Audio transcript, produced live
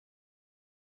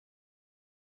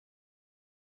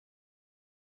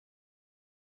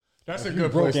That's if a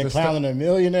good place broke to and start. clowning a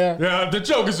millionaire. Yeah, the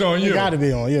joke is on you. It got to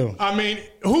be on you. I mean,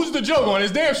 who's the joke on?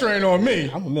 It's damn sure ain't on me.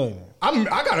 I'm a millionaire.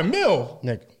 I got a mill.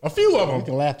 Nick. A few of We them.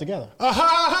 can laugh together. Ha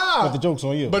ha. But the joke's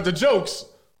on you. But the joke's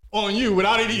on you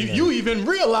without you even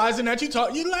realizing that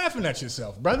you laughing at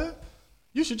yourself, brother.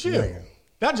 You should chill. Yeah.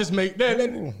 That just make that.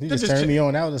 You just turned me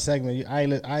on. That was a segment.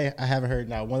 I haven't heard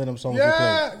now one of them songs you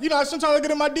played. Yeah, sometimes I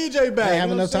get in my DJ bag. I ain't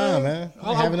have enough time, man.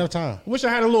 I have enough time. Wish I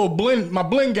had a little blend. My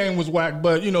blend game was whack,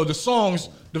 but the songs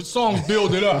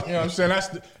build it up. You know what I'm saying?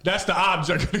 That's the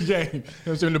object of the game. You know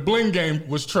what I'm saying? The blend game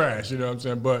was trash. You know what I'm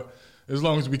saying? But as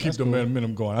long as we keep the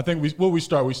momentum going, I think we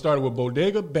started with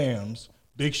Bodega Bam's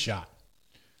Big Shot.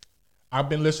 I've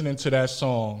been listening to that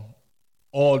song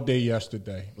all day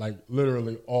yesterday, like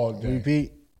literally all day.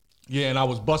 Repeat. Yeah, and I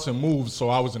was busting moves, so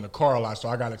I was in the car a lot, so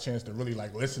I got a chance to really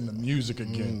like listen to music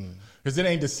again. Because it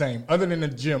ain't the same. Other than the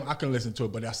gym, I can listen to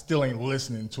it, but I still ain't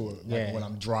listening to it when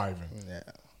I'm driving. Yeah.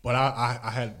 But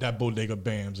I had that Bodega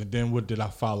Bams, and then what did I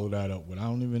follow that up with? I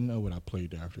don't even know what I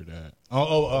played after that.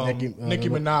 Nicki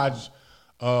Minaj,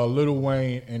 Lil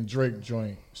Wayne, and Drake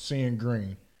joint, Seeing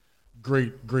Green.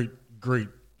 Great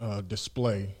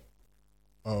display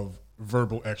of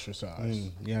verbal exercise.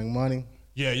 Young Money.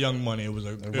 Yeah, Young Money. It was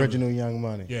original Young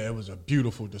Money. Yeah, it was a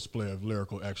beautiful display of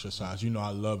lyrical exercise. I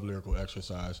love lyrical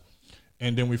exercise.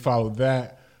 And then we followed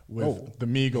that with the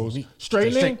Migos.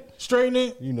 Straighten it. Straighten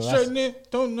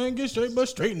it. Don't get straight, but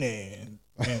straighten it.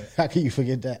 How can you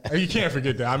forget that? You can't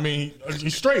forget that. I mean,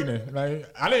 he's straightening. Like,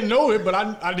 I didn't know it, but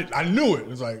I knew it.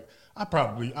 It's like I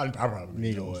probably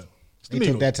know it. They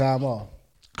took that time off.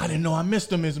 I didn't know I missed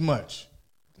them as much.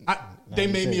 They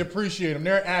made me appreciate them.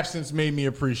 Their absence made me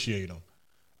appreciate them.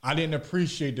 I didn't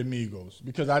appreciate the Migos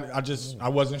because I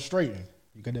wasn't straightened.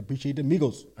 You gotta appreciate the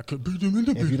Migos. I could beat them in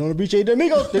the beat. If you don't appreciate the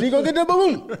Migos, then you gonna get the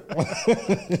baboon.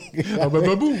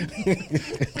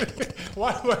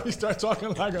 Why do I start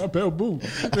talking like a baboon?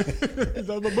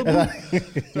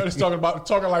 Started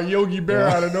talking like Yogi Bear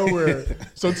out of nowhere.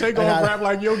 So take off rap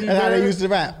like Yogi Bear. That's how they used to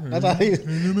rap. That's how they used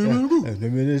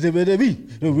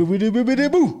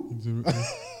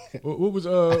What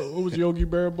was Yogi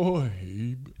Bear boy?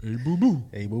 Hey boo boo.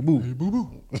 Hey boo boo. Hey boo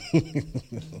boo.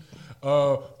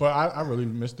 But I really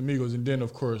missed the Migos, and then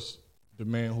of course the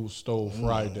man who stole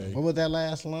Friday. What was that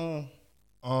last line?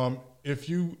 If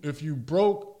you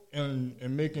broke and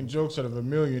making jokes out of a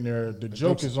millionaire, the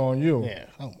joke is on you. Yeah.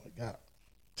 Oh my God.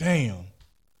 Damn.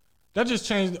 That just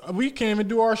changed. We can't even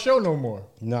do our show no more.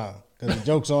 Nah. Because the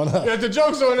joke's on us. Yeah, the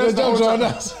joke's on us. The joke's on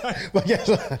us. But guess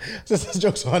what? Since the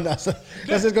joke's on us,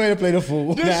 let's just go ahead and play the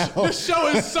fool now. This show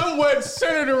is somewhat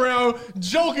centered around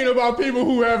joking about people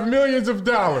who have millions of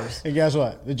dollars. And guess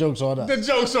what? The joke's on us. The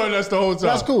joke's on us the whole time.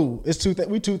 That's cool.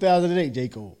 We 2008 J.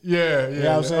 Cole. Yeah. You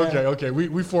know what I'm saying? Okay.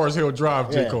 We Forest Hill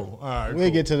Drive J. Cole. All right.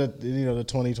 We'll get to the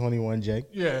 2021 J.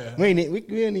 Yeah. We ain't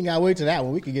even got to wait to that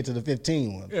one. We could get to the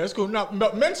 15 one. Yeah, it's cool. Now,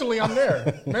 mentally, I'm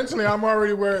there. Mentally, I'm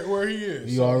already where he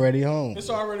is. You already home. It's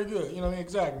already good. You know what I mean?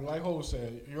 Exactly. Like Ho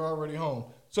said, you're already home.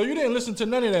 So you didn't listen to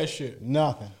none of that shit?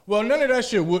 Nothing. Well, none of that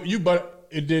shit. But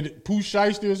it did Pooh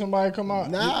Shiesty or somebody come out?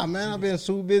 Nah, man. I've been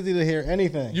too busy to hear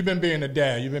anything. You've been being a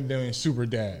dad. You've been being super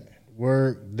dad.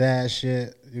 Work, dad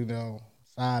shit,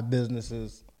 side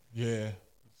businesses. Yeah.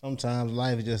 Sometimes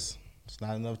life is just, it's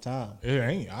not enough time. It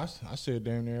ain't. I sit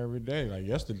damn near every day. Like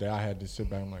yesterday, I had to sit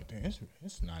back and I'm like, damn,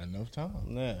 it's not enough time.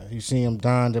 Yeah. You see him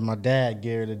donned in my dad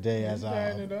gear today as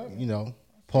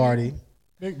party.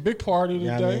 Big party today.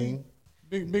 You know what I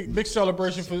mean? Big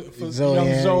celebration for Zoe,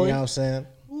 young Zoe. You know what I'm saying?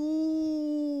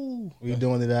 Ooh. We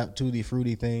doing that Tutti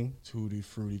Frutti thing. Tutti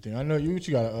Frutti thing. I know you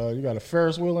got. You got a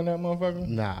Ferris wheel in that motherfucker?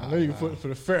 Nah. I know you can for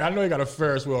the fair. I know you got a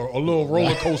Ferris wheel, a little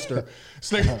roller coaster.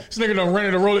 Snicker done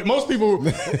rented a roller. Most people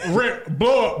rent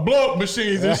blow up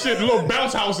machines and shit, little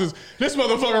bounce houses. This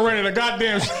motherfucker rented a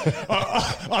goddamn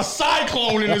a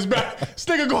cyclone in his back.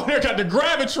 Snicker going there, got the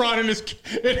gravitron in his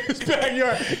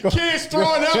backyard. Kids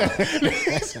throwing up.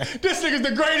 This nigga's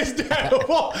the greatest dad of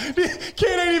all. This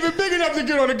kid ain't even big enough to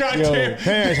get on the goddamn.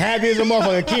 Parents happy as a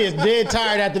motherfucker. Kids dead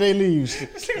tired after they leave.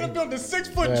 This nigga built a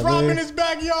 6-foot drop in his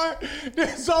backyard.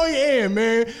 That's all he in,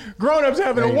 man. Grown-ups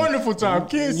having a wonderful time.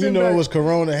 Kids it was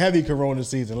heavy Corona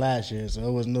season last year, so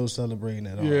it was no celebrating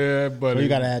at all. Yeah, but you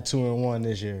got to add 2 and 1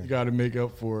 this year. You got to make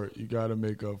up for it. I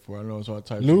know it's all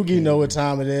types. Loogie know what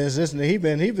time it is. Listen, he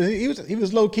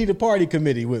was low key the party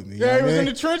committee with me. Yeah, he was in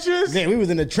the trenches. Yeah, we was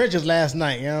in the trenches last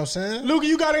night. You know what I'm saying? Loogie,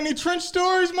 you got any trench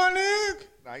stories, my nigga?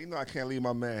 Nah, I can't leave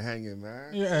my man hanging,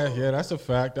 man. Yeah, that's a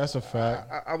fact.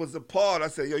 I was appalled. I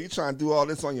said, yo, you trying to do all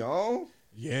this on your own?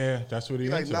 Yeah, that's what he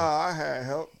like, nah, I had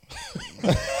help.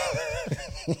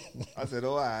 I said,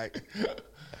 all right.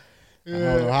 I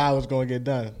don't know how it was going to get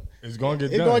done. It's gonna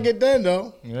get It's done. gonna get done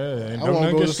though. Yeah, and I don't won't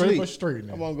nothing go get to straight sleep. but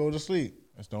straightening. I won't go to sleep.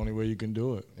 That's the only way you can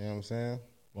do it. You know what I'm saying?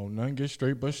 Won't nothing get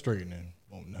straight but straightening.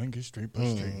 Won't nothing get straight but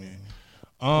straightening.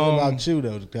 What about you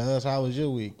though? Cuz how was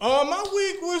your week? My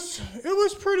week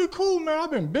was pretty cool, man.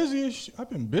 I've been busy. I've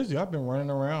been running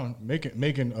around making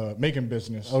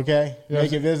business. Okay,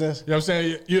 making business. You know what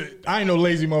I'm saying? I ain't no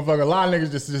lazy motherfucker. A lot of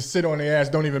niggas just sit on their ass,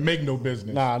 don't even make no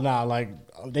business. Nah, like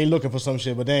they looking for some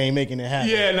shit, but they ain't making it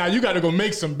happen. Yeah, now you got to go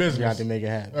make some business. You got to make it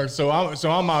happen. So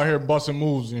I'm out here busting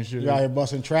moves and shit. You out here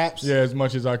busting traps? Yeah, as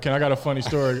much as I can. I got a funny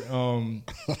story.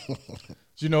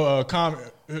 You know,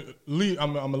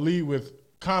 I'm a lead with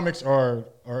comics are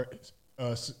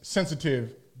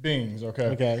sensitive beings.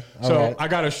 Okay. So right. I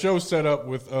got a show set up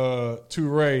with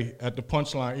Touré at the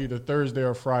Punchline either Thursday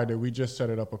or Friday. We just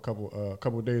set it up a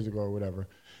couple of days ago or whatever.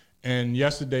 And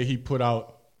yesterday he put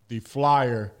out the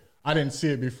flyer. I didn't see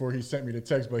it before he sent me the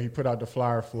text, but he put out the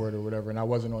flyer for it or whatever, and I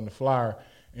wasn't on the flyer.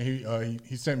 And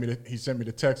he sent me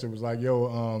the text. It was like,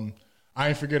 "Yo, I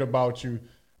ain't forget about you.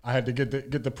 I had to get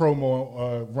the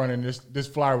promo running. This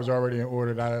flyer was already in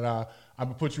order. I'm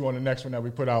gonna put you on the next one that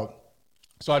we put out."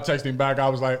 So I texted him back. I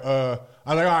was like, all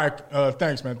right,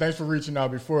 thanks, man. Thanks for reaching out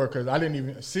before because I didn't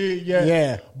even see it yet.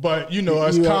 Yeah. But you know,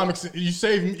 us comics, you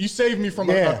saved me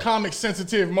from a comic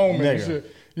sensitive moment. And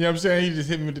shit. You know what I'm saying? He just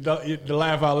hit me with the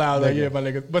laugh out loud. Like, yeah, my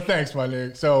nigga. But thanks, my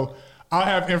nigga. So I'll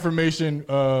have information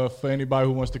for anybody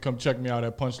who wants to come check me out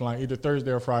at Punchline either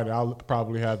Thursday or Friday. I'll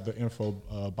probably have the info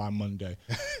by Monday,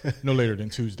 no later than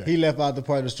Tuesday. He left out the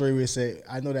part of the story where he said,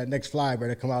 "I know that next flyer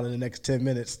better come out in the next 10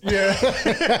 minutes." Yeah.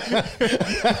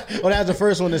 Well, that's the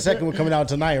first one. The second one coming out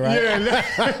tonight, right? Yeah.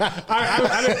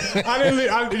 I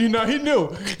didn't. You know, he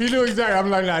knew exactly. I'm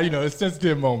like, nah. You know, it's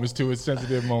sensitive moments too. It's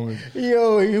sensitive moments.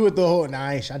 Yo, he with the whole. Nah,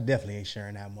 I definitely ain't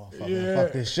sharing that motherfucker. Yeah.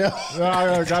 Fuck this show.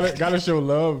 No, gotta show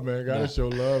love, man. Show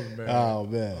love, man. Oh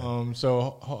man.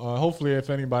 So hopefully, if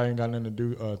anybody ain't got nothing to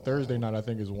do, Thursday night I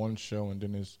think is one show, and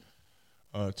then there's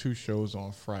 2 shows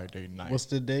on Friday night. What's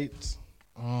the dates?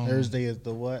 Thursday is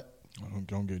the what?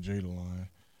 Don't get Jay the line.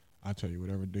 I'll tell you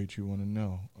whatever date you want to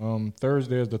know.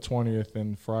 Thursday is the 20th,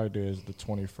 and Friday is the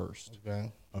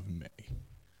 21st of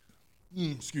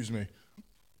May. Excuse me,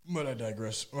 but I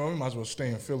digress. Well, we might as well stay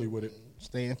in Philly with it.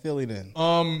 Stay in Philly then.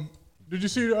 Did you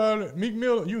see Meek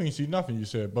Mill? You ain't see nothing you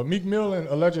said, but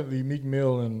allegedly Meek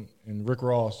Mill and Rick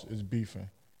Ross is beefing.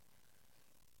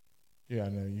 Yeah, I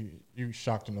know you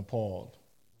shocked and appalled.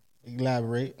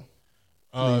 Elaborate.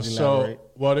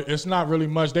 Well, it's not really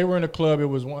much. They were in a club. It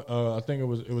was one. I think it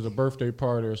was a birthday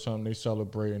party or something. They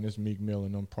celebrating this Meek Mill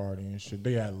and them party and shit.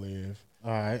 They had live.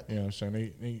 All right. You know what I'm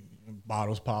saying? They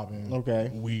bottles popping. Okay.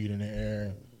 Weed in the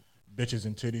air. Bitches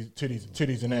and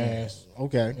titties and ass.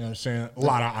 Okay. You know what I'm saying? A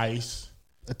lot of ice.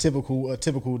 A typical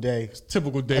day.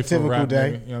 Typical day for a rap day.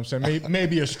 nigga, you know what I'm saying?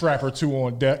 Maybe a strap or 2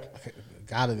 on deck.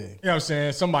 Gotta be. You know what I'm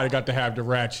saying? Somebody got to have the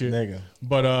ratchet. Nigga.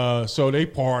 But so they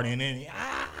partying and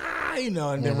you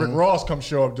know, and then Rick Ross come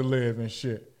show up to live and shit.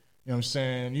 You know what I'm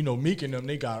saying? You know, Meek and them,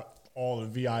 they got all the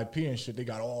VIP and shit. They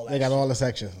got all that. They got shit. all the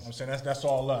sections. You know what I'm saying that's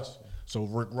all us. So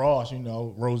Rick Ross, you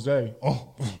know, Rose.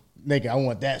 Oh, nigga, I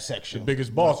want that section. the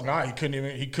biggest boss. Nah, he couldn't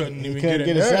even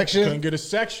get a section. Couldn't get a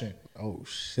section. Oh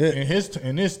shit.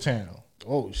 In his town.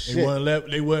 Oh shit.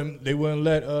 They wouldn't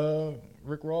let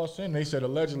Rick Ross in. They said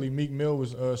allegedly Meek Mill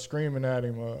was screaming at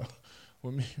him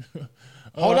with me.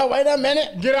 Hold up, wait a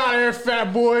minute. Get out of here,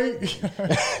 fat boy.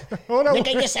 Hold up.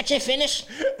 Nigga, your section finished.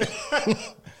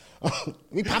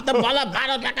 We popped the bottle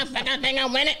back a fucking thing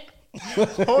and win it.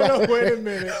 Hold up, wait a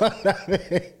minute.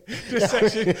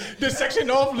 This section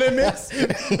off limits.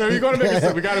 No, we gotta make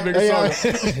a, we gotta make a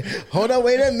song. Hold up,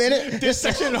 wait a minute. This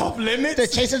section off limits. The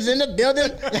chasers in the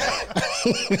building.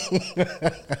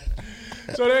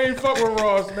 So they ain't fuck with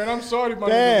Ross, man. I'm sorry, my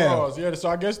nigga Ross. Yeah, so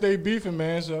I guess they beefing,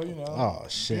 man. So you know. Oh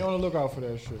shit. Be on the lookout for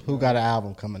that shit. Who got an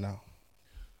album coming out?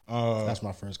 That's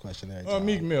my first question there.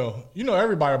 Meek Mill. You know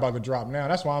everybody about to drop now.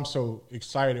 That's why I'm so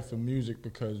excited for music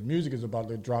because music is about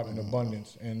to drop in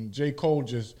abundance. And J. Cole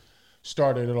just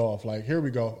started it off. Like, here we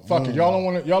go. Fuck it. Y'all don't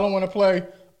want to play.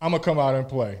 I'm gonna come out and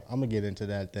play. I'm gonna get into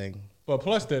that thing. But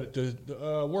plus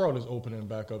the world is opening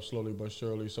back up slowly but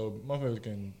surely, so motherfuckers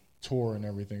can tour and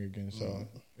everything again. So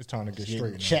it's time to get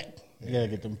straight. Check. You gotta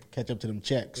get them, catch up to them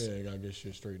checks. Yeah, you gotta get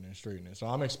shit straightened. So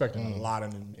I'm expecting a lot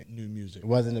of new music. It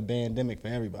wasn't a pandemic for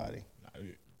everybody.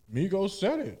 Migos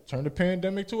said it. Turn the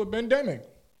pandemic to a pandemic.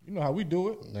 You know how we do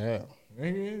it. Yeah.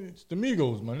 It's the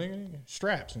Migos, my nigga.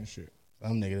 Straps and shit.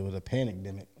 Some nigga, it was a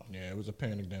panic-demic. Yeah, it was a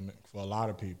panic-demic for a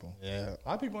lot of people. Yeah. A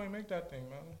lot of people ain't make that thing,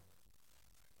 man.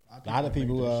 A lot of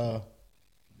people,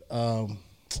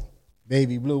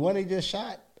 Baby Blue, when they just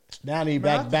shot Now he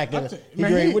Man, back in.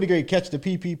 man, What he great catch the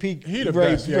PPP? He the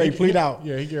best. He plead out.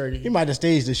 Yeah, he might have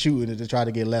staged the shooting to try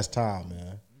to get less time,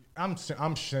 man. I'm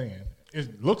saying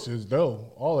it looks as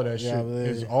though all of that shit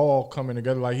is yeah. all coming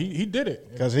together. Like he did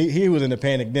it because he was in a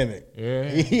pandemic. Yeah,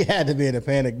 he had to be in a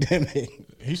pandemic.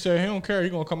 He said he don't care. He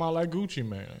gonna come out like Gucci,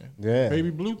 man. Yeah, Baby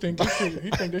Blue think this shit.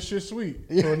 He think this shit sweet.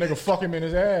 So a nigga fuck him in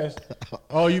his ass.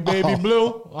 Oh, you Baby Blue?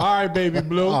 All right, Baby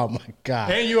Blue. Oh my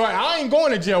God. And I ain't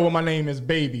going to jail when my name is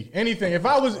Baby. Anything. If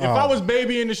I was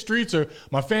Baby in the streets or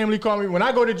my family called me, when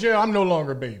I go to jail, I'm no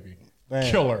longer Baby.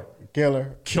 Man. Killer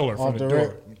from the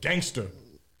door. Gangster.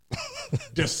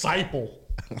 Disciple.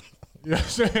 You know what I'm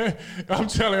saying? I'm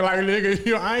telling you, like,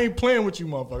 nigga, I ain't playing with you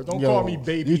motherfuckers. Don't call me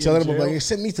Baby. You telling them, like,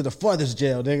 send me to the farthest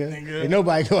jail, nigga. Ain't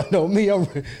nobody gonna know me.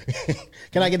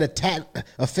 Can I get a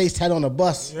face tat on the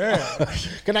bus? Yeah.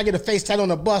 Can I get a face tat on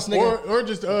the bus, nigga? Or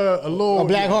just a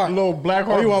black heart. A little black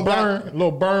heart. You want burn? A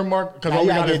little burn mark? Because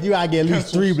you gotta get at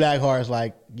least 3 black hearts.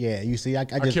 Like, yeah, you see, I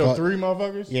just killed 3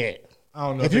 motherfuckers? Yeah. I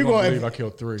don't know if you're gonna believe I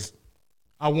killed 3.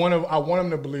 I want him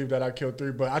to believe that I killed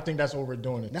 3, but I think that's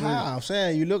overdoing it. Nah, I'm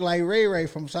saying you look like Ray Ray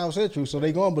from South Central, so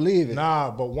they gonna believe it. Nah,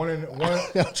 but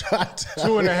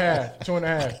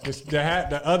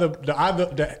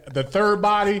 2.5. The third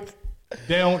body,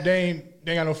 they ain't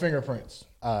got no fingerprints.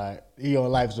 All right, he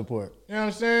on life support. You know what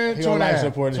I'm saying? He on life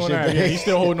support and shit. Yeah, he's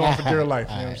still holding on for dear life.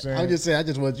 You know what I'm saying? I'm just saying, I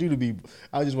just want you to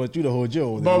hold your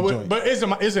own. But is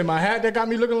it my hat that got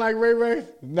me looking like Ray Ray?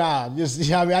 Nah, I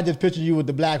just picture you with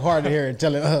the black heart in here and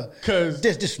telling cause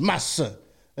this my son.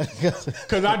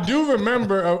 Because I do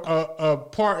remember a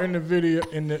part in the video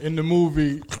in the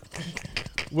movie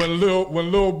when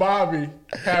Lil Bobby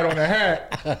had on a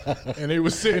hat and they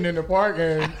was sitting in the park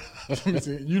and let me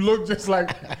see, you look just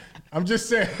like. I'm just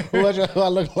saying. What do I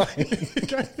look like? He even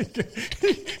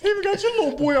got your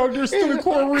little boy out there stealing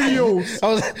core radios. He's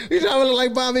trying to look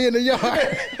like Bobby in the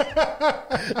yard.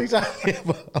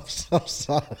 I'm so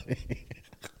sorry.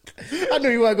 I knew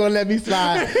he wasn't gonna let me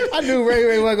slide. I knew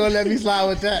Ray wasn't gonna let me slide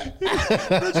with that.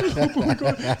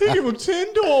 He give him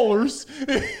 $10.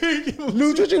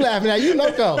 Luch, what you laughing at? You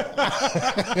loco.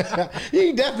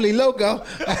 You definitely loco.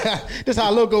 This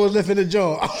how loco was lifting the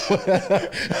joint.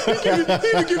 He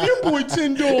even give your boy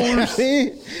 $10.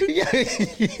 He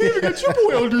even got your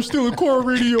boy out there stealing car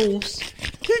radios.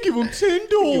 He give him $10.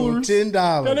 $10.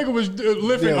 That nigga was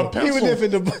lifting a pencil.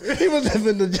 He was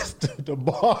lifting the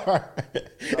bar.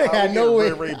 They had no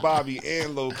way. Ray Bobby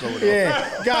and Loco.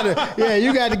 Yeah,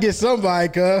 you got to get somebody,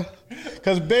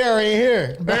 cause Bear ain't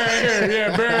here. Bear ain't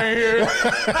here.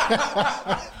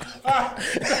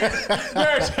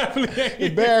 Bear definitely ain't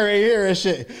here. Bear ain't here and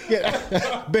shit.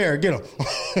 Bear, get him.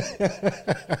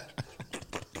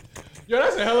 Yo,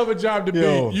 that's a hell of a job to be.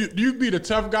 You be the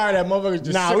tough guy that motherfuckers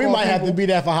just. Nah, we might have to be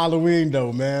that for Halloween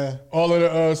though, man. All of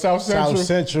the South Central. South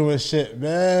Central and shit,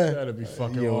 man. That'd be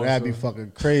fucking awesome. That'd be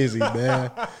fucking crazy,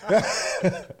 man.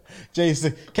 Cast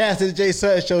of the Jay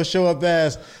Sutton show up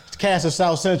as cast of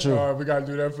South Central. All right, we gotta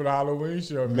do that for the Halloween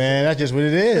show. Man, that's just what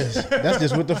it is. That's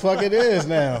just what the fuck it is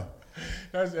now.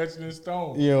 That's etched in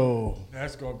stone. Yo.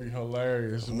 That's going to be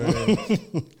hilarious, man.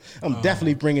 I'm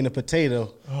definitely bringing the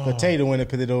potato in and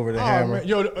put it over the hammer. Man.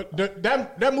 Yo,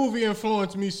 that movie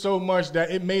influenced me so much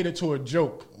that it made it to a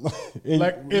joke.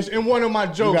 Like, it's in one of my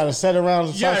jokes. You got to set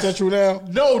around South Central now?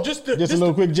 No, just a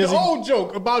little quick jizzy. The old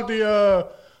joke about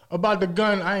the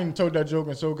gun. I ain't told that joke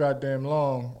in so goddamn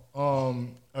long.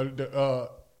 If a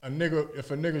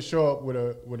nigga show up with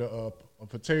a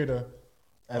potato,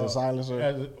 as a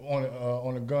silencer?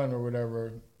 On a gun or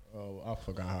whatever. Oh, I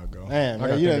forgot how it go.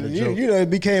 Man, you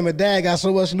became a dad, got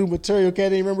so much new material,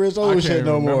 can't even remember his old shit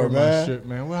no more, man. Shit,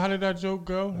 man. Well, how did that joke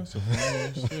go? That's a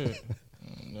funny shit.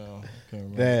 No, I can't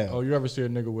remember. Damn. Oh, you ever see a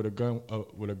nigga with a gun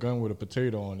with a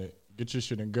potato on it? Get your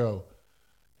shit and go.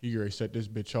 He already set this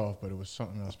bitch off, but it was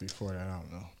something else before that. I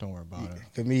don't know. Don't worry about it.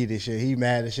 For me, this shit, he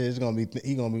mad as shit. That's gonna be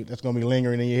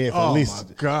lingering in your head for at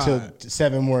least till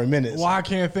 7 more minutes. Well, I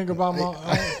can't think about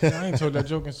I ain't told that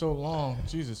joke in so long.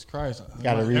 Jesus Christ.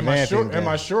 Gotta revamp it. Am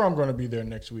I sure I'm gonna be there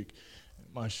next week?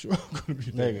 Am I sure I'm gonna be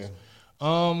there?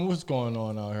 Nigga. What's going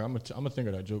on out here? I'm gonna think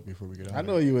of that joke before we get out. I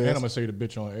know you is. And I'm gonna say the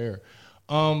bitch on air.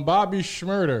 Bobby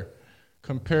Schmurder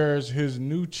compares his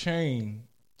new chain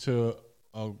to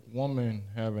a woman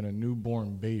having a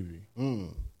newborn baby.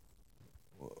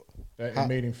 It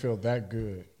made him feel that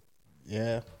good.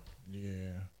 Yeah.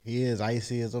 Yeah. He is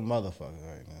icy as a motherfucker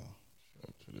right now.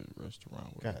 Up to the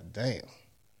restaurant. God damn.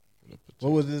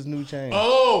 What was this new chain?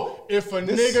 Oh, if a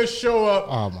nigga show up.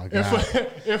 Oh my God.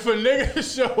 If a nigga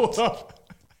show up.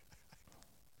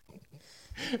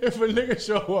 If a nigga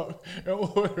show up and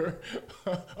order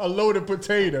a loaded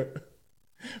potato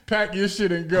Pack your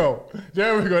shit and go.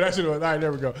 There we go. That shit was, all right,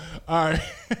 there we go. All right.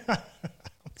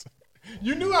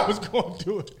 You knew I was going to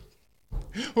do it.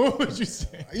 What was you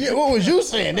saying? Yeah, what was you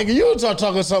saying, nigga? You was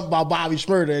talking something about Bobby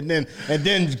Shmurda and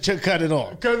then cut it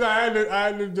off. Because I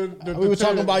had We were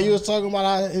talking about, you was talking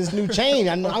about his new chain.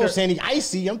 I was saying he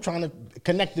icy. I'm trying to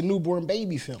connect the newborn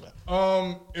baby feeling.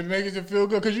 It makes it feel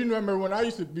good because you remember when I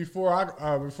used to before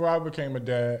I became a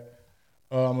dad.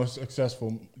 I'm a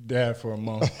successful dad for a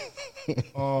month.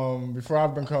 Before I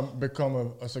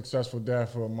become a successful dad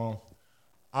for a month,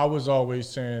 I was always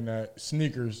saying that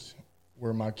sneakers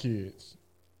were my kids.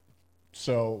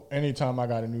 So anytime I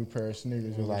got a new pair of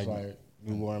sneakers, it was like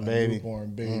newborn baby.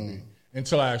 Newborn baby.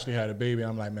 Until I actually had a baby,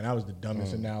 I'm like, man, that was the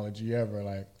dumbest analogy ever.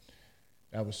 Like,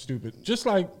 that was stupid. Just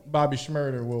like Bobby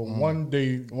Shmurda will one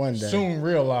day soon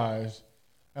realize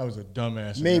that was a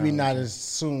dumbass. Maybe analogy. not as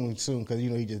soon, because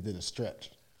he just did a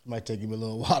stretch. It might take him a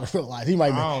little while to realize. He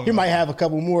might have a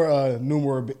couple more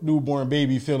newborn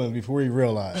baby feelings before he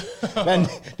realizes.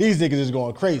 These niggas is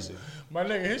going crazy. My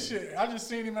nigga, his shit. I just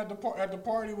seen him at the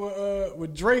party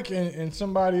with Drake and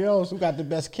somebody else. Who got the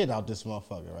best kid out this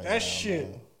motherfucker right now?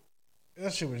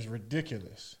 That shit was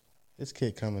ridiculous. This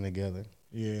kid coming together.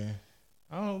 Yeah,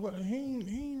 I don't know what he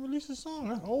ain't released a song.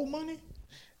 That's old money.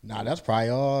 Nah, that's probably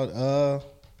all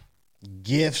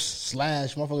gifts /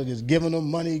 motherfucker just giving them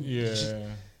money. Yeah,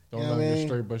 don't let him get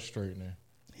straight but straight now.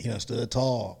 He done stood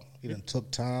tall. He done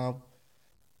took time.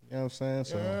 You know what I'm saying?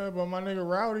 So yeah, but my nigga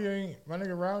Rowdy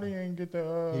ain't get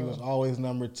the. He was always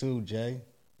number 2, Jay.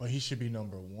 But he should be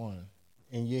number 1.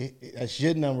 And that's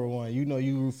your number 1. You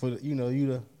root for you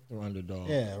the underdog.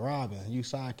 Yeah, Robin, you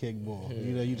sidekick boy.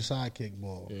 Yeah. You the sidekick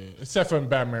boy. Yeah. Except for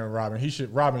Batman and Robin.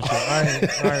 Robin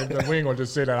should. We ain't gonna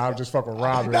just say that. I'll just fuck with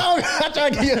Robin. No, I'm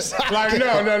trying to get you a sidekick. Like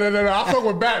no. I fuck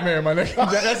with Batman, my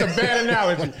nigga. That's a bad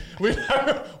analogy.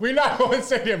 We not gonna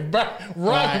say that.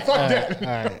 Robin, fuck that.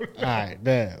 All right,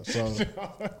 damn. So.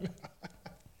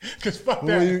 Cause fuck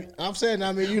that. I'm saying,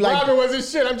 you like Robin was his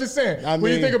shit. I'm just saying.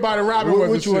 When you think about it, Robin was his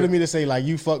shit. What you wanted me to say? Like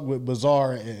you fuck with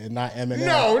Bizarre and not Eminem?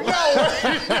 No.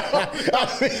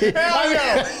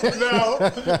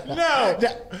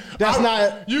 That's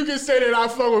not. You can say that I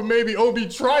fuck with maybe Obi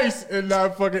Trice and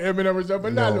not fucking Eminem or something,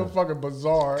 but not no fucking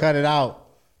Bizarre. Cut it out,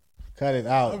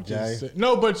 Jay.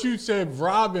 No, but you said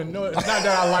Robin. No, it's not that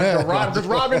I like the Robin because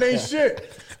Robin ain't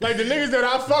shit. Like the niggas that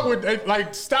I fuck with,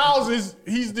 like Styles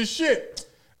he's the shit.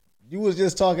 You was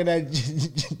just talking that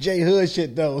J Hood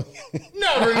shit though.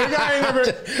 Never, nigga. I ain't never.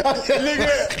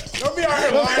 Nigga, don't be out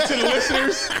here lying to the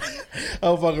listeners.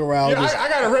 I'm fucking around. Yeah, I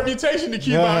got a reputation to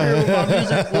keep out here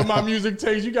with my music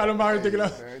taste. You got him out here thinking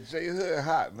of. Man, J Hood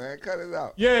hot, man. Cut it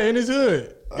out. Yeah, in his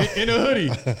hood, in a hoodie,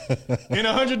 in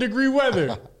 100-degree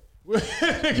weather.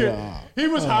 He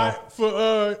was hot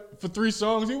for 3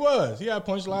 songs. He had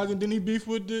punchlines, and then he beefed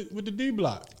with the D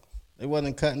Block. They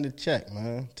wasn't cutting the check,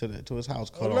 man, to his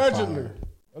house caught Allegedly. on fire.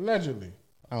 Allegedly.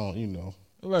 I don't,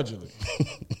 Allegedly. You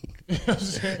know what I'm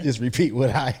saying? Just repeat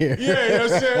what I hear. Yeah, you know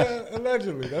what I'm saying?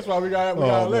 Allegedly. That's why we got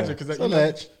alleged.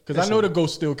 Because I know the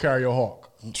ghost still carry a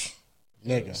hawk.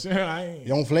 Nigga. You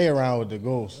don't play around with the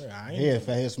ghost. Yeah,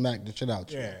 he'll smack the shit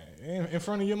out you. Yeah, in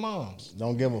front of your moms.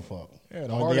 Don't give a fuck. Yeah,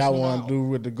 the only thing I want to do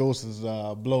with the ghost is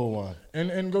blow one.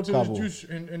 And go to the juice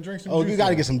and drink some juice. Oh, you got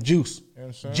to get some juice. You know what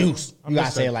I'm saying? Juice. You got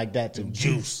to say it like that too.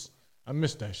 Juice. I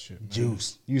miss that shit, man.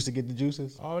 Juice. You used to get the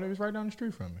juices? Oh, it was right down the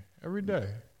street from me. Every day.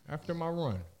 After my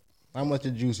run. How much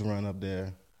did juice run up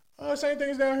there? Same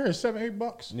things down here.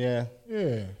 $7-8. Yeah.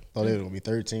 Yeah. Thought it was gonna be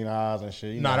 $13 and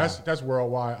shit. Nah, that's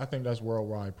worldwide. I think that's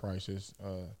worldwide prices.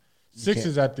 $6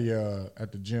 is at the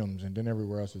gyms, and then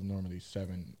everywhere else is normally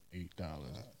 $7-8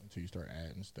 until you start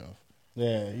adding stuff.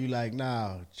 Yeah, you like,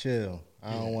 nah, chill.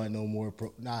 I don't want no more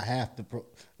not half the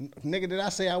nigga, did I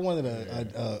say I wanted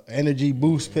a energy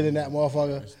boost put in that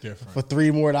motherfucker? It's different. For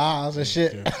 $3 more and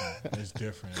shit. It's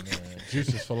different, man.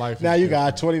 Juices for life. Now you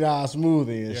got a $20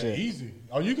 smoothie and shit. Easy.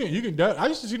 Oh, you can. I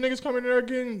used to see niggas come in there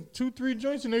getting 2-3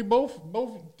 joints, and they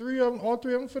all 3 of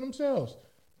them for themselves.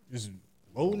 Just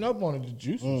loading up on it, the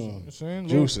juices. You know what I'm saying?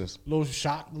 Juices.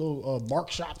 Little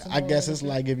bark shots. I guess it's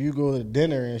like if you go to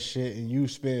dinner and shit and you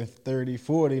spend 30,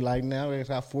 40, like now it's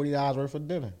got $40 worth of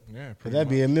dinner. Yeah, pretty that'd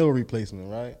be a meal replacement,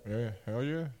 right? Yeah, hell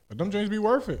yeah. But them joints be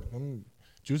worth it. Them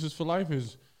juices for life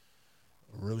is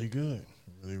really good.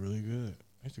 Really, really good.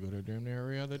 I used to go there damn near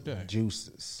every other day.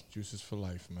 Juices for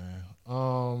life, man.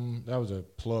 That was a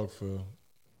plug for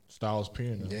Styles P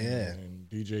and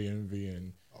DJ Envy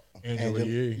and Angela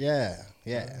Yee. Yeah.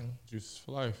 Juices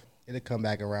for life. It'll come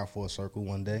back around full circle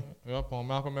one day. Up on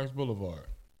Malcolm X Boulevard.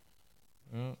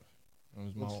 Yeah.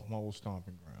 It was my old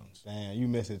stomping grounds. Damn, you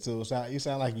miss it too. You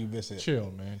sound like you miss it. Chill,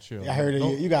 man. Chill. I heard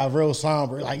it. You got real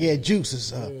somber. Like, Juice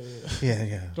is up.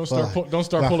 Yeah. Don't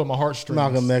start pulling my heartstrings.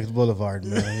 Malcolm X Boulevard,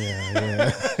 man.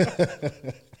 Yeah.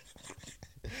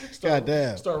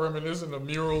 Goddamn. Start reminiscing the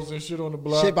murals and shit on the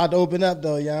block. Shit about to open up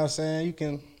though. You know what I'm saying? You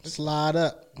can slide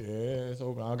up. Yeah, it's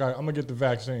open. I'm gonna get the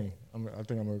vaccine. I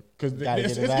think I'm gonna because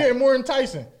it's getting more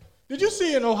enticing. Did you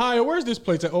see in Ohio? Where's this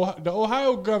place? The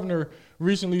Ohio governor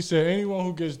recently said anyone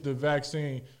who gets the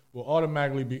vaccine will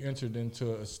automatically be entered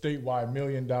into a statewide $1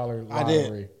 million lottery. I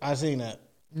did. I seen that.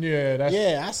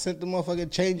 Yeah, I sent the motherfucker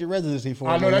change your residency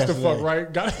form. I know that's yesterday. The fuck,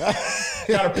 right?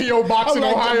 Got a P.O. box in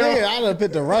Ohio. I done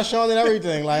put the rush on and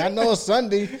everything. Like, I know it's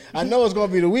Sunday. I know it's going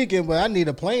to be the weekend, but I need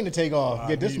a plane to take off.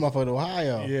 Get this motherfucker to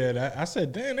Ohio. Yeah, I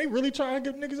said, damn, they really trying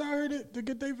to get niggas out here to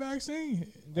get their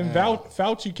vaccine. Then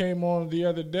Fauci came on the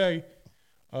other day,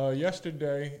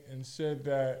 yesterday, and said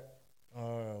that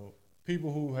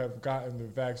people who have gotten the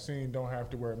vaccine don't have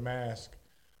to wear a mask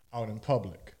out in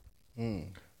public.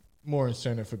 More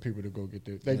incentive for people to go get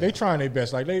their. They trying their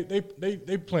best. Like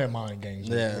they playing mind games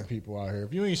with people out here.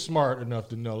 If you ain't smart enough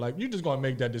to know, like you just gonna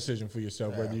make that decision for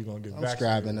yourself whether you're gonna get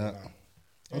vaccinated.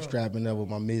 I'm strapping up with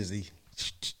my Mizzy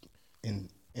in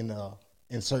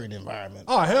certain environments.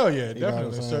 Oh hell yeah,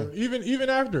 definitely. So even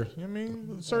after, you know what I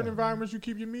mean, certain environments you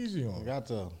keep your Mizzy on. Got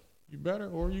to. You better,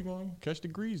 or you gonna catch the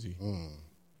greasy.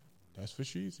 That's for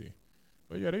sheezy.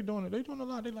 But yeah, they doing it. They doing a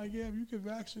lot. They like, if you get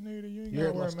vaccinated, you ain't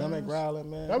gotta wear a mask. My stomach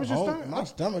growling, man. That was your stomach? My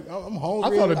stomach. I'm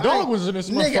hungry. I thought a dog was in this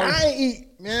nigga, I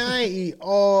ain't eat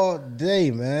all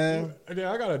day, man.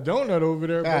 Yeah, I got a donut over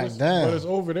there, but it's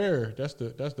over there. That's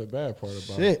the bad part about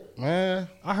it. Shit, man.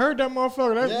 I heard that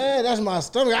motherfucker. That's my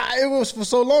stomach. It was for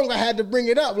so long I had to bring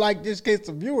it up, like just in case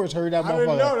the viewers heard that motherfucker. I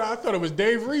didn't know that. I thought it was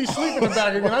Dave Reed sleeping in the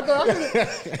back again.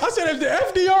 I said, if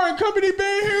the FDR and company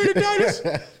been here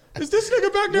today, is this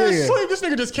nigga back there asleep? This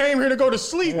nigga just came here to go to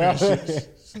sleep and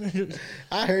shit.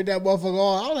 I heard that motherfucker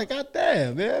on. I was like, God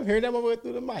damn, man. I've heard that motherfucker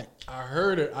through the mic. I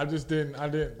heard it. I just didn't. I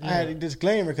had a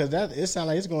disclaimer because it sounds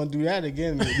like it's going to do that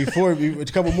again before a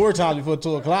couple more times before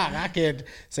 2 o'clock. I can't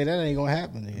say that ain't going to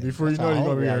happen again. Before you know you're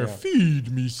going to be here. Feed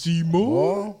me,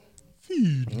 Seymour.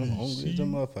 Feed me,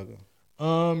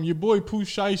 motherfucker. Your boy Pooh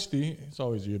Shiesty. It's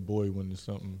always your boy when there's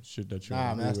something shit that you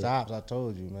man, that's the ops. I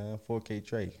told you, man. 4K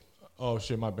Trey. Oh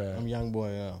shit, my bad. I'm young boy.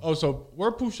 Oh, so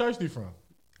where Pooh Shiesty from?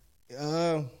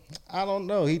 I don't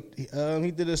know. He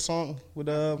did a song with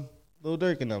Lil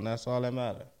Durk and them. That's all that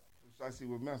matters. Pooh Shiesty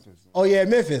with Memphis. Oh yeah,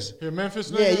 Memphis. Yeah,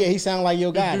 Memphis nigga. Yeah. He sound like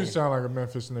your guy. He do sound like a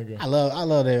Memphis nigga. I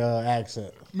love their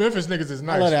accent. Memphis niggas is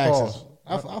nice. I love their accents.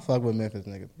 I fuck with Memphis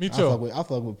niggas. Me too. I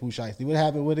fuck with Pooh Shiesty. What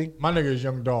happened with him? My nigga is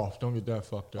Young Dolph. Don't get that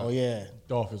fucked up. Oh yeah.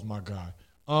 Dolph is my guy.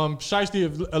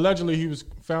 Shiesty allegedly he was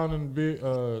found in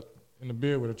the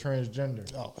bed with a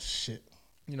transgender. Oh shit!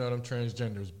 You know them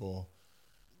transgenders, boy.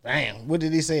 Damn. What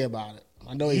did he say about it?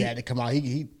 I know he had to come out.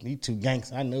 He too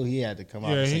gangster. I know he had to come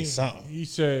out and say something. He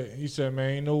said, man,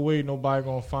 ain't no way nobody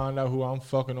gonna find out who I'm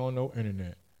fucking on no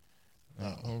internet.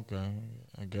 Okay,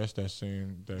 I guess that's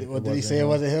saying that. What did he say? It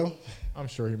wasn't him? I'm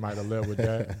sure he might have led with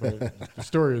that, but the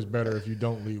story is better if you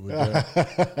don't lead with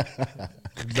that.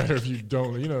 Better if you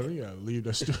don't. You gotta leave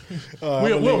that story.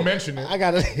 We'll mention it. I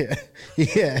got it.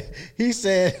 Yeah, he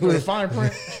said with the fine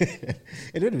print.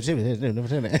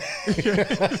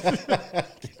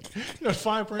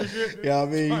 Fine print shit. Yeah, I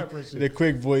mean the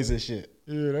quick voice and shit.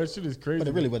 Yeah, that shit is crazy. But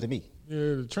it really wasn't me. Yeah,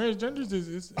 the transgenders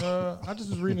is. I just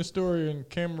was reading a story in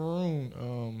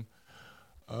Cameroon.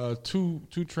 Two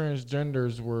transgender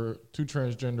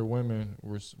women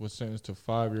were sentenced to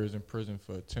 5 years in prison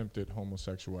for attempted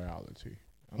homosexuality.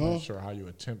 I'm not sure how you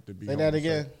attempt to be. Say that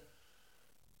again.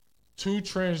 2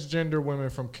 transgender women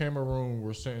from Cameroon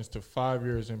were sentenced to 5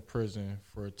 years in prison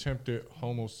for attempted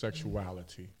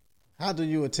homosexuality. How do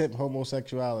you attempt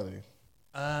homosexuality?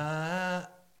 I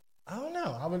don't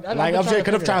know. I'm saying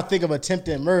because I'm trying to think of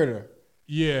attempted murder.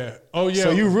 Yeah. Oh yeah.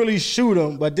 So you really shoot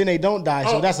them, but then they don't die.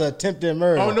 So that's an attempted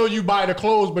murder. Oh no, you buy the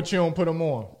clothes, but you don't put them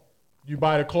on. You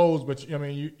buy the clothes, but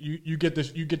you get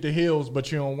the heels,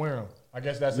 but you don't wear them. I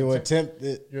guess that's you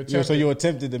attempted. So you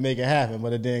attempted to make it happen,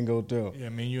 but it didn't go through. Yeah, I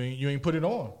mean you ain't put it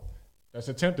on. That's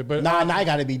attempted, but I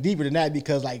got to be deeper than that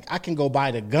because like I can go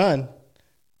buy the gun,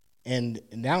 and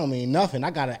that don't mean nothing.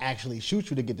 I got to actually shoot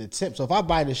you to get the tip. So if I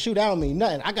buy the shoot, that don't mean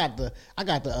nothing. I got the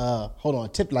hold on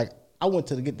tip. Like I went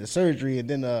to get the surgery, and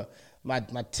then my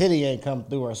titty ain't come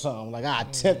through or something. Like I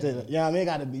attempted, you know what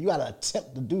I mean? You gotta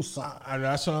attempt to do something.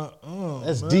 That's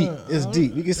Deep. It's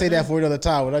deep. You can say that for another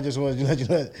time, but I just wanted to let you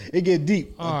know it get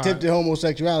deep. Attempted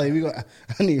homosexuality. I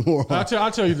need more. I'll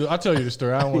tell you the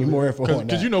story. I don't want more info on that.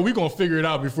 Because we're gonna figure it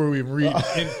out before we even read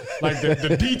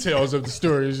the details of the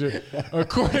story.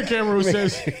 According to Cameroon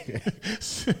says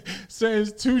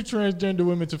 2 transgender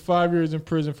women to 5 years in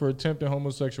prison for attempted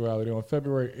homosexuality on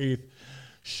February 8th.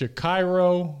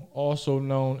 Shakairo, also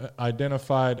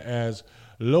identified as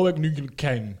Loic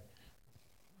Nguyen,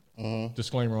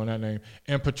 disclaimer on that name,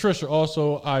 and Patricia,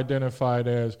 also identified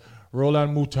as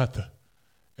Roland Mutata,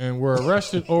 and were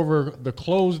arrested over the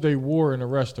clothes they wore in a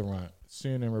restaurant.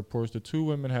 CNN reports the 2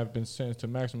 women have been sentenced to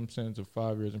maximum sentence of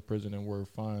 5 years in prison and were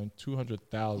fined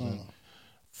 200,000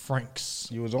 francs.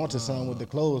 You was onto something with the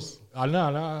clothes. I know,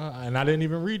 and I didn't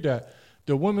even read that.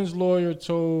 The woman's lawyer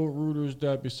told Reuters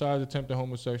that besides attempted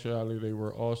homosexuality, they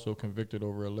were also convicted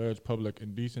over alleged public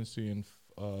indecency and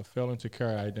failing to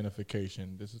carry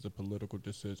identification. This is a political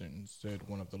decision, said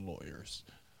one of the lawyers,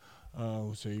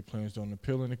 who said he plans on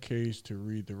appealing the case to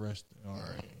read the rest. All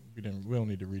right, we don't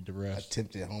need to read the rest.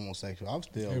 Attempted homosexual. I'm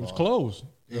still. It was closed.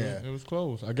 Yeah, it was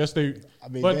closed. I guess they.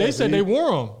 But they said they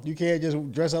wore them. You can't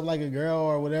just dress up like a girl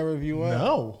or whatever if you want.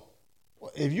 No.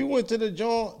 If you went to the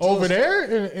joint over there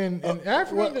in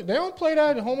Africa, they don't play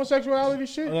that homosexuality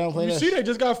shit. You see, they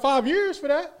just got 5 years for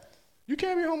that. You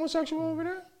can't be homosexual over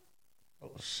there. Oh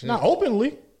shit! Not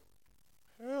openly.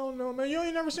 Hell no, man. You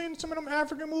ain't never seen some of them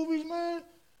African movies, man,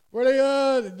 where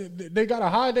they gotta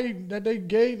hide that they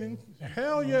gay. And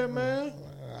hell yeah, man.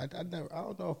 I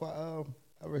don't know if I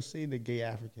ever seen a gay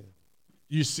African.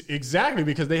 You see, exactly,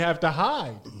 because they have to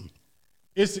hide.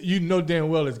 It's damn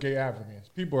well it's gay Africans.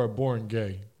 People are born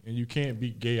gay, and you can't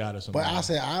beat gay out of somebody. But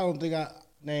I don't think I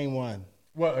named one.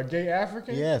 What, a gay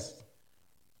African? Yes.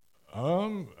 I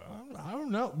don't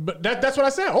know, but that's what I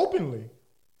said openly.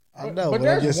 I know, but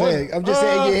I'm just saying. I'm just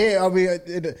saying. Yeah, I mean,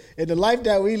 in the life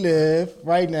that we live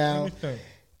right now,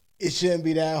 it shouldn't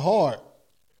be that hard.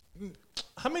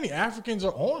 How many Africans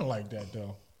are on like that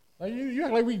though? Like you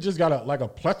act like we just got a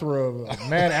plethora of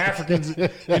mad Africans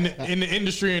in the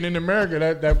industry and in America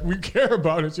that we care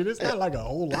about and shit. It's not like a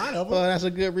whole lot of them. Well, that's a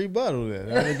good rebuttal then.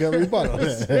 That's a good rebuttal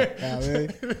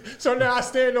then. So now I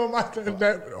stand on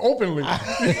that openly.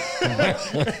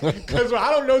 Because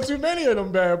I don't know too many of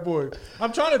them bad boys.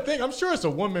 I'm trying to think. I'm sure it's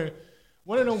a woman.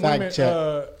 One of them women.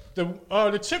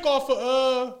 The chick off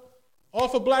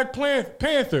of Black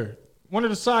Panther. One of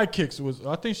the sidekicks was.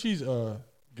 I think she's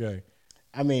gay.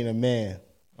 I mean, a man.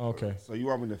 Okay. So you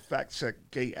want me to fact check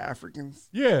gay Africans?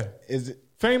 Yeah. Is it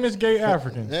famous gay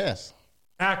Africans? Yes.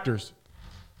 Actors.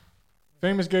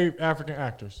 Famous gay African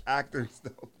actors. Actors,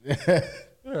 though.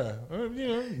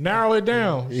 Yeah. Narrow it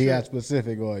down. He got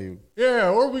specific on you. Yeah,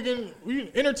 or we can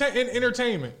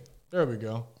entertainment. There we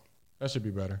go. That should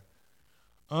be better.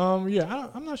 Yeah,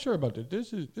 I'm not sure about that.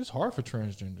 This is hard for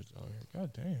transgenders out here.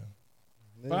 God damn.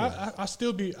 But I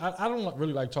still be, I don't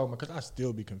really like talking about because I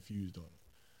still be confused on it.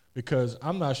 Because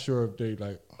I'm not sure if they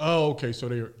like, oh, okay, so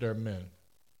they're men.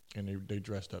 And they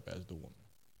dressed up as the woman.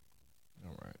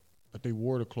 All right. But they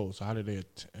wore the clothes. So how did they,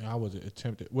 how was it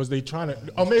attempted? Was they trying to,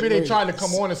 or maybe they tried to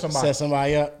come on to somebody. Set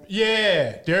somebody up.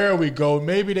 Yeah, there we go.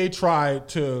 Maybe they tried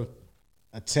to.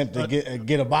 Attempt to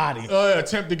get a body.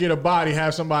 Attempt to get a body,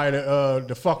 have somebody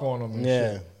to fuck on them. And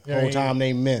shit. Whole time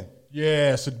they men.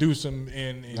 Yeah, seduce them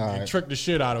and trick the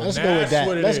shit out of them. Let's go with that.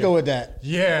 Let's go with that.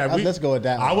 Yeah. Let's go with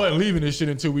that. I wasn't leaving this shit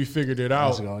until we figured it out.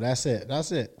 Let's go. That's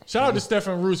it. Shout out to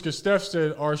Stephen Roos, because Steph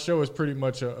said our show is pretty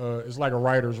much it's like a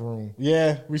writer's room.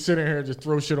 Yeah. We sit in here and just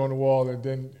throw shit on the wall and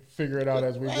then figure it out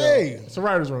as we go. Hey. It's a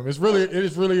writer's room. It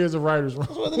really is a writer's room.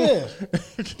 That's what it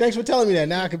is. Thanks for telling me that.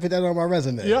 Now I can put that on my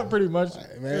resume. Yeah, pretty much.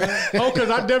 Right, man. Because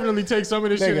I definitely take some of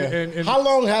this shit and how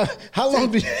long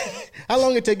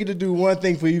it take you to do one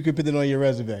thing for you can put it on your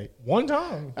resume? One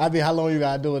time. I mean, how long you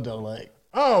gotta do it though? Like,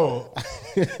 oh,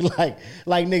 like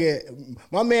nigga,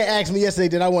 my man asked me yesterday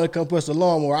that I want to come push the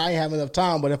lawnmower. I ain't have enough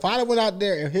time, but if I went out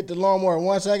there and hit the lawnmower in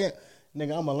 1 second,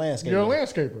 nigga, I'm a landscaper. You're a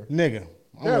landscaper, nigga.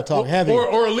 I'm gonna talk heavy,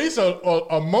 or at least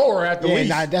a mower at the least.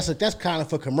 Nah, that's kind of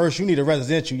for commercial. You need a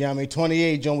residential. You know what I mean?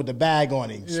 28 joint with the bag on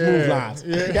it, smooth lines.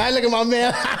 Yeah, look at my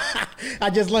man.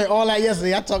 I just learned all that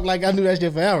yesterday. I talk like I knew that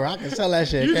shit forever. I can sell that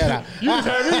shit. You just have me.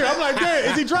 I'm like,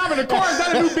 damn, is he driving a car? Is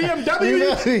that a new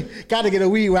BMW? Got to get a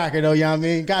weed whacker though. You know what I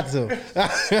mean? Got to.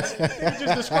 You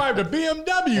just described a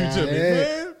BMW to me,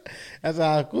 man. That's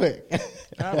how quick.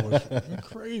 That was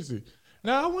crazy.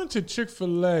 Now I went to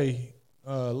Chick-fil-A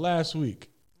last week.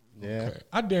 Yeah, okay.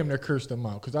 I damn near cursed them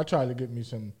out because I tried to get me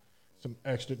some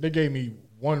extra. They gave me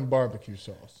one barbecue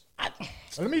sauce.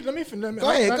 Let me. Go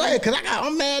ahead, because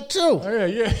I'm mad too.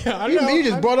 Yeah. I know. You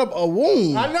just brought up a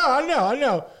wound. I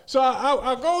know. So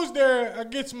I goes there. I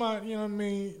gets my,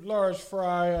 large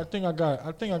fry. I think I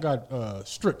got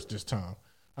strips this time.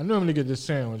 I normally get this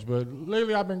sandwich, but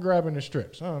lately I've been grabbing the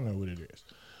strips. I don't know what it is,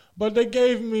 but they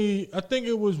gave me. I think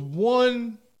it was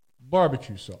one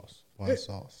barbecue sauce. One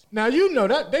sauce. Now you know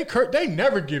that they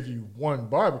never give you one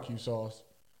barbecue sauce.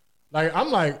 Like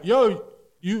I'm like, yo.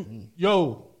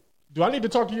 Do I need to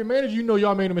talk to your manager? You know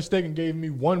y'all made a mistake and gave me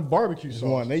one barbecue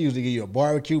sauce. They usually give you a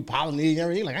barbecue, Polynesian,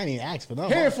 everything. Like, I didn't even ask for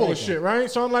nothing. Handful of shit, right?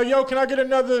 So I'm like, yo, can I get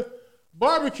another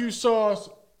barbecue sauce?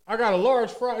 I got a large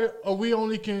fry. Or we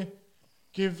only can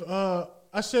give, I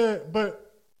said,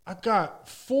 but I got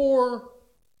 4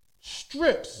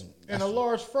 strips and a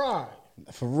large fry.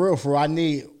 For real, I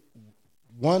need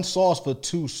one sauce for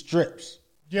 2 strips.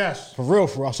 Yes. For real.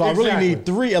 So exactly. I really need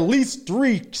at least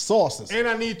 3 sauces. And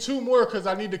I need 2 more because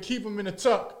I need to keep them in the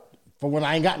tuck. For when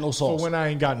I ain't got no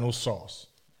sauce.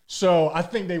 So I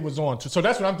think they was on to. So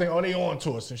that's what I'm thinking. Oh, they on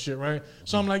to us and shit, right?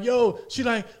 So I'm like, yo, she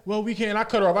like, well, we can't. I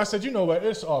cut her off. I said, you know what?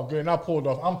 It's all good. And I pulled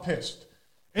off. I'm pissed.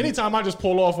 Anytime I just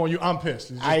pull off on you, I'm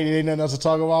pissed. Ain't nothing else to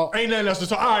talk about. Ain't nothing else to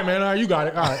talk. All right, man. All right, you got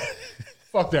it. All right.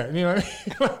 Fuck that. You know what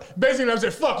I mean? Basically, I'm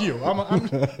saying, fuck you.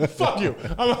 Fuck you.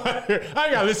 I ain't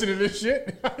got to listen to this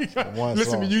shit.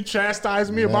 Listen to you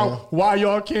chastise me about why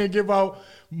y'all can't give out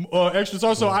extra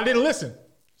sauce. So I didn't listen.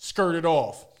 Skirted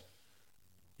off.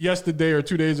 Yesterday or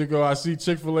 2 days ago, I see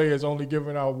Chick-fil-A is only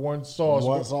giving out one sauce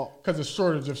because of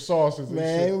shortage of sauces. And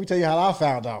man, shit. let me tell you how I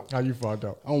found out. How you found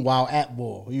out? I'm wild app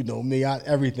boy. You know me.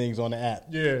 Everything's on the app.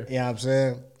 Yeah. You know what I'm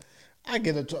saying? I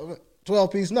get a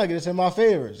 12-piece nugget. It's in my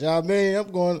favorites. You know what I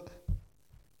mean?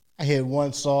 I hit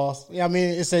one sauce. You know what I mean?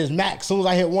 It says max. As soon as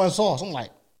I hit one sauce, I'm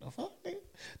like, the fuck, nigga?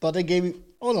 Thought they gave me,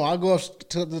 oh no, I go up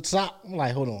to the top. I'm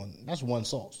like, hold on, that's one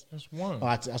sauce. That's one.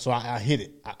 So I hit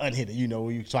it. I unhit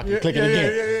it, so I can click it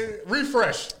again. Yeah.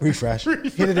 Refresh.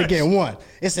 Hit it again, one.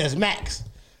 It says max.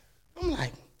 I'm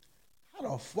like,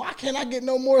 why can't I get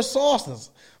no more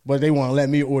sauces? But they want to let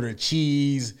me order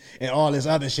cheese and all this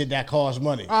other shit that costs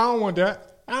money. I don't want that.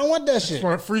 I don't want that shit.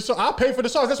 For free sauce. I'll pay for the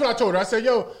sauce. That's what I told her. I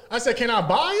said, can I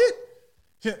buy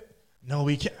it? No,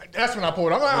 we can't. That's when I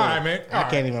pulled it. I'm like, all right, man. I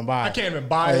can't even buy it. I can't even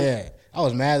buy it. Yeah. I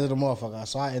was mad at the motherfucker.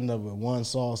 So I ended up with one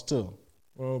sauce too.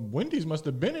 Well, Wendy's must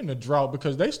have been in the drought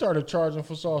because they started charging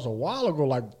for sauce a while ago,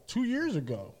 like 2 years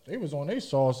ago. They was on their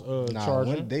sauce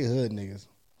charging. They hood niggas.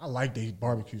 I like these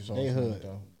barbecue sauce. They hood.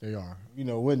 Though. They are. You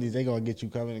know, Wendy's, they going to get you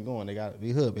coming and going. They got to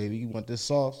be hood, baby. You want this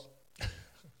sauce?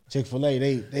 Chick-fil-A,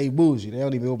 they bougie. They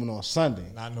only be open on Sunday.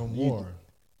 Not no more.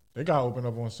 They got open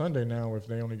up on Sunday now if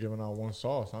they only giving out one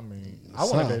sauce. I mean,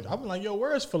 I'm like, yo,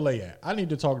 where's Filet at? I need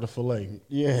to talk to Filet.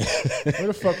 Yeah. Where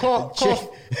the fuck? Call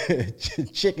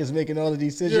Chick is making all of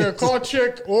these decisions. Yeah, call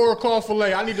Chick or call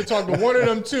Filet. I need to talk to one of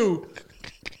them two.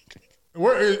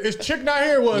 Where is Chick not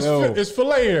here? Well, is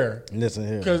Filet here? Listen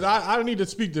here. Because I need to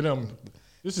speak to them.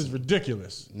 This is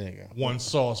ridiculous. Nigga. One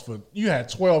sauce for, you had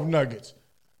 12 nuggets.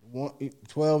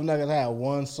 12 nuggets, I had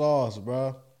one sauce,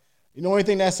 bro. You know the only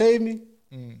thing that saved me?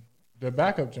 The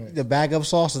backup joint. The backup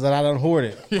sauces that I done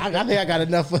hoarded. I think I got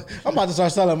enough. I'm about to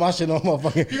start selling my shit on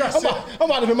motherfucking. I'm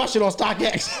about to put my shit on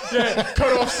StockX. Yeah,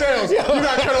 cut off sales. You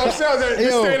got cut off sales.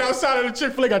 Just staying outside of the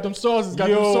Chick-fil-A. Got them sauces.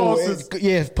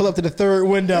 Pull up to the third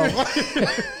window.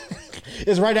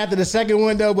 It's right after the second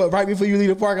window, but right before you leave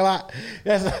the parking lot.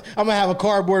 I'm going to have a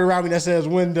cardboard around me that says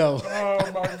window.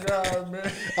 Oh, my God,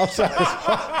 man.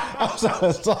 I'm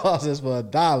selling sauces for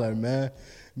 $1, man.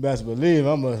 Best believe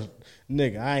I'm a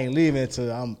nigga. I ain't leaving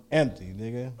until I'm empty,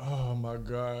 nigga. Oh, my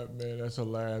God, man. That's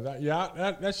hilarious.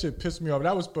 That shit pissed me off.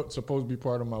 That was supposed to be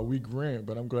part of my week rent,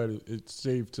 but I'm glad it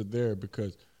saved to there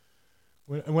because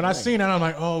when I seen that, I'm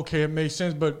like, oh, okay, it makes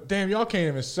sense. But damn, y'all can't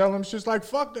even sell them. It's just like,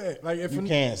 fuck that. Like, if you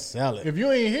can't sell it. If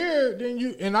you ain't here,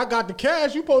 then and I got the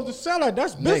cash, you supposed to sell it.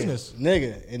 That's business.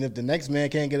 Nigga. And if the next man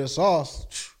can't get a sauce,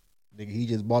 nigga, he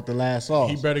just bought the last sauce.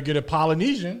 He better get a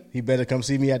Polynesian. He better come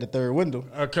see me at the third window.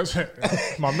 Because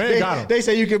my man got him. They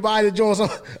say you can buy the joint.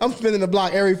 I'm spinning the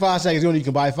block every 5 seconds. You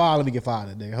can buy 5. Let me get 5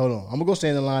 today. Hold on. I'm going to go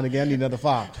stand in line again. I need another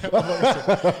 5.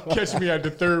 Catch me at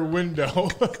the third window.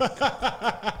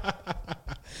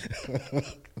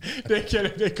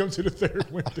 They come to the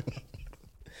third window.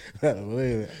 I don't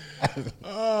believe it.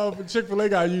 But Chick-fil-A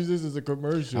got to use this as a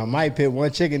commercial. I might put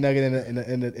one chicken nugget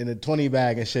in a 20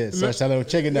 bag and shit. So sell a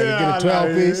chicken nugget, get a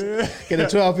 12-piece, get a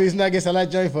 12-piece nugget, sell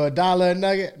that joint for $1 a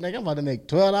nugget. Nigga, I'm about to make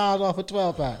 $12 off a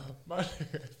 12-pack.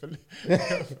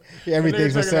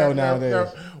 Everything's for sale nowadays.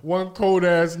 That one cold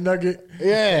ass nugget.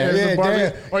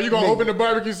 Yeah. Or you gonna open the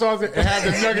barbecue sauce and have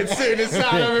the nugget sitting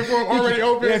inside of it for already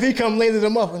open? Yeah, if he come later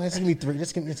them up, let's give me 3.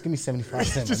 Let's give me 75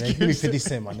 cents, my nigga. Give me 50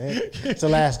 cents, my nigga. It's the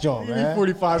last joint, Give man. me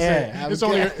 45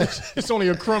 cents. It's only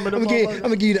a crumb in the I'm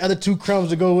gonna give you the other 2 crumbs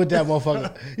to go with that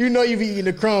motherfucker. You know you be eating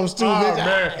the crumbs too, bitch.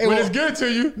 Man. When it's good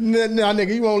to you. Nah,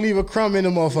 nigga, you won't leave a crumb in the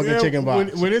motherfucking chicken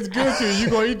box. When it's good to you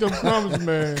gonna eat them crumbs,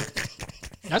 man.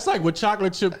 That's like with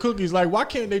chocolate chip cookies. Like, why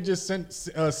can't they just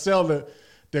sell the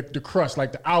crust,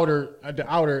 like the outer?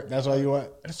 That's all you want.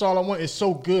 That's all I want. It's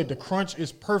so good. The crunch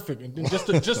is perfect, and then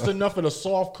just enough of the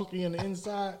soft cookie in the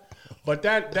inside. But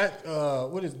that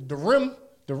what is the rim?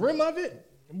 The rim of it?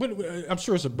 I'm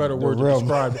sure it's a better word to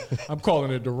describe it. I'm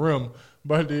calling it the rim.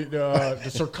 But the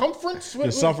circumference?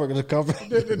 The suffering. The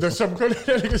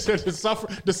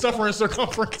suffering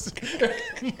circumference.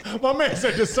 My man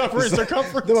said the suffering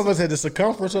circumference. The mother said the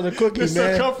circumference of the cookie, man. The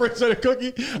circumference of the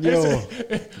cookie. Yo.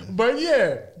 But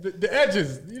yeah, the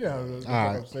edges, you know what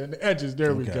I'm saying? The edges,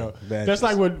 there we go. That's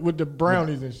like with the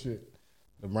brownies and shit.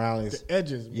 The brownies. The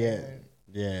edges, man.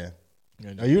 Yeah.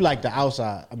 Oh, you like the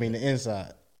outside. I mean, the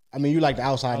inside. I mean, you like the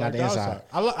outside, not the inside.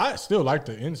 I still like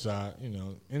the inside. You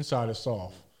know, inside is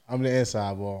soft. I'm the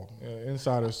inside ball. Yeah,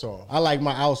 inside is soft. I like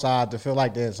my outside to feel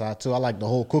like the inside too. I like the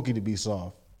whole cookie to be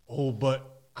soft. Oh, but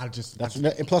I just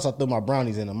and plus I throw my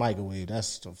brownies in the microwave.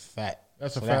 That's the fat.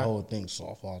 That's a fact. That whole thing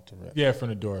soft off the rip. Yeah, from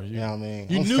the door. You know what I mean?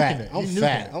 You nuking it. I'm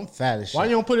fat. I'm fat as shit. Why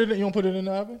you don't put it in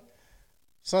the oven?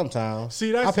 Sometimes.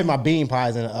 See, I put my bean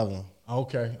pies in the oven.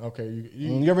 Okay.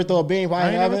 You ever throw a bean pie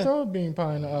in the oven? I never throw a bean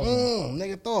pie in the oven.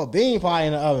 Nigga, throw a bean pie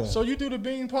in the oven. So you do the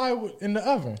bean pie in the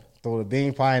oven? Throw the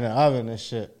bean pie in the oven and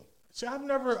shit. See, I've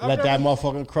never let that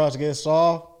motherfucking crust get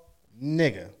soft,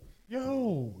 nigga.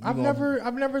 Yo, I've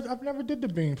never did the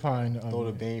bean pie in the oven. Throw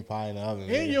the bean pie in the oven.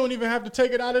 And you don't even have to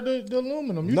take it out of the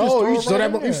aluminum. You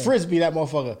you frisbee that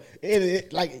motherfucker.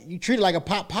 Like you treat it like a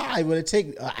pot pie, but it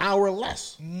take an hour or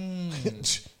less.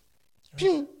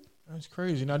 That's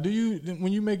crazy. Now,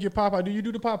 when you make your pot pie, do you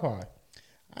do the pot pie?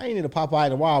 I ain't did a pot pie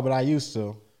in a while, but I used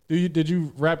to. Did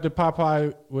you wrap the pot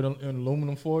pie with an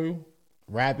aluminum foil?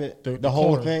 Wrap it, the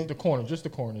whole thing, just the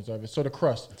corners of it, so the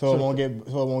crust, so it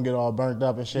won't get all burnt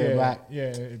up and shit back. Yeah,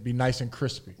 it'd be nice and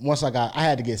crispy. Once I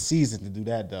had to get seasoned to do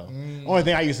that though. Only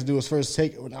thing I used to do was first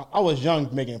when I was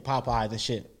young making pot pies and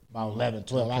shit, about 11,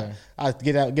 12. Okay. I'd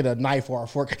get a knife or a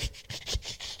fork,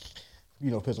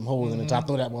 put some holes in the top,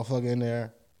 throw that motherfucker in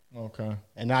there. Okay.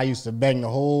 And I used to bang the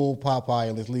whole pot pie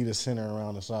and just leave the center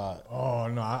around the side. Oh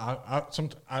no,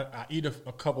 I eat a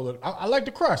couple of. I like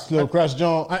the crust. Little crust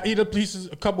joint. I eat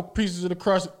a couple pieces of the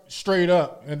crust straight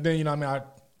up, and then I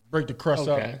break the crust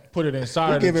up, put it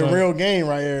inside. We giving real game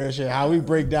right here and shit. How we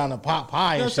break down the pot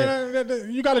pie and shit.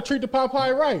 You got to treat the pot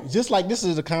pie right. Just like this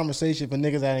is a conversation for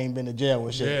niggas that ain't been to jail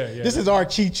with shit. Yeah. This is our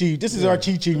cheat sheet. This is our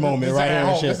cheat sheet moment right here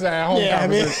and shit. This is at home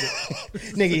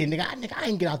conversation. nigga, I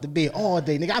ain't get out the bed all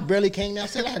day. Nigga, I barely came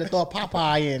downstairs. I had to throw a pot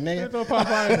pie in, nigga. Throw a pot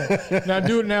pie in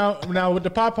there. Now with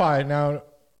the pot pie, now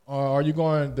are you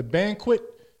going the banquet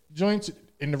joints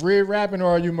in the red wrapping,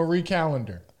 or are you Marie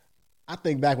Callender? I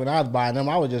think back when I was buying them,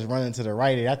 I was just running to the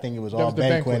Rite Aid. I think it was all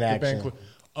banquet action.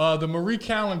 The Marie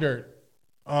Callender,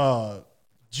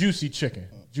 juicy chicken,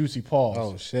 juicy paws.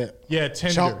 Oh shit! Yeah,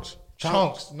 tender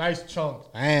chunks, nice chunks.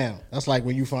 Damn, that's like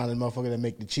when you find a motherfucker that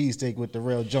make the cheesesteak with the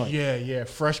real joint. Yeah,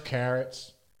 fresh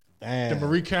carrots. Damn. The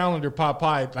Marie Callender pot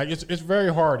pie, like it's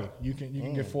very hearty. You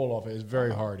can get full off it. It's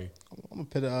very hearty. I'm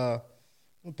gonna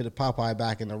put a pot pie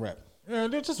back in the rep. Yeah,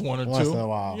 they're just one or Once two. in a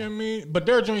while. You know what I mean? But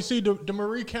their joint, see, the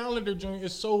Marie Callender joint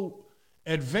is so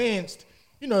advanced.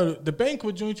 The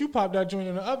banquet joint, you pop that joint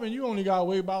in the oven, you only got to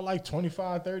wait about like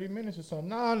 25, 30 minutes or something.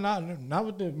 Nah, not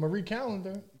with the Marie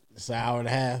Callender. It's an hour and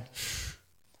a half.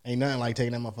 Ain't nothing like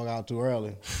taking that motherfucker out too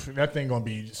early. That thing gonna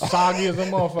be soggy as a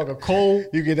motherfucker, cold.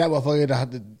 You get that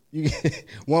motherfucker, you get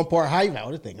 1 part height,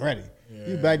 this thing ready. Yeah.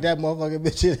 You back that motherfucker,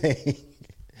 bitch, it ain't.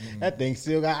 That thing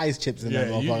still got ice chips in that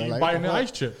motherfucker. You biting the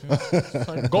ice chips. It's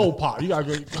like gold pop. You got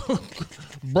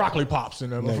broccoli pops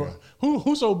in there.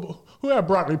 Who had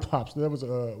broccoli pops? That was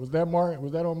that Martin?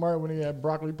 Was that on Martin when he had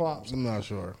broccoli pops? I'm not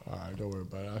sure. All right, don't worry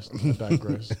about it. I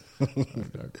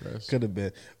digress. Could have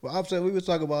been. But I'm saying we was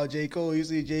talking about J. Cole. You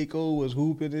see J. Cole was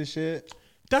hooping and shit.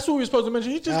 That's what we were supposed to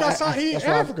mention. He just got signed. He's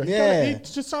Africa. He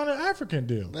just signed an African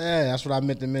deal. Yeah, that's what I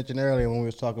meant to mention earlier when we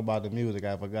was talking about the music.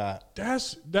 I forgot.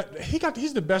 He's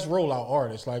the best rollout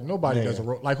artist. Like nobody does a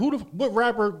roll. Like what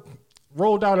rapper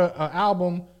rolled out an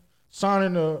album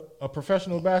signing a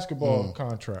professional basketball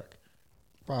contract?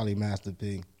 Probably Master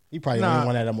P. He probably the only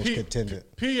one that almost contended.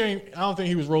 P ain't. I don't think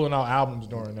he was rolling out albums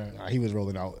during that. Nah, he was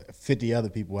rolling out 50 other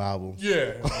people albums.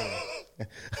 Yeah.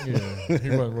 Yeah, he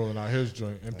wasn't rolling out his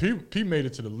joint. And P made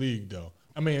it to the league though.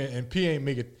 I mean, and P ain't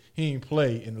make it. He ain't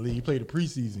play in the league. He played a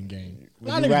preseason game.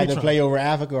 Would you rather play over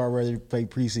Africa or rather play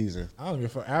preseason? I don't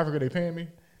give a fuck. Africa, they paying me.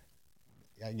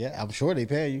 Yeah, I'm sure they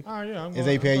pay you. Oh yeah, Is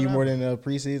they paying you more than the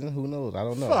preseason? Who knows? I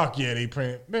don't know. Fuck yeah, they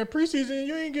paying. Man, preseason,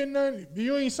 you ain't getting nothing.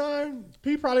 You ain't signed.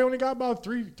 P probably only got about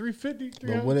 350.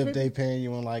 But what if they paying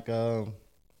you in like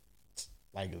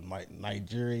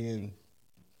Nigerian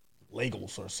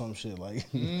Lagos or some shit like?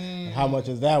 How much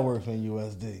is that worth in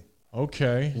USD?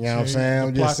 Okay, you know what I'm saying.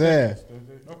 I'm just saying.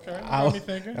 Okay, got me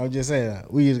thinking. I'm just saying.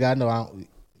 We just gotta know.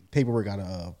 Paperwork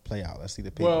gotta play out. Let's see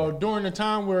the paperwork. Well, during the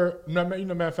time where,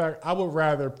 matter of fact, I would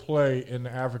rather play in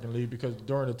the African League because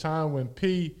during the time when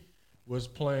P was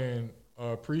playing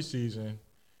preseason,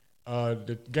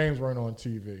 the games weren't on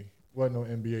TV. Wasn't on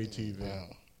NBA TV. Yeah.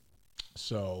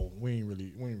 So we ain't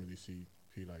really see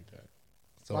P like that.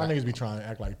 So our niggas be trying to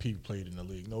act like P played in the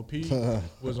league. No, P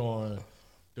was on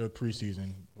the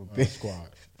preseason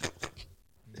squad.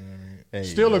 You know what I mean? Hey,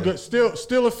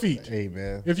 still a feat. Hey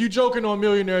man, if you joking on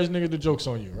millionaires, nigga, the joke's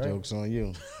on you, right? Joke's on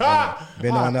you.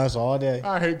 Been on us all day.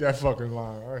 I hate that fucking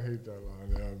line. I hate that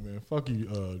line, man. Fuck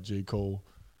you, J. Cole.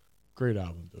 Great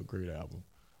album, though. Great album.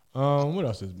 What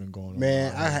else has been going on?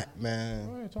 Man,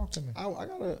 Go ahead, talk to me. I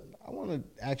want to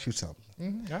ask you something.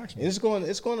 Mm-hmm. Ask me. It's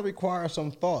going to require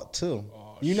some thought too.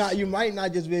 Oh, you might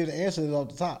not just be able to answer it off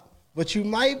the top, but you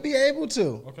might be able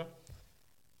to. Okay.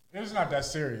 It's not that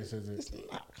serious, is it? It's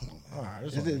not. Come on, man. All right,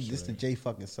 this the J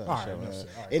fucking Sun show, man.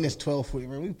 Right, and it's 12:40.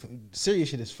 Man, serious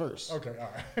shit is first. Okay, all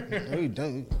right. We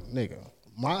done, nigga.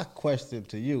 My question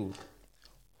to you: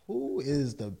 who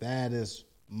is the baddest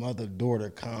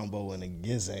mother-daughter combo in the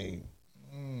Gizane?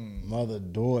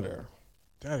 Mother-daughter.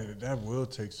 That will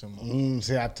take some.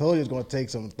 See, I told you it's gonna take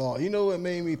some thought. You know what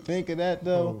made me think of that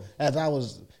though? As I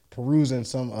was perusing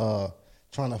some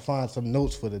trying to find some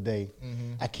notes for the day,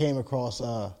 I came across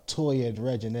Toya and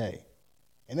Regine.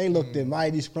 And they looked at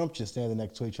mighty scrumptious standing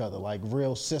next to each other like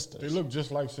real sisters. They look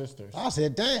just like sisters. I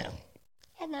said, damn.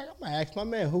 I'm going to ask my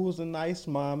man, who was a nice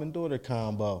mom and daughter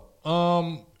combo?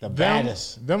 The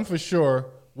baddest. Them for sure.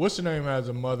 What's the name has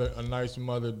a nice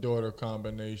mother-daughter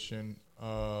combination.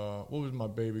 What was my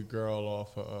baby girl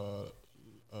off of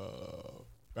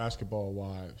Basketball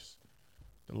Wives?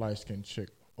 The light-skinned chick.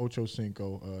 Ocho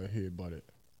Cinco head butted.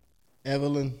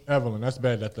 Evelyn. That's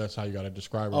bad. That's how you gotta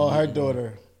describe her. Oh, her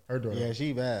daughter. Her daughter. Yeah,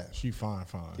 she bad. She fine.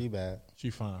 She bad.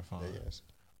 She fine. Yes.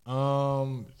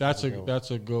 That's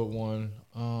a good one.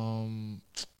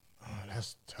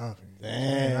 That's tough.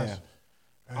 Damn.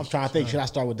 I'm trying to think. Should I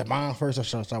start with the mom first or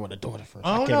should I start with the daughter first?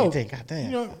 I don't know. Think. God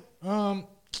damn. You know,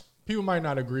 people might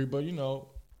not agree, but you know,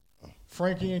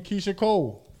 Frankie and Keisha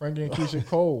Cole.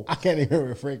 I can't even remember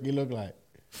what Frankie looked like.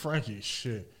 Frankie,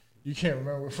 shit. You can't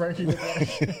remember what Frankie looked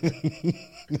like?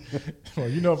 Well,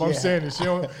 you know if I'm saying it,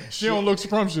 she don't look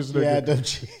scrumptious.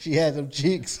 She had them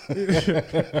cheeks.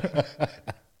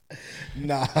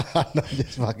 Nah, I'm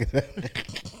just fucking.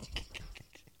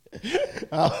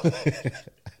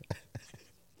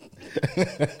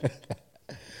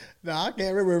 Nah, I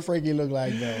can't remember what Frankie looked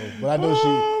like though. But I know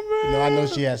I know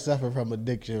she had suffered from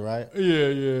addiction, right?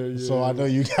 Yeah. So I know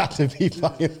you got to be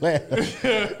fucking playing.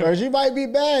 Or she might be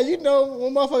bad. You know,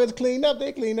 when motherfuckers clean up,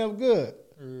 they clean up good.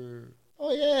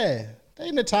 Oh yeah, they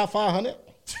in the top 500.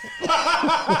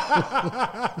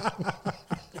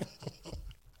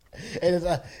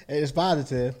 And it's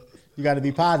positive. You got to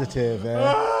be positive, man.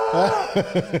 Yeah,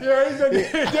 they're in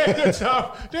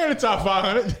the top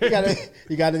 500.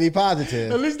 You got to be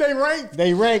positive. At least they ranked.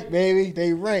 They rank, baby.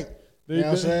 They rank. You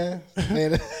know what I'm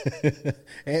saying?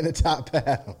 And the top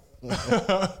paddle.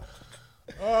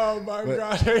 Oh my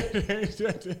God, they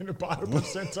in the bottom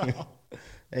percentile.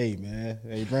 Hey man,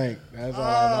 they rank. That's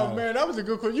all. Oh man, that was a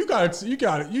good question. You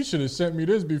got it. You should have sent me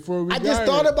this before we. I just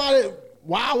thought about it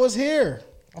while I was here.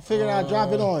 I figured I'd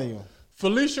drop it on you.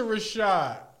 Felicia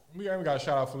Rashad. We haven't got to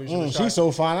shout out Felicia Rashad. She's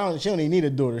so fine. She don't even need a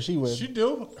daughter. She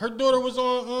do. Her daughter was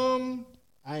on.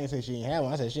 I ain't say she ain't have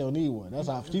one. I said she don't need one. That's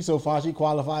how she's so fine. She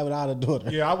qualified without a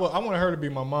daughter. Yeah, I wanted her to be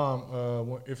my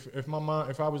mom. If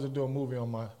I was to do a movie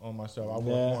on myself, I would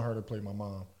want her to play my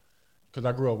mom. Because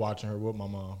I grew up watching her with my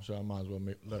mom, so I might as well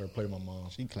let her play my mom.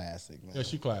 She classic, man. Yeah,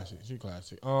 she classic.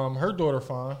 Her daughter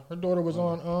fine. Her daughter was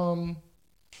on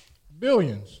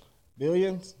Billions.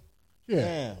 Billions? Yeah.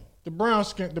 Damn. The brown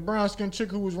skin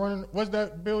chick who was running, was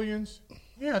that Billions?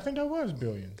 Yeah, I think that was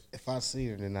Billions. If I see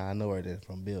her, then I know her then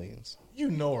from Billions.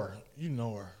 You know her. We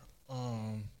gotta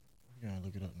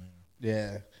look it up now.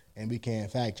 Yeah, and we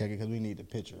can't fact check it because we need the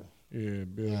picture. Yeah,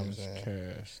 Billions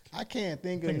cast. I can't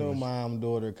think of no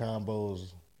mom-daughter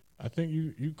combos. I think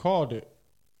you called it.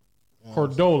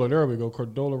 Cordola. There we go.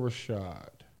 Cordola Rashad.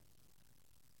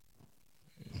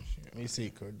 Let me see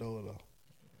Cordola.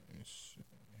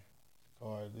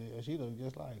 She look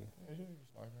just like her. Yeah, she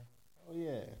just like her. Oh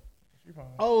yeah. She fine.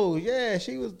 Oh yeah,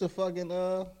 she was the fucking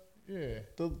Yeah.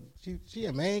 She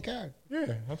a main character.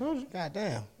 Yeah, I told you. God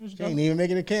damn. She She ain't even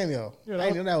making a cameo. Yeah, I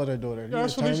didn't know that was her daughter. Yeah,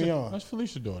 that's Turn me Felicia. on. That's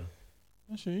Felicia's daughter.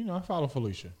 That's shit, I follow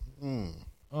Felicia. Mm.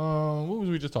 What was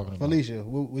we just talking about? Felicia,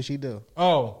 what she do?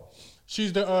 Oh,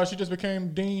 she's the she just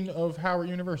became dean of Howard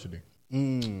University.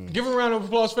 Mm. Give her a round of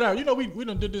applause for that. You know, we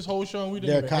done did this whole show and we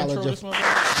didn't Their even intro college this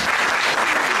motherfucker.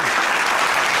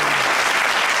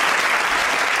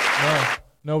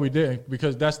 No, we didn't,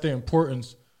 because that's the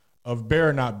importance of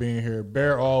Bear not being here.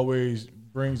 Bear always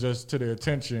brings us to the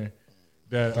attention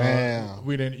that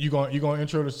we didn't. You gonna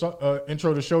intro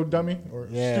the show, dummy? Or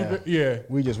stupid? Yeah.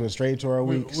 We just went straight to our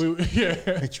weeks.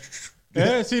 Yeah.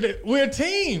 Yeah, see, we're a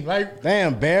team. Like,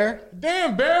 damn, Bear,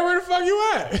 where the fuck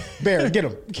you at? Bear, get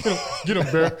him, get him,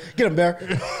 Bear, get him, Bear.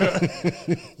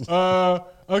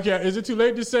 Okay, is it too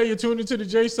late to say you're tuned into the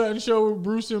Jay Sutton Show with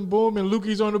Bruce and Boom and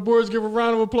Lukey's on the boards? Give a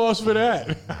round of applause for that.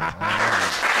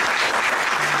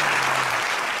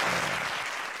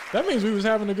 That means we was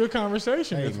having a good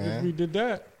conversation if we did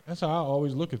that. That's how I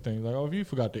always look at things. Like, oh, if you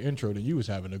forgot the intro, then you was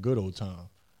having a good old time.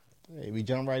 Hey, we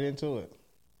jump right into it.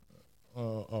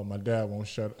 My dad won't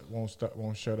shut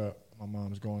up. My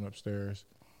mom's going upstairs.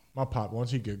 My pop,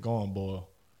 once he get going, boy,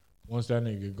 once that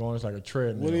nigga get going, it's like a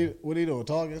treadmill. What he doing?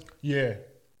 Talking? Yeah,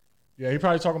 he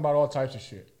probably talking about all types of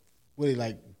shit. What he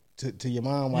like to your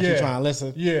mom while she trying to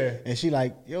listen? Yeah, and she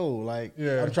like, yo, like,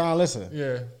 I'm trying to listen.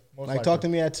 Yeah. Most like, likely. Talk to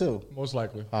me at 2. Most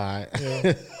likely. All right.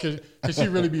 Yeah. Cause she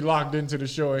really be locked into the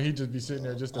show and he just be sitting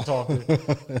there just to talk.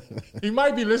 He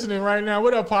might be listening right now.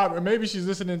 What up, Pop? And maybe she's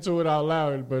listening to it out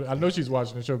loud, but I know she's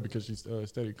watching the show because she's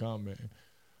steady commenting.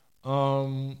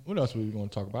 What else were we going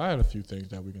to talk about? I had a few things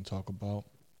that we can talk about.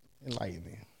 Enlighten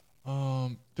me.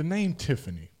 The name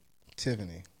Tiffany.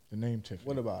 Tiffany. The name Tiffany.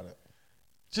 What about it?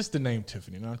 Just the name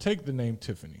Tiffany. Now take the name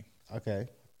Tiffany. Okay.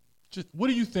 Just what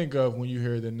do you think of when you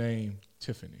hear the name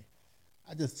Tiffany?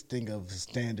 I just think of a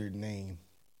standard name.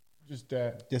 Just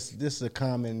that. This is a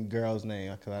common girl's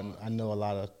name because I know a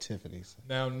lot of Tiffany's.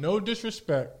 Now, no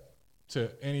disrespect to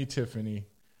any Tiffany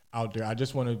out there. I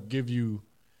just want to give you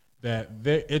that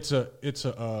it's a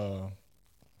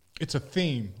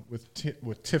theme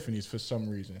with Tiffany's for some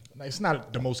reason. It's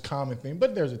not the most common thing,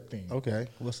 but there's a theme. Okay,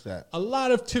 what's that? A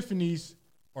lot of Tiffany's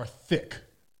are thick.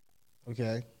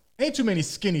 Okay. Ain't too many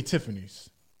skinny Tiffany's.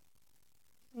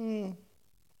 I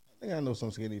think I know some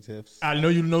skinny Tiffs. I know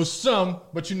you know some,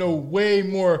 but you know way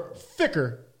more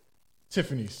thicker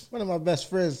Tiffany's. One of my best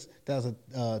friends that's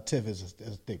a Tiff is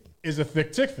thick. Is a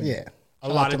thick Tiffany. Yeah. A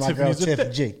lot of Tiffany's are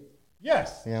thick. G.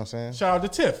 Yes. You know what I'm saying? Shout out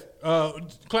to Tiff.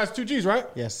 Class 2 Gs, right?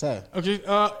 Yes, sir. Okay.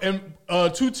 And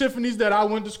 2 Tiffany's that I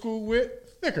went to school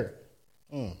with, thicker.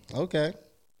 Okay.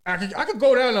 I could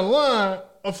go down the line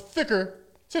of thicker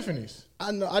Tiffany's.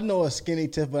 I know a skinny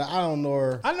Tiff, but I don't know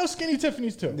her. I know skinny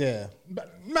Tiffany's too. Yeah.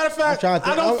 Matter of fact, I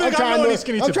don't think I know any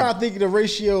skinny Tiffany's. I'm trying to think of the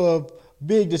ratio of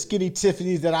big to skinny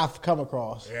Tiffany's that I've come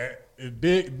across. Yeah,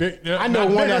 big. I know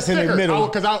one that's in the middle.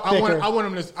 Because I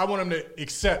want them to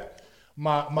accept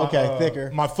my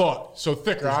thicker. My thought. So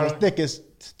thicker. Thick is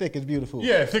beautiful.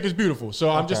 Yeah, thick is beautiful.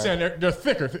 So I'm just saying they're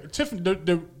thicker. Tiffany.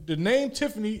 The name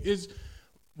Tiffany is.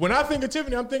 When I think of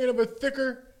Tiffany, I'm thinking of a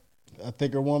thicker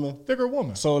woman. Thicker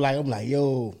woman. So like I'm like,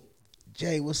 yo,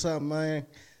 Jay, what's up, man?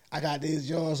 I got these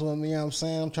joints with me, you know what I'm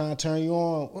saying? I'm trying to turn you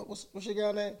on. What's your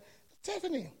girl name?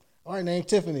 Tiffany. All right, name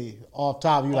Tiffany. Off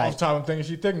top, you like. Off top, I'm thinking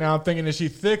she thick. Now I'm thinking, is she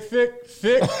thick?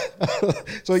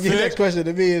 So your next question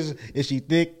to me is she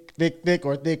thick,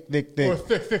 or thick? Or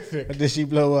thick. Or did she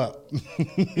blow up? You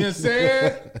know what I'm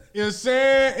saying? You know what I'm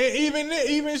saying? And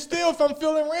even still, if I'm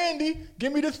feeling Randy,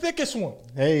 give me the thickest one.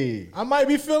 Hey. I might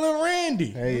be feeling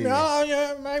Randy. Hey.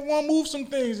 I might want to move some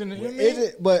things.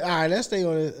 But all right, let's stay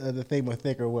on the thing with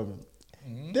thicker women.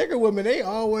 Mm-hmm. Thicker women, they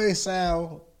always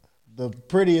sound the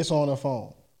prettiest on the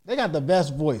phone. They got the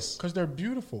best voice. Because they're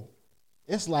beautiful.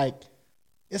 It's like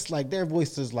their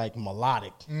voice is like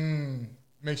melodic.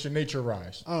 Makes your nature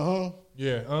rise.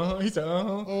 Yeah. He said,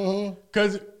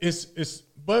 Because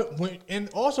and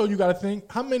also you got to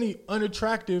think, how many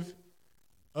unattractive,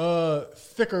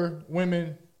 thicker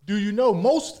women do you know?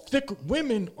 Most thick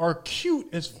women are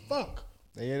cute as fuck.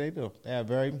 Yeah, they do. They have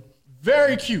very,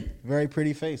 very cute, very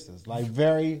pretty faces, like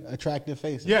very attractive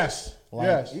faces. Yes. Like,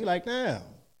 yes. You like, damn.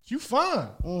 You fine.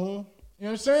 You know what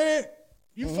I'm saying?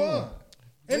 You fine.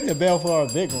 Ring the bell for our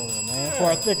big women, man. For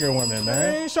our thicker women,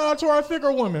 man. Hey, shout out to our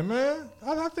thicker women, man.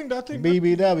 I think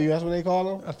BBW, that's what they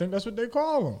call them? I think that's what they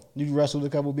call them. You wrestled a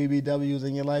couple BBWs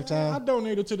in your I lifetime?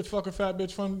 donated to the fucking fat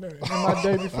bitch fund in my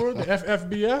day before, the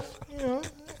FFBF. You know,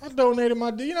 I donated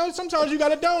my, you know, sometimes you got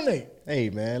to donate. Hey,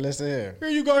 man, listen here. Here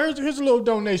you go. Here's a little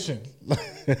donation. A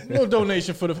little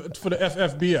donation for the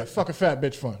FFBF, fucking fat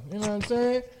bitch fund. You know what I'm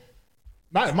saying?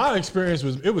 My experience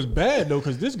was bad though,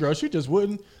 because this girl, she just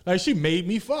wouldn't, like, she made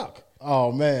me fuck.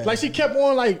 Oh, man. Like, she kept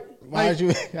on like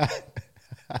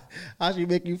how'd she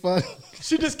make you fuck?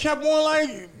 She just kept on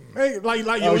like,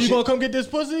 yo, you gonna come get this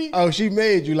pussy? Oh, she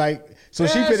made you like, so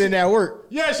she put in that work.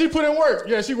 Yeah, she put in work.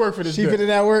 Yeah, she worked for this. She put in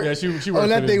that work. Yeah, she worked. Oh,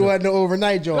 that thing wasn't no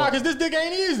overnight job. Nah, cause this dick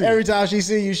ain't easy. Every time she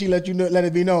see you, she let you know, let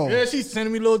it be known. Yeah, she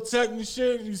sending me little text and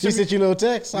shit. She sent you a little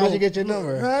text. How'd you get your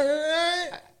number?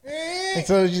 And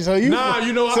so you. Nah,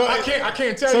 you know, I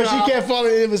can't tell you. So she kept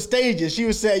following. It was stages. She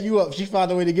was setting you up. She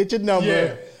found a way to get your number.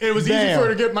 Yeah, it was easy for her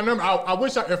to get my number. I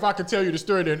wish if I could tell you the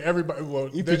story, then everybody. Well,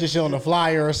 you put your shit on the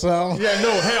flyer or something. Yeah,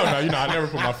 no, hell no. You know, I never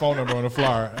put my phone number on the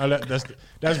flyer.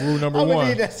 That's rule number one. I'm gonna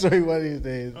need that story one of these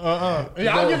days.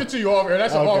 Yeah, I'll give it to you off air.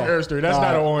 That's an off air story. That's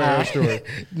not an on air story.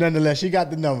 Nonetheless, she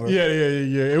got the number. Yeah.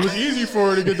 It was easy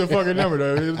for her to get the fucking number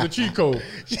though. It was a cheat code.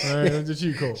 It was a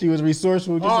cheat code. She was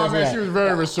resourceful. Oh man, she was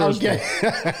very resourceful. Okay. You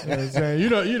know what I'm saying?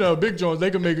 You know, big Jones,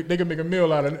 they can make a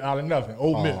meal out of nothing.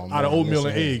 Out of oatmeal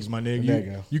and eggs, my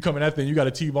nigga. You come in that thing, you got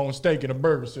a T-bone steak and a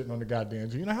burger sitting on the goddamn.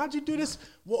 You know, how'd you do this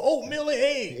with oatmeal and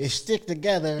eggs? It stick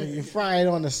together. You fry it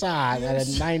on the side at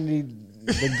a 90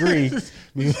 degree.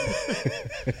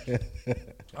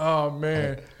 Oh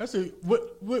man, that's it.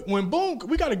 When boom,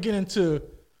 we got to get into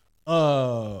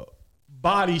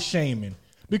body shaming,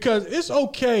 because it's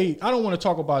okay. I don't want to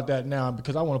talk about that now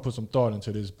because I want to put some thought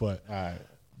into this. But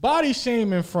body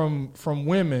shaming from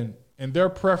women and their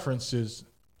preferences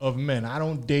of men. I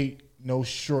don't date no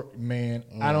short man.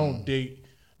 I don't date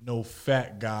no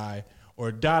fat guy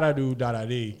or da-da-do.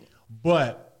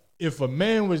 But if a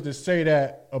man was to say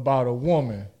that about a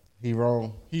woman, he's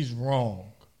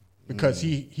wrong. Because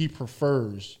he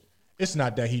prefers. It's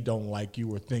not that he don't like you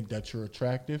or think that you're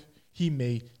attractive. He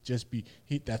may just be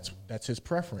that's his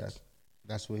preference.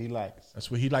 That's what he likes.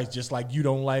 That's what he likes. Just like you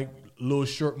don't like little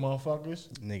short motherfuckers.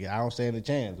 Nigga, I don't stand a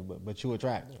chance, but you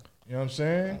attractive. You know what I'm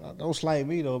saying? Don't slight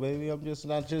me though, baby. I'm just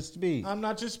not just speed. I'm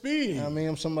not just speed. I mean,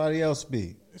 I'm somebody else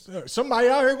speed. Somebody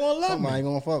out here gonna love somebody me.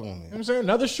 Gonna fuck with me. You know what I'm saying?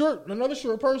 Another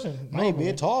short person. Maybe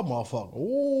a tall motherfucker.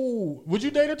 Ooh. Would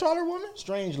you date a taller woman?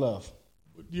 Strange love.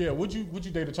 Yeah, would you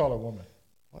date a taller woman?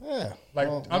 Yeah. Like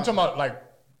I'm talking about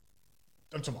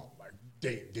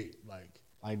date.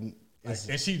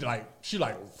 And she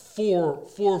like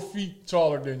 4 feet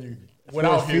taller than you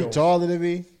without 4 heels. feet taller than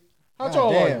me? How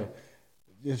tall are you?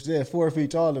 If they're 4 feet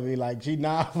taller than me, like she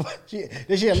at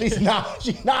least 9.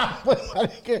 She 9 foot.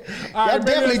 I'm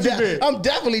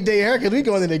definitely dating her because we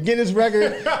going in the Guinness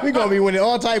record. We gonna be winning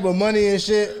all type of money and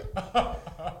shit.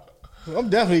 I'm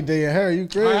definitely dating her. You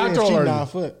crazy? How tall are you? 9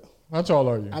 foot. How tall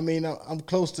are you? I mean, I'm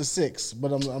close to 6,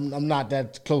 but I'm not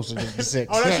that close to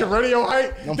 6. Oh, that's your radio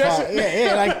height? Like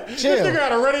chill. This nigga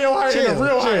got a radio height and a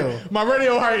real chill. height. My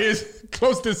radio height is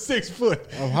close to 6 foot.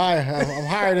 I'm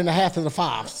higher than the half of the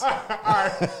fives. All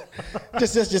right.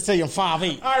 just say I'm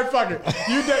 5'8". All right, fuck it.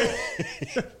 You date.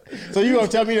 So you gonna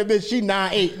tell me that bitch she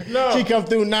 9'8"? No. She come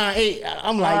through 9'8".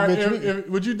 I'm like, right, bitch.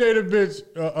 Would you date a bitch?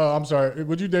 I'm sorry.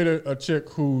 Would you date a chick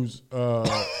who's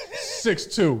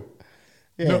 6'2"?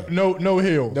 Yeah. No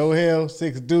heel. No heel,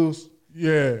 6 deuce.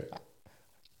 Yeah.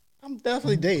 I'm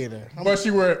definitely dating her. But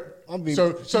she wear. So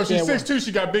she's 6'2",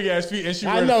 she got big ass feet, and she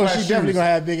wear I know flat she shoes. Definitely gonna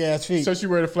have big ass feet. So she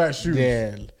wear the flat shoes.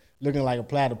 Yeah, looking like a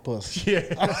platypus. Yeah.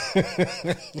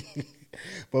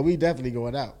 But we definitely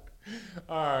going out.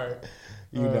 All right.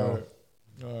 You know.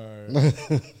 All right.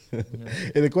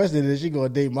 And the question is she gonna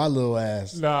date my little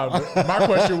ass? Nah, but my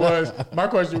question was,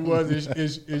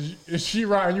 is she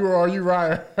riding you or are you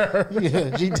riding her?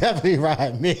 Yeah, she definitely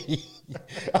riding me.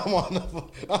 I'm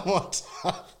on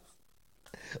top.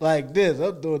 Like this.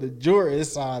 I'm doing the Jordan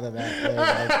side of that thing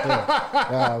right there.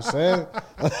 You know what I'm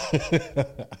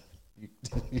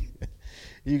saying?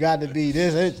 You got to be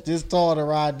this tall to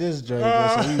ride this journey,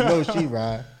 so you know she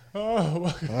ride.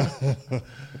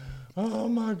 Oh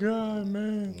my God,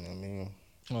 man. I mean,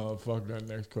 oh fuck that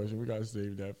next question. We gotta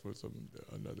save that for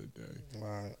another day. All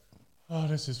right. Oh,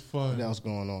 this is fun. What else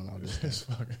going on out there? This is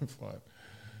fucking fun.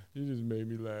 You just made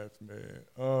me laugh,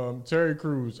 man. Terry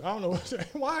Crews. I don't know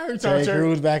why every time Terry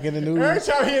Crews back in the news. Every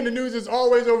time he in the news, it's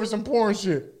always over some porn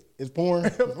shit. It's porn.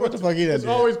 What the fuck he does?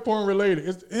 It's always porn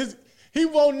related. He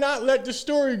will not let the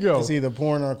story go. It's either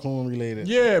porn or clone related.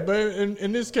 Yeah, but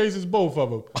in this case, it's both of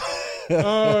them.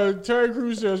 Terry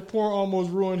Crews says porn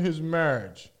almost ruined his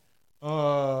marriage.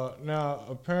 Now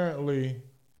apparently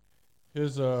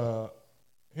his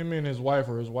him and his wife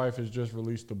has just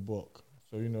released a book.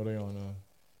 So you know they on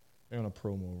a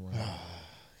promo run.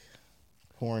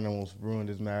 Porn almost ruined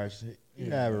his marriage.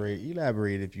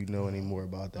 Elaborate if you know any more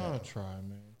about that. I'll try,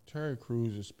 man. Terry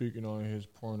Crews is speaking on his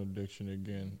porn addiction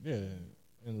again. Yeah,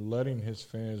 and letting his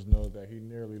fans know that he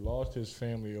nearly lost his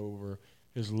family over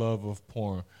his love of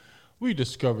porn. We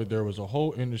discovered there was a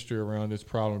whole industry around this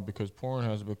problem because porn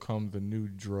has become the new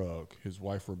drug. His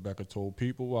wife Rebecca told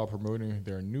People while promoting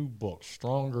their new book,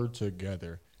 Stronger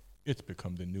Together, it's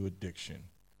become the new addiction.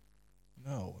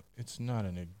 No, it's not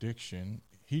an addiction.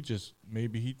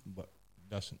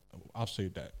 I'll say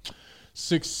that.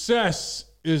 Success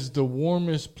is the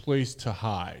warmest place to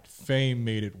hide. Fame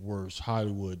made it worse.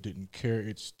 Hollywood didn't care.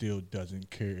 It still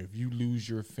doesn't care. If you lose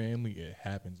your family, it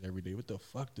happens every day. What the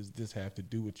fuck does this have to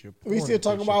do with your porn? We still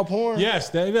talking about porn?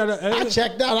 Yes. I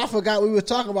checked out. I forgot we were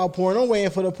talking about porn. I'm waiting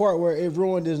for the part where it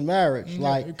ruined his marriage.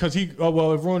 Because it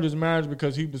ruined his marriage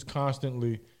because he was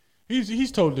constantly,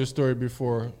 he's told this story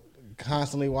before.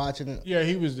 Constantly watching it. Yeah,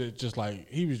 he was just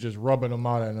rubbing them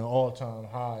out at an all-time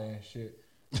high and shit.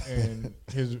 And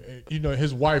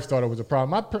his wife thought it was a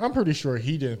problem. I'm pretty sure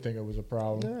he didn't think it was a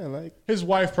problem. Yeah, his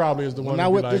wife probably is the one. When I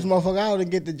whip this motherfucker out and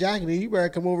get the jacket, you better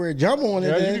come over and jump on it.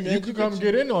 Yeah, you can come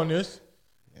get in on this.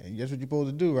 And that's what you're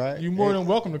supposed to do, right? You're more than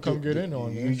welcome to come get in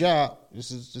on this. Your job. This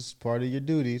is part of your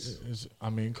duties.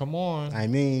 Come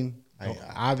on.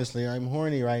 Obviously, I'm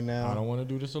horny right now. I don't want to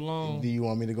do this alone. Do you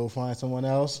want me to go find someone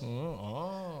else?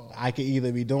 I could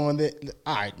either be doing it.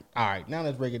 All right. Now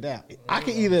let's break it down. I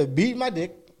could either beat my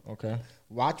dick,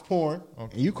 watch porn,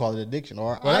 and you call it addiction,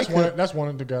 or that's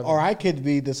one together. Or I could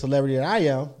be the celebrity that I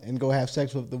am and go have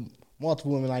sex with the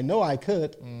multiple women I know I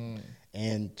could,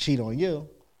 and cheat on you.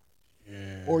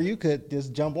 Yeah. Or you could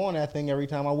just jump on that thing every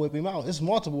time I whip him out. There's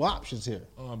multiple options here.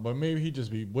 But maybe he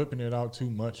just be whipping it out too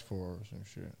much for her or some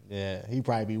shit. Yeah, he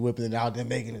probably be whipping it out, then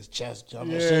making his chest jump.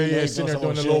 Yeah, sitting there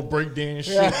doing the little break dance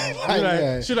shit.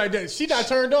 Shit like that. She not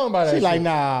turned on by that. She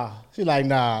like,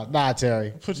 nah,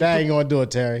 Terry. That ain't gonna do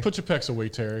it, Terry. Put your pecs away,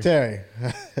 Terry.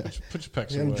 Put your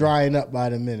pecs away. I'm drying up by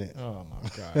the minute. Oh my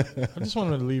God. I just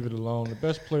wanted to leave it alone. The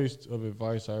best place of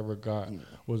advice I ever got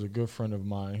was a good friend of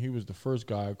mine. He was the first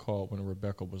guy I called when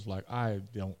Rebecca was like,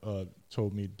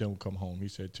 told me don't come home. He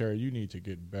said, Terry, you need to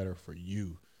get better for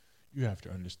you. You have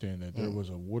to understand that there was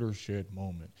a watershed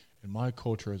moment. In my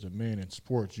culture as a man in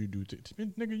sports, you do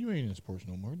nigga, you ain't in sports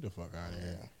no more. Get the fuck out of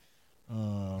here. I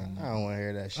don't want to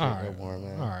hear that shit no more,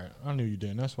 man. All right. I knew you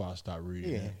didn't. That's why I stopped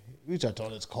reading. Yeah. We talked all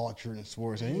this culture and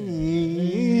sports. Play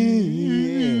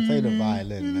the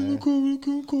violin, man.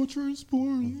 Culture and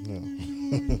sports.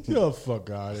 Get the fuck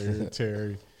out of here,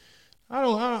 Terry. I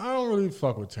don't really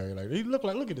fuck with Terry like that. He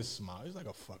look at his smile. He's like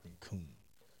a fucking coon.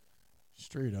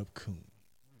 Straight up coon.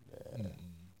 Yeah.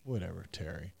 Whatever,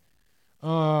 Terry.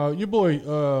 Your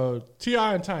boy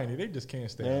T.I. and Tiny, they just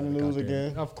can't stay in the news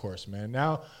again. Of course, man.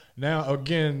 Now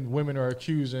again, women are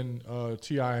accusing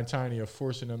T.I. and Tiny of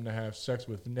forcing them to have sex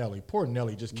with Nelly. Poor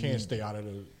Nelly just can't stay out of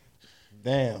the.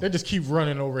 Damn. They just keep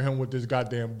running over him with this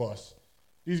goddamn bus.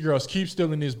 These girls keep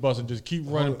stealing this bus and just keep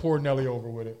running poor Nelly over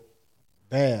with it.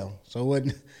 Damn. So what?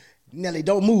 Nelly,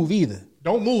 don't move either.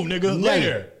 Don't move, nigga.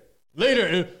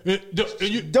 Later,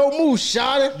 don't move,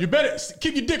 shawty. You better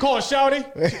keep your dick hard, shawty.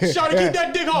 Shawty, keep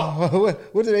that dick hard.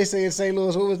 What do they say in St.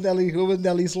 Louis? What was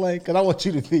Nelly's slang? Because I want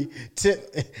you to be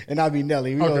Tip and I'll be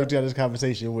Nelly. We don't have this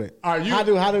conversation with. How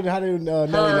do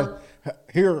Nelly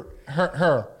hear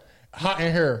her? Hot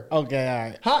in her. Okay, all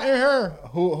right. Hot in her.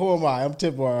 Who am I? I'm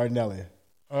Tip or Nelly.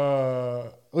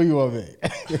 Who you want to be?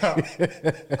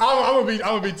 I'm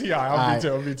gonna be T.I. I'm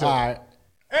gonna be Tip. All right.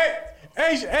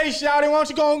 Hey, shawty, why don't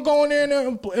you go in there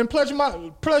and pleasure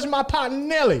my partner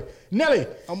Nelly? Nelly,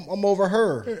 I'm over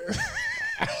her.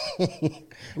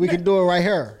 We can do it right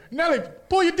here. Nelly,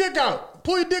 pull your dick out.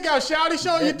 Pull your dick out, shawty.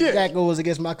 Show your dick. That goes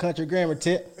against my country grammar,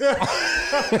 Tip.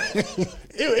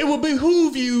 It will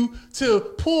behoove you to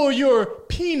pull your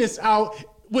penis out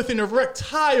with an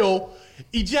erectile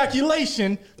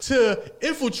ejaculation to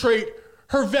infiltrate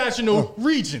her vaginal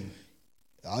region.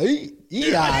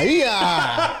 Yeah.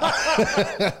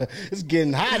 It's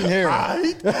getting hot in here.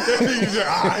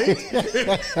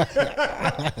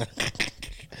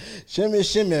 Shimmy,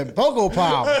 pogo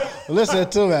pow. Listen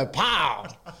to it, pow.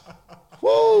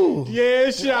 Woo. Yeah,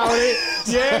 shawty.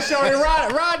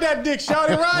 Ride that dick,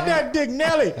 shawty. Ride that dick,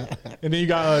 Nelly. And then you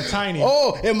got Tiny.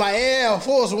 Oh, in my Air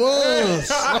Force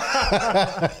Ones.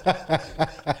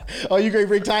 Oh, you gonna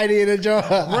bring Tiny in the jar?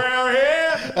 Brown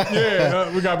hair,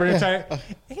 Yeah, we got to bring it tight.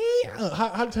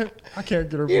 I can't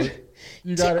get her voice.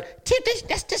 You got it?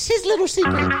 That's his little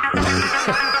secret.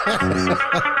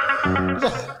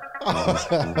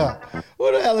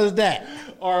 What the hell is that?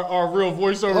 Our real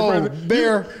voiceover president.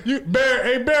 Bear. Bear.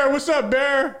 Hey, Bear, what's up,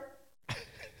 Bear?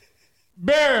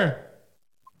 Bear.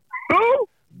 Who?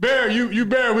 Bear, you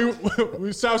Bear.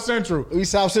 We South Central. We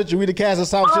South Central. We the cast of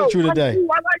South Central today. I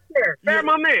like Bear. Bear,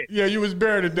 my man. Yeah, you was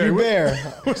Bear today. You Bear.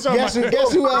 What's up, Guess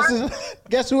who else is?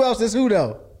 Guess who else is who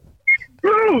though?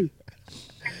 Bruce.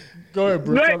 Go ahead,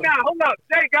 Bruce. Wait, now, hold up.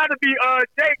 Jay gotta be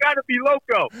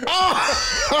loco.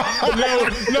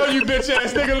 No, you bitch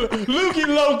ass nigga. Lukey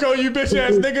Loco, you bitch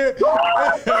ass nigga.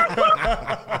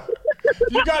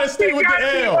 You gotta stay with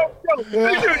the L.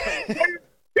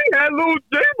 He had little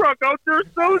J-Rock out there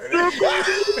so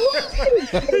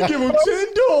He give him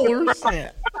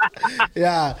 $10.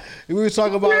 Yeah, we were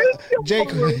talking about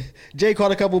Jay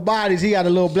caught a couple bodies. He got a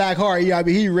little black heart.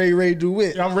 He Ray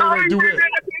DeWitt. I'm Ray DeWitt.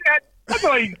 I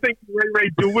thought you think Ray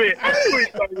DeWitt. I knew he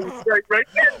thought he was Ray.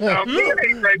 No,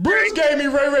 Bruce gave me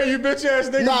Ray, you bitch ass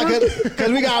nigga. Nah,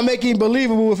 because we gotta make him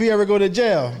believable if he ever go to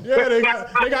jail. Yeah, they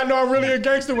got to know I'm really a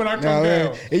gangster when I come down.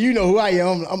 Man. And you know who I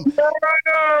am.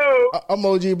 I'm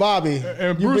OG Bobby.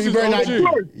 And Bruce is OG.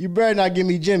 You better not give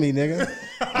me Jimmy, nigga.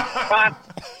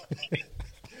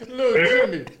 Look,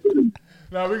 Jimmy.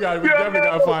 No, we definitely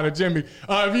got to find a Jimmy.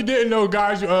 If you didn't know,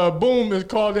 guys, Boom is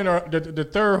called in. The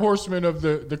third horseman of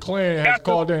the clan has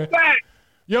called in.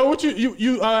 Yo, what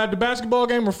you at the basketball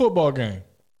game or football game?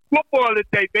 Football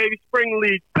today, baby. Spring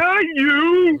league. To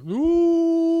you.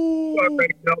 Ooh. You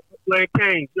already know. Playing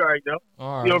Canes. You already know.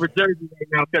 All right. We over Jersey right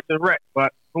now, catching wreck,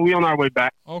 but we on our way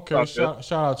back. Okay,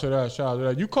 shout out to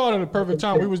that. You called it a perfect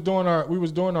time. We was doing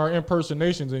our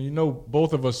impersonations, and you know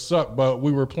both of us suck, but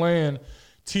we were playing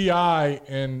T.I.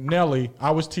 and Nelly.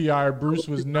 I was T.I., Bruce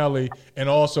was Nelly, and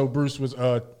also Bruce was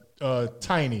Tiny.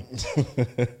 Damn,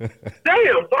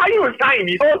 why you was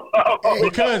Tiny?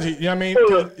 Because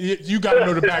you got to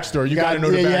know the backstory. You got to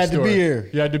know the backstory. You had to be here.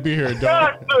 You had to be here,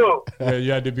 dog. Yeah,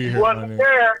 you had to be here. Wasn't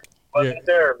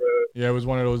there, man. Yeah, it was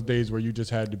one of those days where you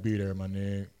just had to be there, my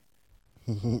nigga.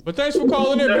 But thanks for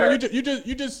calling in, man.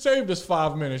 You just saved us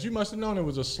 5 minutes. You must have known it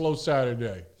was a slow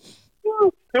Saturday.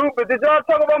 Stupid. Did y'all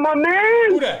talk about my man?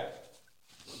 Who that?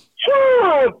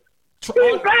 Trump.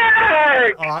 He's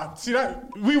back. See that?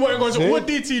 We weren't going to. What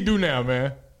DT do now,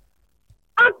 man?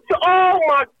 Oh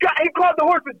my God! He called the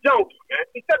horse a junkie, man.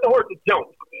 He said the horse a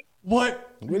junkie, man.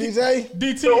 What? What did he say?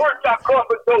 DT. The horse got caught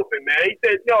for doping, man. He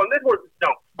said, "Yo, this horse is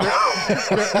junkie."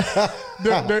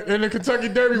 In the Kentucky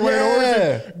Derby, when the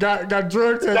horses got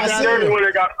drugged. That's Derby when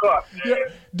they got caught.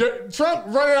 Yeah, Trump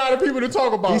running out of people to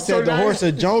talk about. He said the horse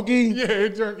a junkie. He Yeah,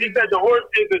 said the horse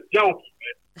is a junkie,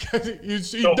 man.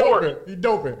 He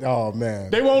doping. Oh man,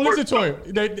 they won't listen to him.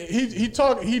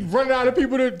 He running out of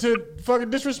people to fucking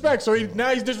disrespect. So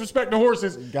now he's disrespecting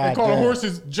horses and calling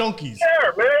horses junkies.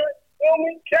 Care, man. Don't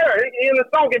even care. He in the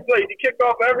stonking place. He kicked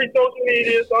off every social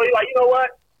media. So he's like, you know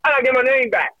what? I gotta get my name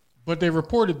back. But they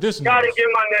reported this news. Gotta get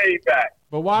my name back.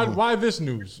 But why this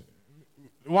news?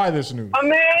 Why this news? I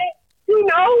mean, you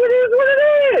know, it is what it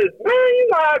is, man. You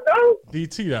know how it goes.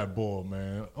 DT that bull,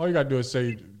 man. All you gotta do is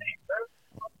say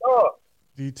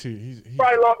DT. He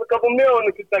probably lost a couple mil in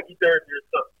the Kentucky Derby or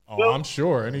something. Oh, I'm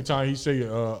sure. Anytime he say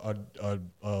a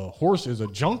horse is a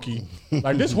junkie,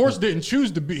 like this horse didn't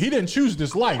choose to be. He didn't choose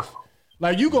this life.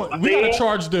 Like we gotta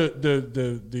charge the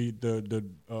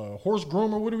horse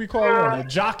groomer. What do we call them? The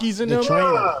jockeys in them.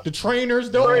 The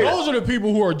trainers. Those are the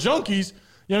people who are junkies.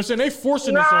 You know what I'm saying? They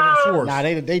forcing this on this horse. Nah,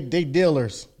 they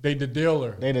dealers. They the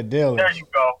dealer. They the dealers. There you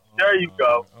go. There you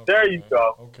go. There you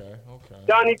go. Okay.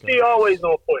 Johnny T always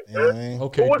on point, man.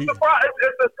 Okay. But what's the problem?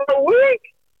 It's a slow week.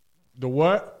 The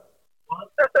what?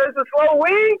 It's a slow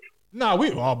week. Nah,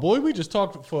 we just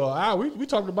talked for an hour. We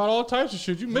talked about all types of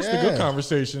shit. You missed the good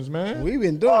conversations, man. We've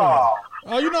been doing it.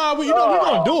 Oh, you know how we're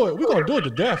gonna do it. We're gonna do it to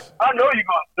death. I know you're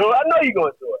gonna do it. I know you're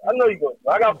gonna do it.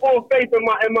 I got full faith in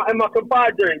my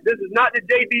compadre. This is not the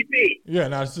JBP. Yeah,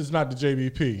 no, this is not the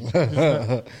JBP.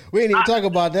 We didn't even talk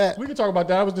about that. We can talk about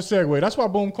that. That was the segue. That's why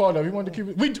Boom called up. He wanted to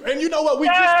keep it. And you know what? We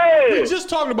just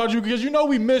talked about you because you know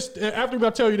we missed. After we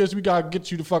tell you this, we gotta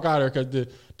get you the fuck out of here because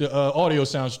the audio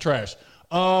sounds trash.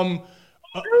 Yeah,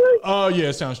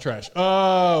 it sounds trash.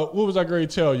 What was I going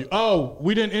to tell you? Oh,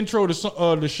 we didn't intro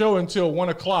the show until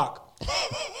 1:00.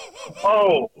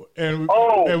 And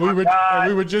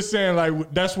we were just saying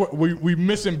like that's what we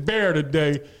missing Bear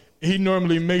today. He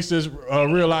normally makes us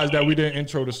realize that we didn't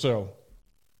intro the show.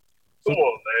 Come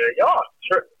on, man, y'all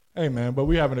tripping. Hey man, but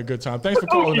we having a good time. Thanks for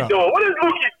calling up. Doing? What is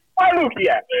Lukey? Why Lukey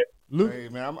at, man? Hey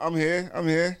man, I'm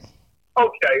here.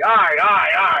 Okay, all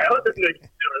right. What this nigga doing?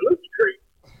 Look crazy.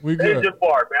 We Hey, good.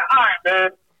 Jabbar, man. All right, man.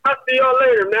 I'll see y'all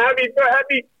later, man.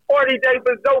 Happy 40 day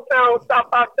for Zotown South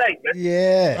High State, man.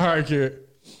 Yeah. All right, kid.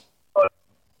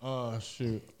 Oh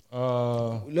shoot.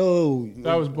 No.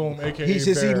 That was Boom, aka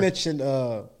He Bear. mentioned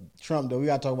Trump, though. We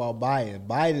got to talk about Biden.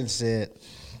 Biden said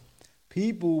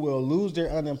people will lose their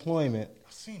unemployment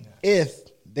I seen that. if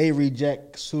they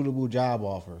reject suitable job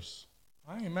offers.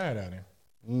 I ain't mad at him.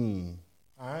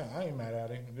 I ain't mad at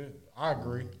him. I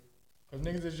agree. Because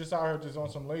niggas is just out here just on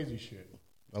some lazy shit.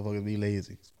 Motherfuckers be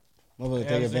lazy. Motherfuckers You know take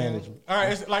what I'm advantage. saying? All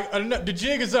right, it's like the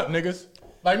jig is up, niggas.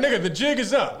 Like, nigga, the jig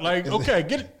is up. Like, okay,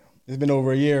 get it. It's been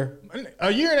over a year.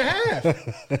 A year and a half.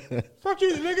 Fuck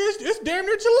you, nigga. It's damn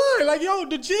near July. Like, yo,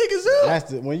 the jig is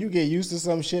up. When you get used to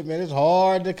some shit, man, it's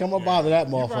hard to come up out of that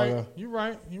motherfucker. You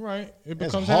right. It It's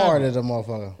becomes hard habit. as a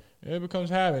motherfucker. It becomes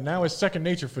habit. Now it's second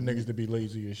nature for niggas to be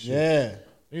lazy as shit. Yeah.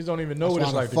 Niggas don't even know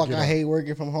That's what it's why like the fuck to get I up. hate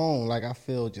working from home. Like, I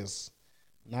feel just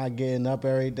not getting up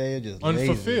every day, just lazy.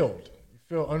 Unfulfilled. You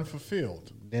feel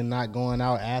unfulfilled. Then not going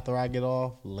out after I get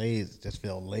off, lazy. Just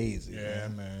feel lazy. Yeah,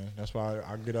 man. That's why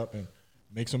I get up and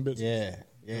make some business.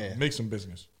 Yeah. Make some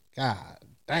business. God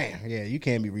damn. Yeah, you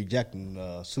can't be rejecting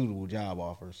suitable job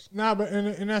offers. Nah, but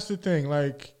and that's the thing.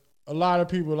 Like, a lot of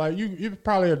people, like, you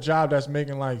probably a job that's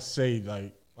making like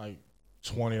 $20.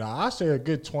 I say a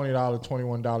good $20,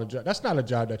 $21 job. That's not a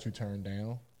job that you turn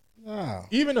down. Nah.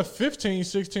 Even a $15,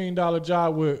 $16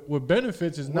 job with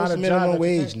benefits is not What's a job. minimum that you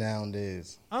wage take.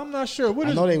 nowadays? I'm not sure. What I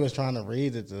is know they was trying to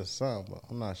raise it to something, but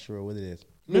I'm not sure what it is.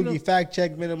 Minimum- Lukey, fact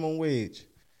check minimum wage.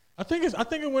 I think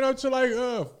it went up to like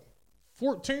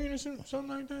 14 or something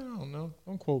like that. I don't know.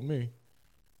 Don't quote me.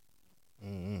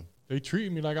 They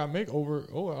treat me like I make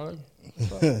over.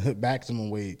 Maximum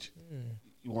wage.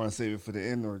 You want to save it for the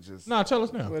end or just? Nah, tell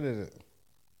us now. What is it?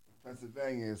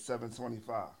 Pennsylvania is $7.25.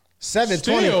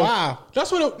 $7.25.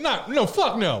 That's what. No,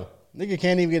 fuck no. Nigga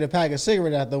can't even get a pack of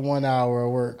cigarette after 1 hour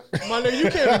of work. My nigga, you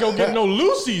can't even go get no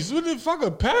Lucy's. What the fuck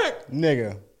a pack?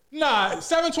 Nigga. Nah,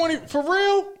 $7.20 for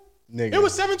real. Nigga. It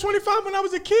was $7.25 when I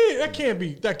was a kid. That can't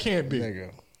be.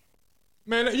 Nigga.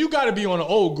 Man, you got to be on the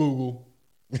old Google.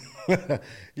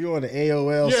 You on the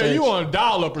AOL Yeah, search. you on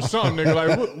dial up or something, nigga.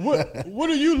 Like what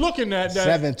are you looking at?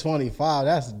 That $7.25.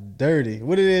 That's dirty.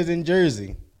 What it is in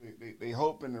Jersey? They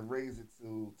hoping to raise it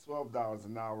to $12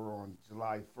 an hour on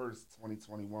July 1st,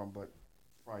 2021, but it's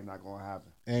probably not going to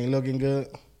happen. Ain't looking good.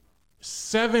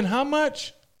 $7? How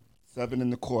much?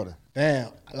 7.25. Damn.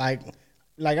 Like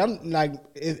I'm like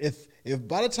if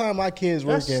by the time my kids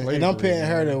That's working and I'm slavery, paying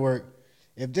her man. to work,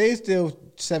 if they still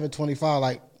 $7.25,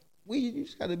 like you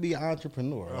just got to be an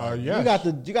entrepreneur. Like, yes.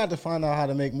 You got to find out how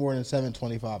to make more than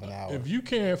 $7.25 an hour. If you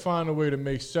can't find a way to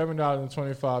make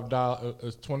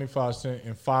 $7.25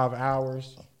 in 5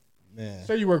 hours, Man.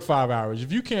 say you work 5 hours.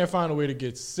 If you can't find a way to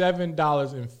get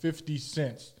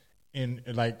 $7.50 in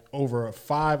like over a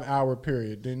 5 hour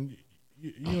period, then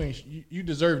you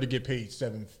deserve to get paid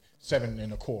seven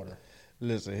and a quarter.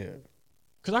 Listen here.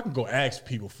 Cause I can go ask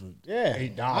people for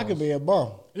 $8. I could be a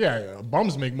bum. Yeah,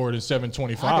 bums make more than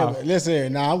 $7.25. Listen here.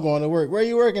 Now I'm going to work. Where are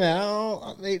you working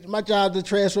at? My job to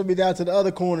transfer me down to the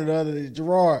other corner, the other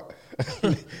Gerard.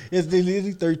 It's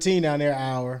 13 down there an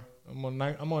hour. I'm on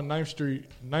 9th Street.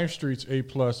 9th Street's A+,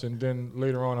 and then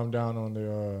later on I'm down on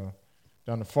the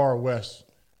far west,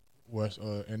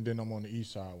 and then I'm on the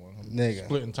east side one. I'm Nigga.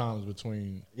 splitting times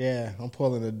between Yeah, I'm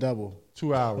pulling a double.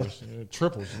 2 hours,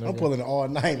 triples. Nigga. I'm pulling an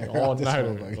all-nighter. all out this nighter.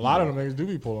 motherfucker. A lot of them niggas do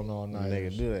be pulling all Nigga,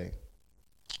 nighters. do they?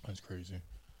 That's crazy.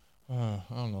 I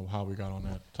don't know how we got on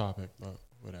that topic, but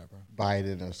whatever.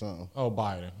 Biden or something. Oh,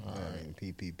 Biden. All right.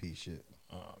 PPP shit.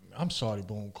 I'm sorry,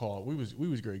 Boom called. We was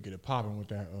great to get it popping with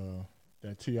that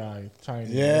T.I. Tiny.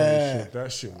 Yeah. Shit.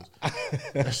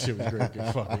 That shit was great to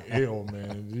get fucking ill,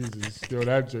 man. Jesus, still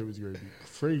that shit was great to be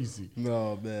crazy.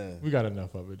 No, man. We got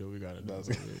enough of it though. We got enough of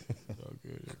it. It's all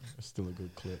good. It's still a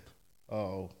good clip.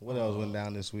 Oh, what else went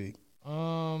down this week?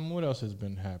 What else has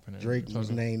been happening? Drake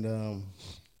was named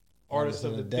Artist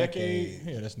of the Decade.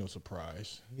 Yeah, that's no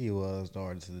surprise. He was the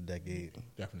artist of the decade.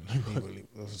 Definitely. He really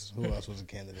was. Who else was a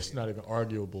candidate? It's not even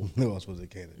arguable. Who else was a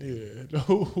candidate? Yeah.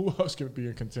 Who else can be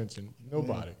in contention?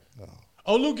 Nobody. No.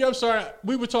 Oh, Luke, I'm sorry.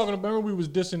 We were talking. Remember, we was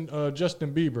dissing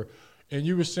Justin Bieber, and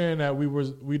you were saying that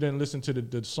we didn't listen to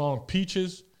the song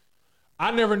 "Peaches."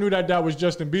 I never knew that was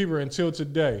Justin Bieber until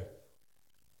today.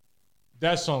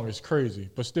 That song is crazy,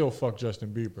 but still, fuck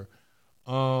Justin Bieber.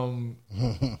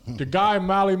 The guy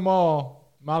Mally Mal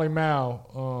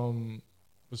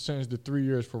was sentenced to 3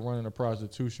 years for running a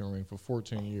prostitution ring for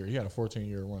 14 years. He had a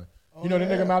 14-year run. You know the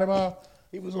nigga Mally Mal?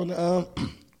 He was on the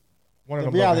One of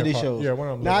The them reality Love and Hip Hop- shows. Yeah, one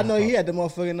of them. Now I Love know and he Hip had the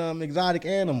motherfucking exotic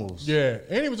animals. Hop. Yeah,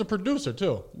 and he was a producer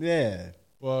too. Yeah.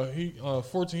 Well, he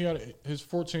 14. He had his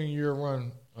 14-year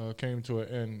run came to an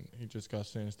end. He just got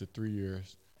sentenced to 3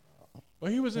 years.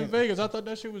 But he was in Vegas. I thought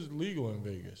that shit was legal in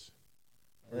Vegas.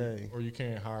 Hey. Or you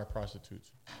can't hire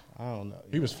prostitutes. I don't know.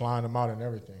 He was flying them out and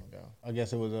everything, though. I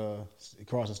guess it was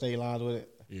crossing state lines with it.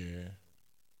 Yeah.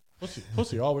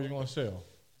 Pussy always gonna sell.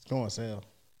 It's going to sell.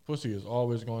 Pussy is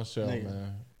always gonna sell, Nigga.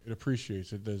 man. It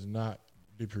appreciates. It does not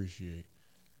depreciate.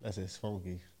 That's just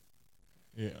funky.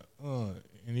 Yeah.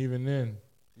 And even then,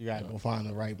 You got to go find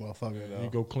the right motherfucker, though. you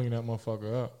go clean that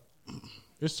motherfucker up.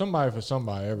 It's somebody for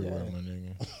somebody everywhere, my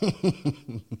nigga.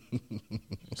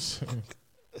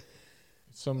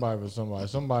 Somebody for somebody.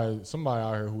 Somebody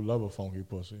out here who love a funky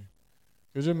pussy.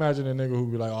 Could you imagine a nigga who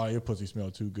be like, "Oh, your pussy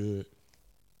smell too good."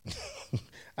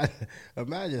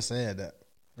 Imagine saying that.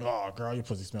 Oh, girl, your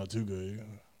pussy smell too good.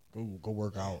 Go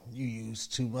work out. You use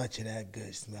too much of that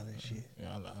good smelling shit.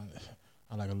 Yeah,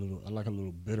 I like a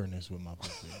little bitterness with my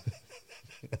pussy.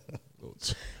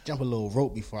 Jump a little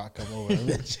rope before I come over. A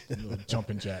little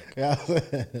jumping jack. Yeah.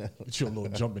 Get you a little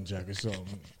jumping jack or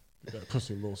something. Get that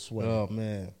pussy a little sweaty. Oh,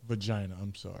 man. Vagina,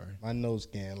 I'm sorry. My nose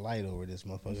getting light over this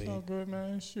motherfucker. It's all good,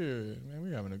 man. Shit, man,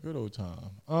 we having a good old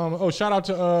time. Shout out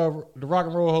to the Rock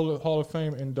and Roll Hall of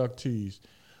Fame inductees.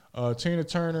 Tina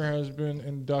Turner has been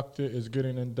inducted, is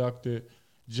getting inducted.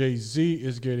 Jay-Z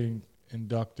is getting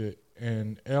inducted,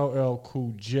 and LL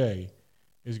Cool J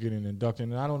is getting inducted.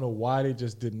 And I don't know why they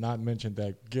just did not mention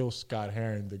that Gil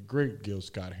Scott-Heron, the great Gil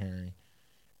Scott-Heron,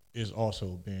 is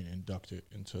also being inducted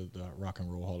into the Rock and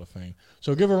Roll Hall of Fame.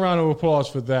 So give a round of applause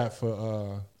for that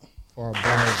for our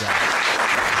blind guy.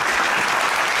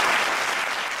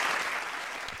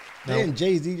 Didn't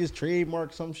Jay-Z just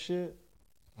trademark some shit?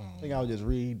 I think I'll just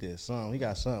read this song. He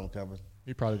got something covered.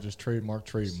 He probably just trademark.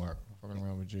 Fucking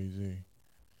around with Jay-Z.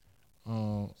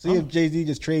 See if Jay-Z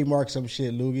just trademarked some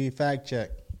shit, Loogie. Fact check.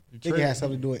 I think it has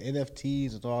something to do with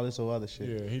NFTs and all this or other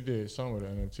shit. Yeah, he did some of the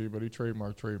NFT, but he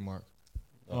trademarked.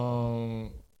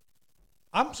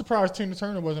 I'm surprised Tina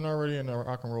Turner wasn't already in the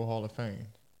Rock and Roll Hall of Fame.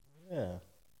 Yeah.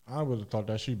 I would have thought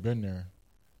that she'd been there,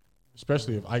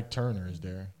 especially if Ike Turner is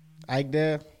there. Ike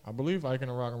there? I believe Ike in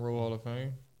the Rock and Roll Hall of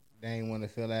Fame. They ain't want to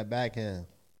feel that backhand.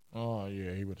 Oh,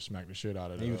 yeah, he would have smacked the shit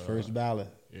out of it. He was first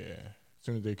ballot. Yeah. As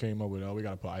soon as they came up with, we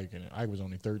got to put Ike in it. Ike was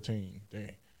only 13.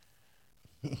 Dang.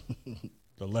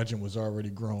 The legend was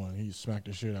already growing. He smacked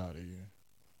the shit out of you.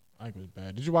 Ike was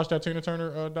bad. Did you watch that Tina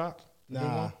Turner doc?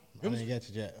 Nah, I didn't catch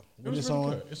it yet. It was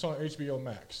really good. It's on HBO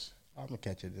Max. I'm going to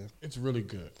catch it then. It's really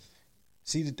good.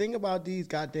 See, the thing about these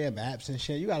goddamn apps and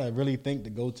shit, you got to really think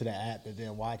to go to the app and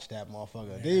then watch that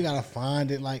motherfucker. Yeah. Then you got to find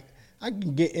it. Like, I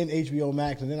can get in HBO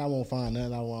Max and then I won't find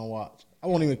nothing I want to watch.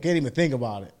 Can't even think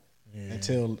about it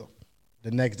until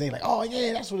the next day. Like, oh,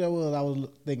 yeah, that's what it was I was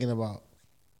thinking about.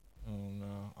 Oh,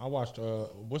 no. I watched,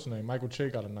 what's his name? Michael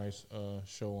Che got a nice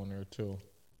show on there, too.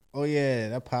 Oh, yeah,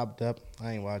 that popped up.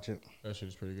 I ain't watch it. That shit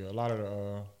is pretty good. A lot of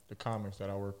the comics that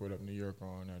I work with up in New York are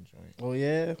on that joint. Oh,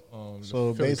 yeah?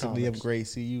 So Philly basically, comics. upgrade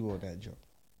see you on that joint.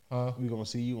 Huh? We're going to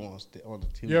see you on the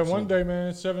TV. Yeah, one day,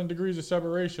 man. 7 degrees of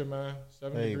separation, man.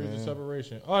 7 degrees of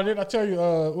separation. Oh, did I tell you,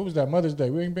 what was that, Mother's Day?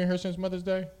 We ain't been here since Mother's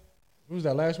Day? What was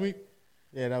that, last week?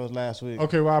 Yeah, that was last week.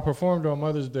 Okay, well, I performed on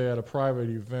Mother's Day at a private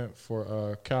event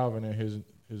for Calvin and his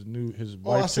wife-to-be.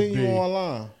 Oh, I seen you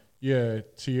online. Yeah,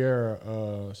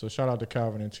 Tierra. So shout out to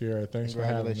Calvin and Tierra. Thanks for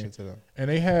having me. Congratulations to them. And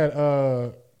they had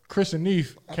Chris and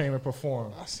Neef came and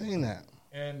performed. I seen that.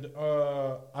 And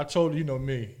I told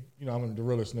me. I'm the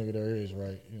realest nigga there is,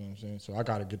 right? You know what I'm saying? So I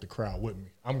got to get the crowd with me.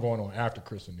 I'm going on after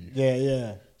Chris and Neef.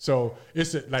 Yeah. So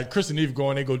it's like Chris and Neef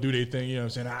going, they go do their thing. You know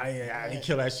what I'm saying? They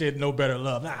kill that shit. No better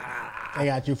love. They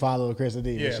got you following Chris and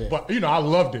Neef. Yeah, and shit. but I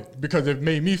loved it because it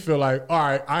made me feel like, all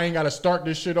right, I ain't got to start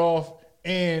this shit off.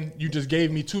 And you just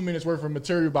gave me 2 minutes worth of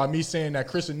material by me saying that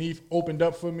Chris and Neef opened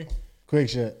up for me. Quick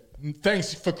shit.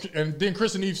 Thanks for, and then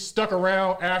Chris and Eve stuck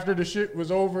around after the shit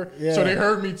was over. Yeah. So they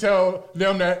heard me tell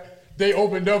them that they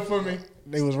opened up for me.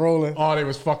 They was rolling. Oh, they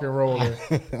was fucking rolling.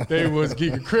 They was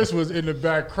geeking. Chris was in the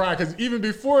back crying because even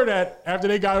before that, after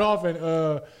they got off and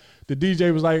the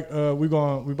DJ was like, we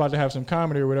about to have some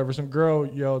comedy or whatever. Some girl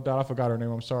yelled out, I forgot her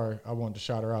name. I'm sorry. I wanted to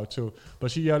shout her out too.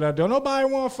 But she yelled out, don't nobody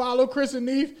want to follow Chris and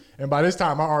Neef? And by this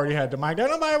time, I already had the mic.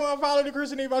 Don't nobody want to follow the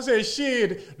Chris and Neef? I said,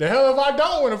 shit, the hell if I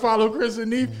don't want to follow Chris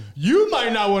and Neef? You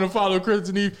might not want to follow Chris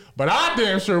and Neef, but I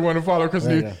damn sure want to follow Chris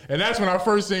and Neef. And that's when I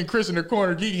first seen Chris in the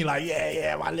corner geeking like,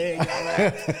 yeah, my leg.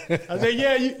 I said,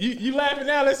 yeah, you laughing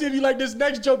now. Let's see if you like this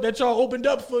next joke that y'all opened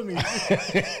up for me.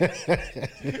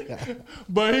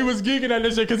 But he was geeking at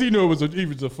this shit because he knew he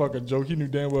was a fucking joke. He knew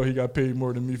damn well he got paid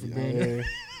more than me for being there.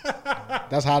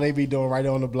 That's how they be doing right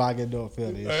on the block in North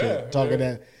Philly and shit. Talking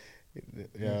that.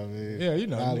 Yeah, I mean, Yeah, you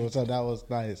know, that was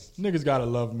nice. Niggas gotta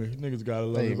love me. Niggas gotta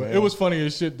love me. But man. it was funny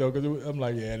as shit though, because I'm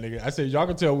like, yeah, nigga. I said y'all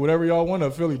can tell whatever y'all want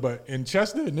of Philly, but in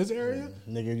Chester, in this area,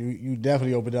 Nigga, you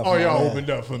definitely opened up. oh, y'all that. opened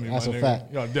up for me. That's my a nigga.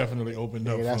 fact. Y'all definitely opened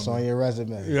up. Nigga, that's for on me. your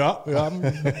resume. Yeah, I'm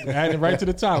adding it right to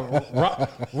the top.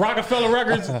 Rockefeller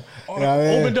Records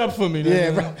opened up for me.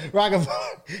 Yeah, Nigga.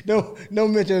 Rockefeller. No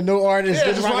mention of no artist.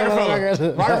 Yeah, just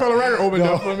Rockefeller. Rockefeller Record opened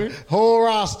up for me. Whole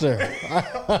roster.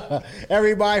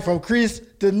 Everybody from Chris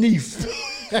to Neef.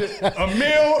 A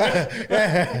meal.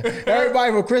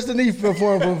 Everybody from Chris to Neef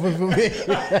performed for me.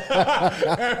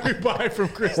 Everybody from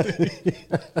Kristen.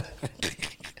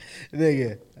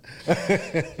 Nigga.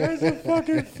 That's a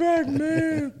fucking fact,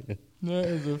 man. That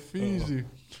is a feezy.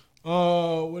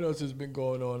 What else has been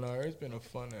going on out here? It's been a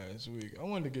fun ass week. I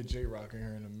wanted to get J Rock in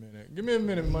here in a minute. Give me a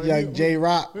minute, money. Young J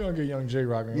Rock. We're gonna get young J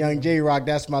Rock in here. Young J Rock,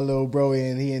 that's my little bro,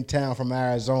 and he in town from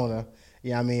Arizona.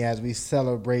 Yeah, I mean, as we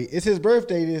celebrate, it's his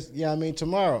birthday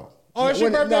tomorrow. Oh, it's your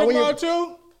birthday tomorrow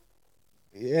too?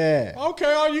 Yeah.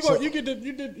 Okay, you get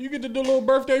to do a little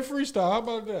birthday freestyle. How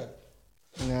about that?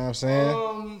 You know what I'm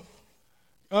saying?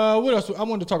 What else? I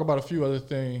wanted to talk about a few other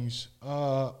things.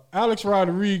 Alex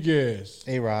Rodriguez.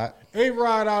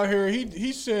 A-Rod out here,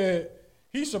 he said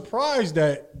he's surprised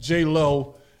that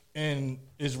J-Lo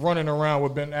is running around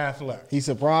with Ben Affleck. He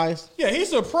surprised? Yeah,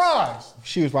 he's surprised.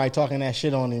 She was probably talking that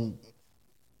shit on him.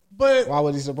 But why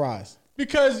was he surprised?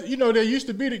 Because, they used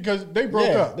to be because they broke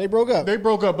up. They broke up.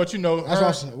 But,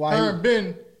 her and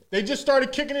Ben, they just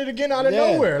started kicking it again out of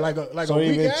nowhere, like a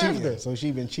week after. So she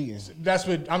been cheating.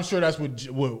 I'm sure that's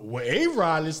what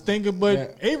A-Rod is thinking,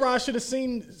 but A-Rod should have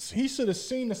seen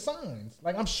the signs.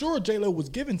 Like, I'm sure J-Lo was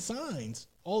giving signs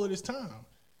all of this time.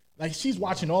 Like, she's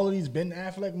watching all of these Ben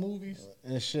Affleck movies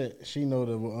and shit. She know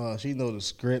the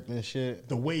script and shit.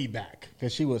 The way back,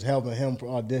 because she was helping him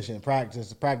audition,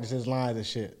 practice his lines and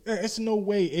shit. It's no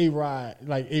way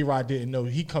A-Rod didn't know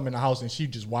he come in the house and she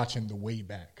just watching the way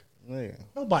back. Yeah.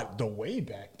 Nobody the way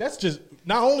back. That's just,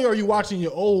 not only are you watching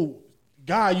your old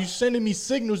guy, you sending me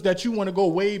signals that you want to go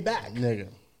way back. Nigga,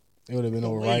 it would have been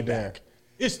over right back.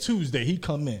 There. It's Tuesday. He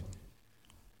come in.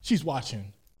 She's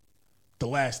watching The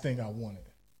Last Thing I Wanted.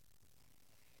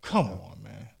 Come on,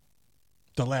 man.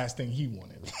 The last thing he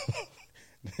wanted.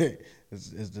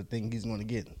 It's the thing he's going to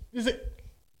get. Is it?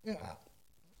 Yeah.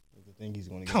 It's the thing he's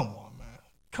going to get. Come on, man.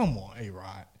 Come on,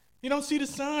 A-Rod. You don't see the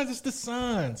signs. It's the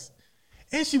signs.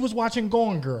 And she was watching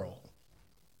Gone Girl.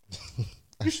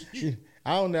 I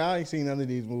don't know. I ain't seen none of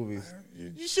these movies.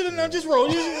 You should have known. Just roll.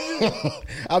 They're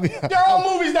They're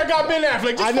all movies that got Ben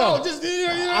Affleck. Just I know.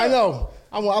 Follow.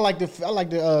 I know. I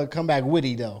like to come back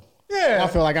witty though. Yeah. I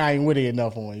feel like I ain't witty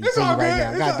enough on you. It's all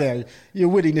right good. now. Goddamn, your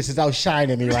wittiness is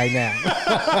outshining me right now.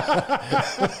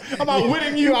 I'm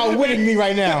outwitting you. You outwitting me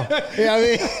right now. You know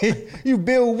what I mean? You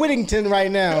Bill Whittington right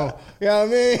now. You know what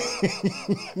I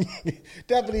mean?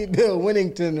 Definitely Bill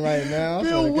Whittington right now.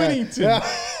 Bill Whittington.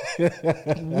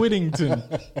 Whittington.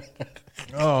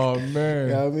 Oh, man.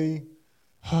 You know what I mean?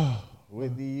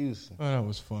 Whitney Houston. Oh, that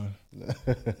was fun.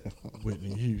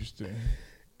 Whitney Houston.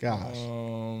 Gosh.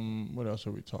 What else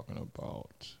are we talking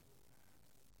about?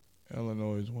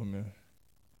 Illinois woman.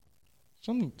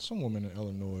 Some woman in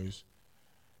Illinois,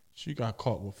 she got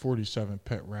caught with 47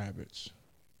 pet rabbits.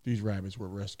 These rabbits were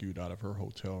rescued out of her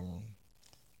hotel room.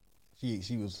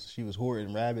 She was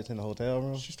hoarding rabbits in the hotel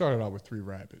room? She started out with 3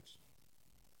 rabbits.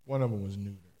 One of them was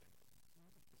neutered.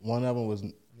 One of them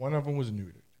was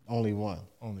neutered. Only one.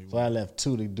 So I left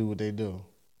 2 to do what they do.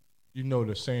 You know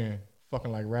the saying,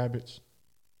 fucking like rabbits?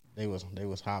 They was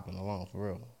hopping along for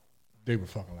real. They were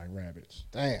fucking like rabbits.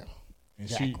 Damn. And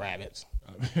jackrabbits.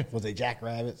 Was they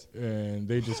jackrabbits? And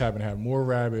they just happened to have more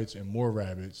rabbits, and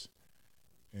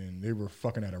they were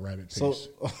fucking at a rabbit pace. So,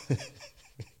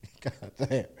 God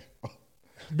damn.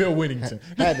 Bill Whittington.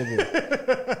 Had to be.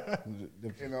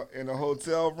 In a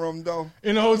hotel room though.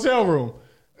 In the hotel room.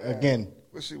 Again.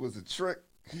 Well, she was a trick.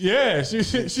 Yeah, she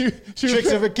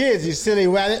tricks of her kids, you silly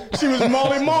rabbit. She was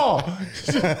Molly Mall.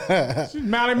 She's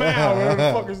Molly Mal, whatever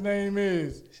the fuck his name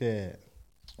is. Shit.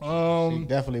 She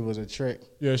definitely was a trick.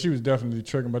 Yeah, she was definitely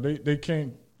tricking, but they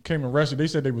came and rescued. They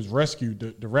said they was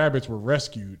rescued. The rabbits were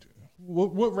rescued.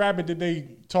 What rabbit did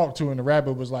they talk to? And the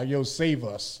rabbit was like, "Yo, save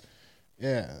us."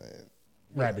 Yeah.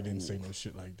 Rabbit didn't say no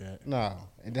shit like that. No.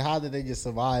 And how did they just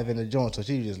survive in the joint? So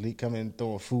she just come in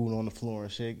throwing food on the floor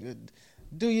and shit.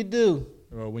 Do you do?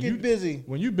 Get busy.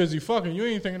 When you busy fucking, you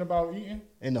ain't thinking about eating.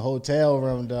 In the hotel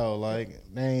room though, like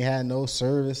they ain't had no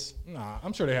service. Nah,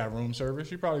 I'm sure they had room service.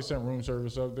 She probably sent room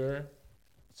service up there.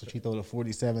 So she threw the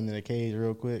 47 in the cage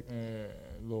real quick.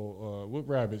 What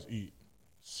rabbits eat?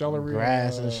 celery,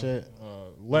 grass and shit,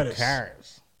 lettuce,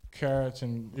 carrots.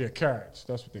 Carrots.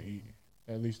 That's what they eat.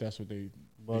 At least that's what they.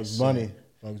 Bugs Bunny.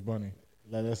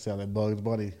 Let us sell it. Bugs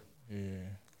Bunny. Yeah,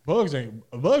 Bugs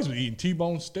was eating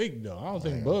T-bone steak though. I don't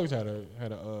think Bugs had a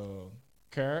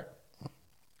carrot.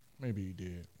 Maybe he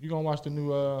did. You gonna watch the new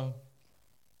what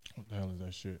the hell is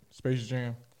that shit? Space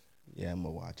Jam. Yeah, I'm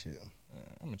gonna watch it.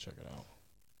 I'm gonna check it out.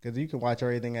 Cause you can watch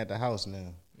everything at the house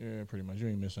now. Yeah, pretty much. You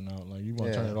ain't missing out. Like you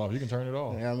want to turn it off, you can turn it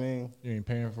off. Yeah, I mean, you ain't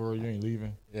paying for it. You ain't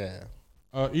leaving. Yeah.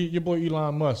 Your boy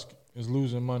Elon Musk is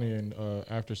losing money and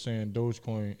after saying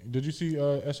Dogecoin. Did you see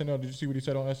SNL? Did you see what he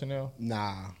said on SNL?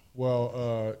 Nah.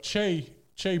 Well, Che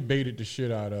baited the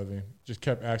shit out of him. Just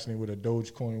kept asking him what a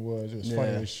Dogecoin was. It was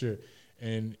funny as shit.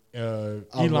 And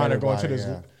Elon are going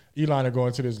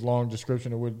to this long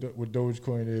description of what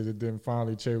Dogecoin is, and then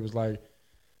finally Che was like,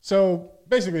 "So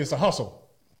basically, it's a hustle."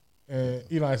 And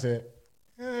Elon said,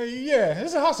 "Yeah,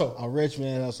 it's a hustle. A rich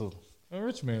man hustle. A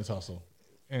rich man's hustle."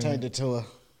 And turned it to a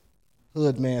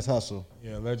hood man's hustle.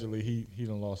 Yeah, allegedly he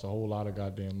done lost a whole lot of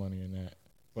goddamn money in that.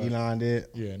 But Elon did?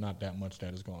 Yeah, not that much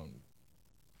that is going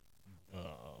to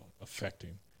affect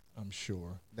him, I'm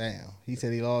sure. Damn. He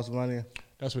said he lost money?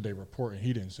 That's what they reporting.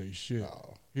 He didn't say shit.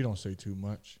 Oh. He don't say too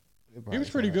much. He was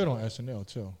pretty good on SNL,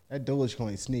 too. That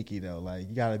Dogecoin sneaky, though. Like,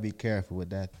 you got to be careful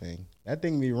with that thing. That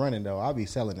thing be running, though. I'll be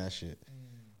selling that shit.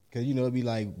 Because, it'd be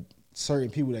like certain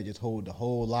people that just hold the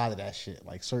whole lot of that shit.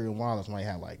 Like, certain wallets might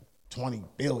have, like, 20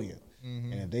 billion.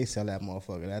 Mm-hmm. And if they sell that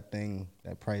motherfucker,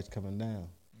 that price coming down.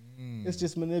 It's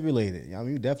just manipulated. I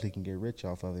mean, you definitely can get rich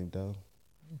off of it, though.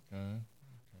 Okay.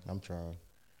 I'm trying.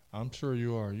 I'm sure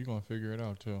you are. You're going to figure it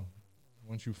out, too.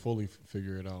 Once you fully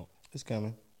figure it out. It's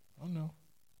coming. I know.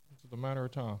 It's a matter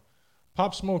of time.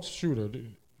 Pop Smoke's shooter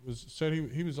said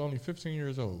he was only 15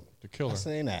 years old, the killer. I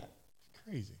seen that. It's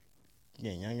crazy.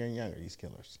 Getting younger and younger, these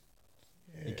killers.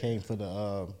 Yeah. They came for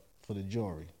the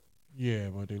jewelry. Yeah,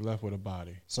 but they left with a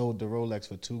body. Sold the Rolex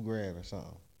for $2,000 or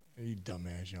something. You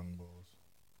dumbass young bulls.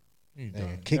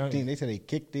 Kicked him. They said they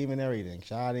kicked him and everything.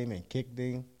 Shot him and kicked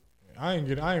him. I ain't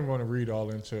going to read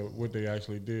all into what they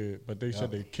actually did, but they said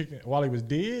they kicked him while he was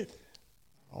dead.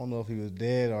 I don't know if he was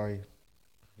dead or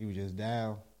he was just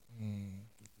down.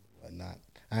 But not.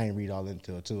 I ain't read all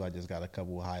into it too. I just got a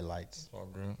couple of highlights. All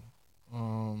good.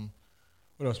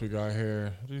 What else we got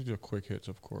here? These are quick hits,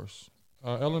 of course.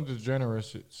 Ellen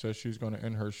DeGeneres says she's going to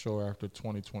end her show after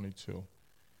 2022.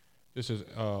 This is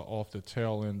off the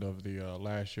tail end of the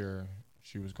last year.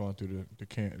 She was going through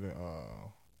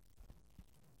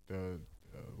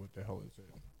what the hell is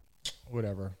it?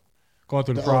 Whatever. Going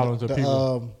through the problems of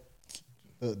people.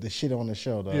 The shit on the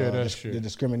show, though. That shit. The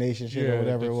discrimination shit or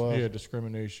whatever it was. Yeah,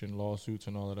 discrimination, lawsuits,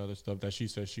 and all that other stuff that she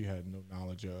said she had no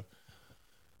knowledge of.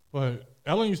 But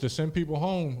Ellen used to send people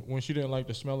home when she didn't like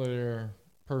the smell of their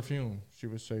perfume. She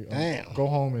would say, go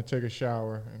home and take a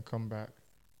shower and come back.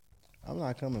 I'm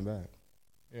not coming back.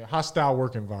 Yeah, hostile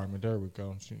work environment. There we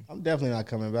go. I'm definitely not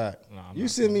coming back. You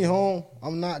send me home,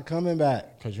 I'm not coming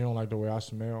back. Because you don't like the way I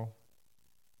smell?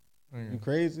 You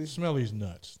crazy? Smell these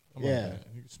nuts. You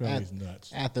smell these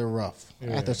nuts. After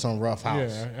some rough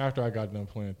house. Yeah, after I got done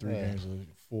playing 3 games of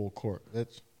full court.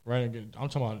 Right, I'm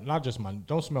talking about not just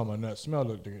don't smell my nuts. Smell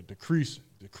the crease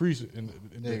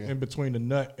in between the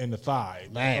nut and the thigh.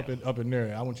 Up in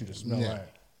there. I want you to smell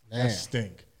that. That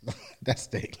stink. That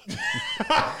stink.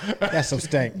 That's some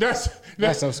stink. That's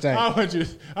some stink. I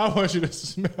want you to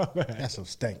smell that. That's some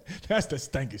stink. That's the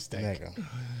stanky stink.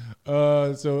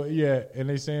 So yeah, and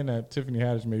they saying that Tiffany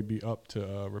Haddish may be up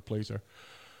to replace her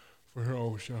for her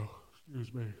own show.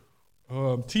 Excuse me.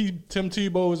 Tim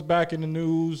Tebow is back in the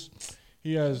news.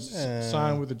 He has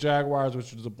signed with the Jaguars,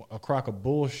 which is a crock of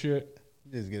bullshit.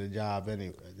 Just get a job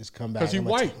anyway. Just come back. Because he's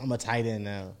white. I'm a tight end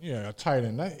now. Yeah, a tight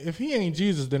end. If he ain't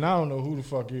Jesus, then I don't know who the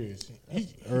fuck is.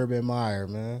 Urban Meyer,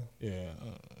 man. Yeah.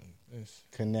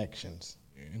 Connections.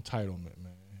 Yeah, entitlement,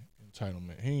 man.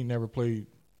 Entitlement. He ain't never played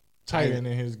tight end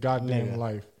in his goddamn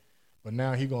life. But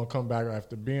now he going to come back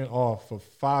after being off for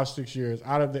 5-6 years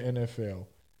out of the NFL.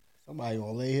 Somebody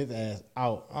gonna lay his ass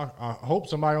out. I hope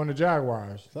somebody on the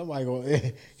Jaguars. Somebody gonna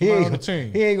on the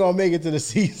team. He ain't gonna make it to the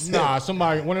season. Nah,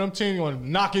 one of them teams gonna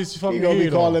knock his fucking head off. He gonna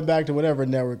be calling back to whatever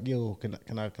network. Yo, can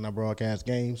I broadcast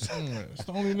games? It's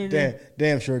the only nigga.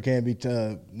 Damn sure can't be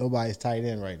nobody's tight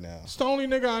end right now. It's the only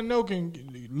nigga I know can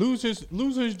lose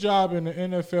his job in the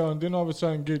NFL and then all of a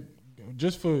sudden get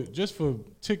just for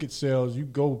ticket sales. You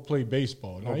go play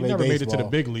baseball. Now, he never made it to the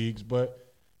big leagues, but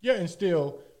yeah, and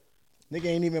still. Nigga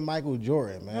ain't even Michael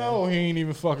Jordan, man. No, he ain't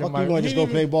even fucking Michael. You gonna just go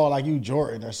play ball like you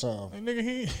Jordan or something.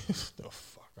 Nigga, the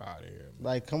fuck out of here, man.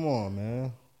 Like, come on,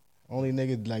 man. Only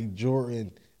nigga like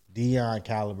Jordan, Deion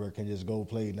caliber can just go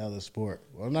play another sport.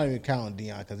 Well, I'm not even counting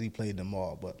Deion because he played them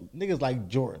all. But niggas like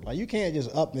Jordan, like you can't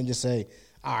just up and just say,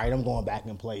 all right, I'm going back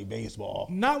and play baseball.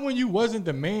 Not when you wasn't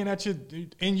the man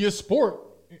in your sport.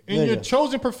 In your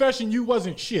chosen profession, you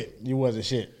wasn't shit. You wasn't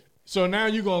shit. So now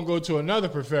you're going to go to another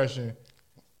profession.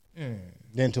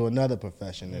 Then to another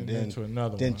profession. And then to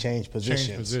another Then one. change positions.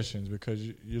 Change positions because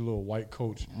you're a little white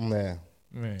coach. Yeah.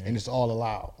 Man. And it's all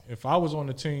allowed. If I was on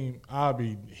the team, I'd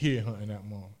be head hunting that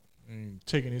mom.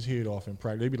 Taking his head off in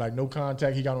practice. They'd be like, no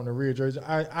contact. He got on the red jersey.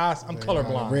 I'm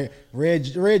colorblind.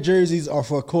 Red jerseys are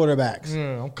for quarterbacks.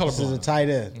 I'm colorblind. This is a tight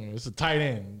end. It's a tight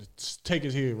end. Just take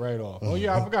his head right off. Oh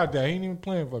yeah, I forgot that. He ain't even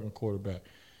playing fucking quarterback.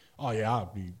 Oh yeah,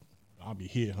 I'll be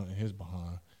head hunting his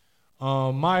behind.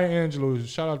 Maya Angelou,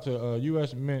 shout out to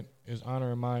U.S. Mint is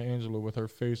honoring Maya Angelou with her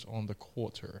face on the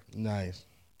quarter. Nice.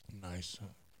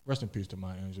 Rest in peace to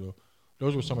Maya Angelou.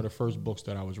 Those were some of the first books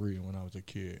that I was reading when I was a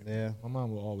kid. Yeah. My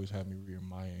mom will always have me reading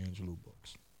Maya Angelou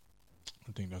books.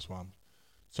 I think that's why I'm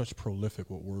such prolific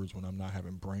with words when I'm not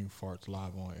having brain farts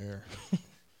live on air.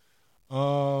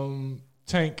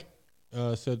 Tank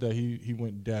said that he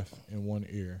went deaf in one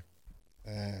ear.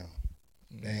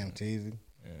 Damn, Teasy.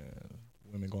 Yeah,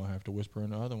 women gonna have to whisper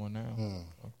in the other one now.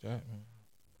 Fuck that, man.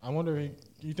 I wonder, do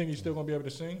you think he's still gonna be able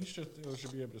to sing? He should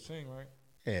be able to sing, right?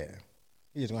 Yeah.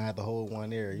 He's just gonna have to hold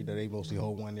one ear. You know, they mostly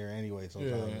hold one ear anyway.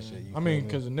 Sometimes Yeah. shit, I mean,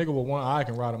 because a nigga with one eye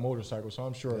can ride a motorcycle, so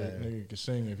I'm sure that nigga can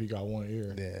sing if he got one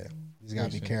ear. Yeah, he's gotta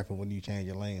be careful when you change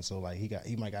your lane. So like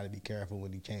he might gotta be careful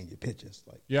when he change your pitches.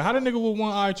 Like how the nigga with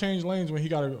one eye change lanes when he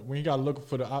gotta look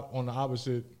for on the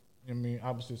opposite?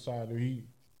 Opposite side.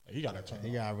 He gotta turn.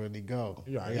 He gotta really go.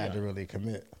 He got to really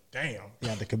commit. Damn. He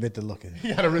got to commit to looking.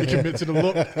 He gotta really commit to the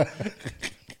look.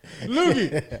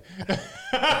 Loogie.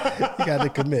 He got to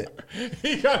commit.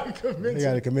 He got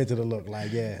to commit to the look.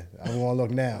 Like, yeah, I want to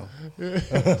look now.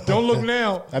 Don't look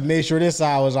now. I made sure this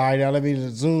side was all right. Now let me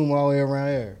just zoom all the way around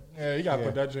here. Yeah, you got to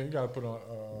put that. You got to put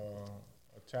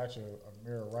attach a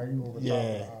mirror right over top of the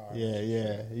eye.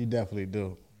 Yeah. You definitely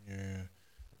do. Yeah.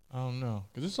 I don't know.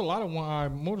 Because there's a lot of one-eye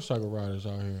motorcycle riders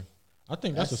out here. I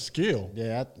think that's a skill.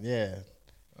 Yeah.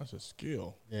 That's a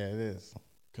skill. Yeah, it is.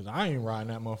 Because I ain't riding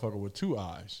that motherfucker with two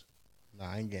eyes.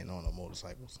 Nah, I ain't getting on no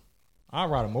motorcycles. I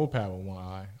ride a moped with one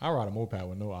eye. I ride a moped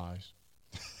with no eyes.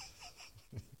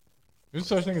 Is there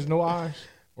such thing as no eyes?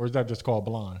 Or is that just called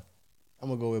blind? I'm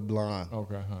going to go with blind.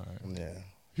 Okay, all right. Yeah.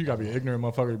 You got to be an ignorant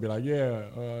motherfucker to be like,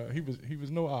 he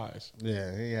was no eyes.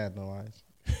 Yeah, he had no eyes.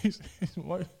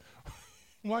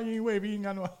 Why you ain't wave? He ain't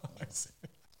got no eyes.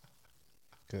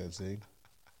 Could see.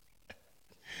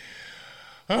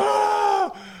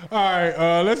 All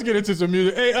right, let's get into some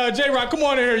music. Hey, J-Rock, come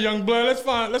on in here, young blood.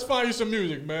 Let's find you some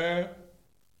music, man.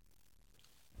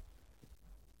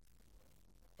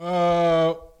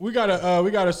 We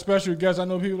got a special guest. I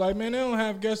know people like, man, they don't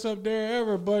have guests up there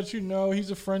ever, but you know,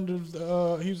 he's a friend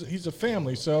of he's a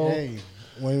family. So hey,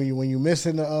 when you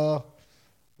missing the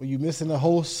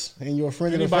host and you're a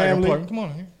friend of the family, come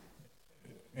on.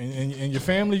 And your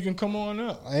family, you can come on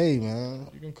up. Hey, man.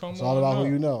 You can come on up. It's all about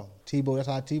who you know. Tebow, that's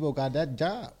how Tebow got that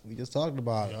job. We just talked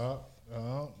about it.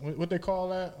 What they call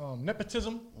that?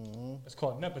 Nepotism? Mm-hmm. It's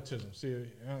called nepotism. See?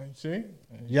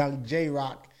 Young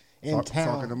J-Rock in town.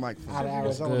 Talking to Mike. Out of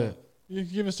Arizona. You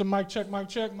give us a mic check. 1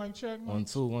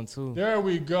 2. There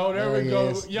we go.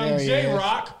 Young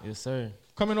J-Rock. Yes, sir.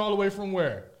 Coming all the way from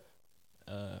where?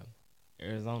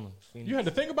 Arizona, Phoenix. You had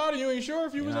to think about it. You ain't sure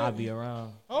if you was. I'll be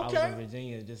around. Okay. I was in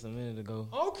Virginia just a minute ago.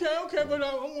 Okay, but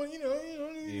I want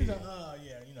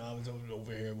I was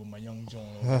over here with my young John,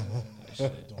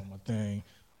 doing my thing.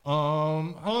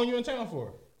 How long you in town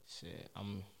for? Shit,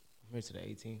 I'm here to the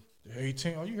 18th. The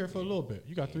 18th. Oh, you here for a little bit?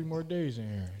 You got 3 more days in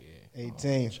here. Yeah.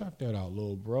 18. Check that out,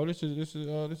 little bro. This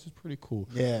is pretty cool.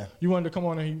 Yeah. You wanted to come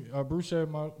on and Bruce said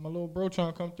my little bro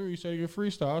trying to come through. He said you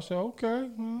freestyle. I said okay.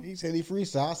 Well, he said he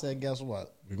freestyle. I said guess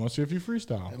what? We're gonna see if you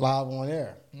freestyle live on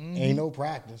air. Mm-hmm. Ain't no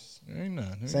practice. Ain't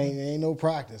nothing. Ain't no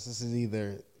practice. This is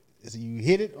either you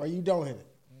hit it or you don't hit it.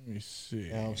 Let me see.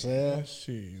 You know what I'm saying? Let's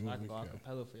see. So I can go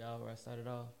acapella for y'all where I started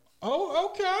off. Oh,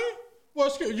 okay. Well,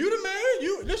 you the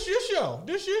man. This your show.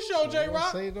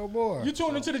 J-Rock. Say no more. You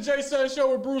tuned into the J-Sud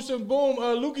Show with Bruce and Boom.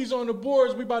 Lukey's on the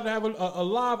boards. We about to have a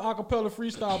live acapella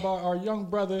freestyle by our young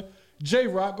brother,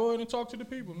 J-Rock. Go ahead and talk to the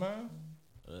people, man.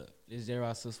 This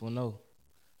J-Rock sis will know.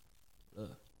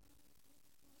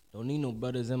 Don't need no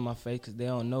brothers in my face because they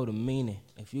don't know the meaning.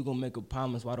 If you gonna make a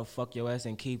promise, why the fuck your ass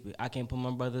and keep it? I can't put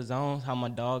my brothers on, how my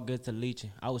dog gets to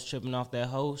leeching. I was tripping off that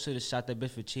hoe, should've shot that bitch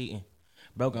for cheating.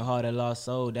 Broken hearted, lost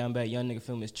soul, down bad young nigga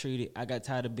feel mistreated. I got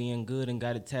tired of being good and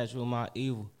got attached with my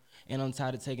evil. And I'm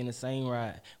tired of taking the same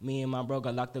ride. Me and my bro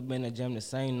got locked up in the gym the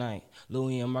same night.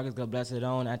 Louis and Marcus got blasted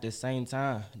on at the same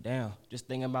time. Damn, just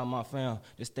thinking about my fam.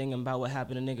 Just thinking about what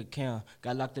happened to nigga Cam.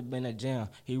 Got locked up in the gym.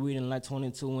 He reading like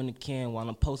 22 in the can. While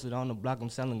I'm posted on the block, I'm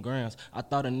selling grams. I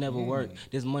thought it never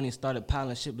worked. This money started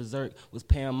piling shit berserk. Was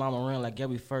paying mama rent like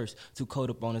every first. Too cold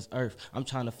up on this earth. I'm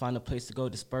trying to find a place to go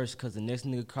disperse. Cause the next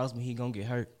nigga cross me, he gon' get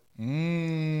hurt.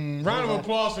 Round of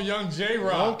applause for young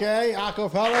J-Rock. Okay,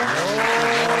 acapella.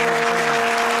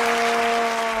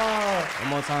 One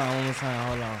more time,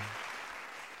 hold on.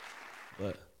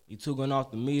 But you two going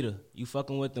off the meter. You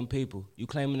fucking with them people. You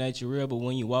claiming that you real, but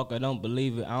when you walk, I don't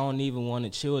believe it. I don't even want to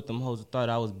chill with them hoes who thought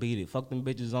I was beat it. Fuck them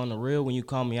bitches on the real. When you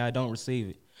call me, I don't receive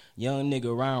it. Young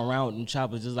nigga round with them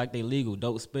choppers just like they legal.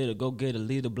 Dope spitter, go get a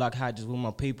lead the block hot just with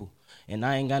my people. And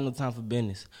I ain't got no time for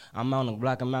business. I'm on the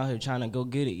block, I'm out here trying to go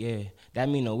get it, yeah. That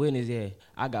mean no witness, yeah.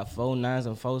 I got 4 9s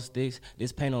and 4 sticks.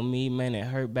 This pain on me, man, it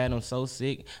hurt bad, I'm so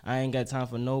sick. I ain't got time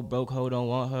for no broke hoe, don't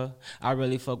want her. I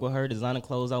really fuck with her, designer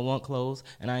clothes, I want clothes.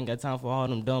 And I ain't got time for all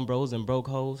them dumb bros and broke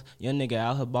hoes. Young nigga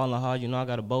out here ballin' hard, you know I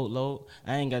got a boatload.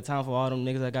 I ain't got time for all them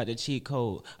niggas, I got the cheat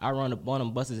code. I run up on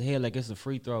them, bust his head like it's a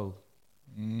free throw.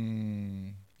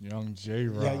 Young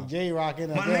J-Rock. Young J-Rock in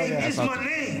the My name is my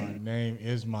name. My name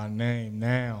is my name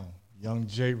now. Young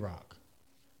J-Rock.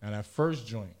 Now that first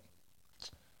joint, you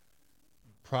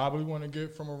probably want to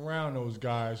get from around those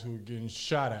guys who are getting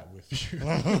shot at with you.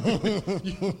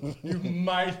 you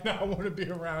might not want to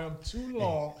be around them too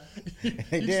long.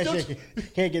 Hey, Dan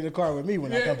can't get in the car with me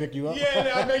when I come pick you up. Yeah,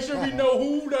 now make sure we know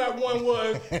who that one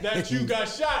was that you got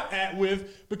shot at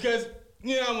with, because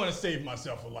I want to save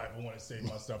myself a life.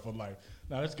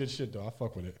 Nah, that's good shit though. I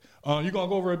fuck with it. You gonna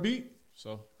go over a beat?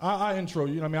 So I intro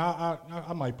you. I mean,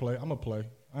 I might play. I'm gonna play.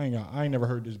 I ain't never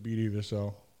heard this beat either,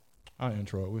 so I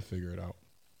intro it. We'll figure it out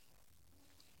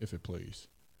if it plays.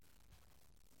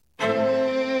 Oh,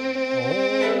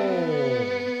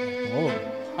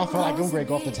 I feel like I'm gonna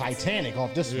go off the Titanic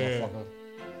off this motherfucker.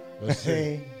 Let's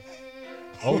see.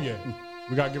 Oh yeah,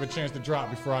 we gotta give it a chance to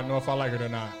drop before I know if I like it or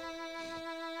not.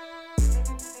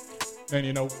 And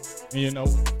you know, and you know,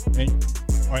 and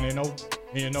you know,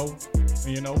 and you know,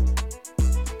 and you know,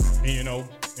 and you know,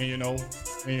 and you know,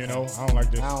 and you know. I don't like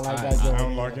this. I don't like that joint. I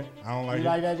don't like it. I don't like it. You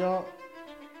like that joint?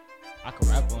 I can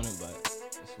rap on it, but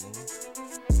it's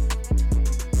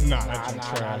smooth. Nah, that joint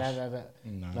trash.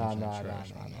 Nah.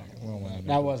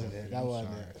 That wasn't it. That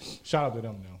wasn't it. Shout out to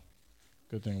them though.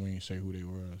 Good thing we didn't say who they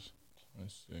was.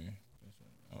 Let's see.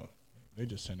 They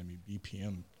just sending me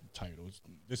BPM titles.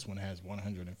 This one has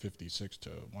 156 to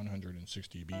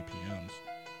 160 BPMs.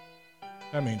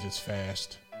 That means it's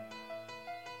fast.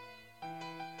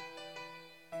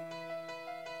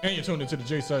 And you're tuned into the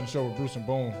Jay Sutton Show with Bruce and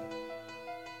Boone.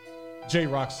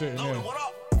 J-Rock sitting in.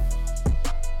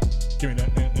 Give me that.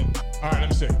 All right, let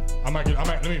me see.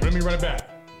 Let me run it back.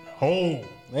 Oh,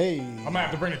 hey, I might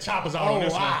have to bring the choppers out on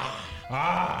this one.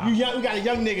 We got a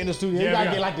young nigga in the studio. You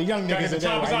gotta get like the young niggas the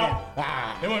choppers out.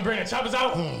 They want to bring the choppers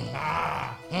out.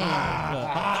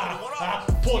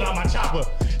 Pulled out my chopper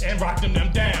and rocked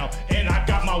them down. And I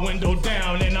got my window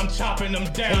down and I'm chopping them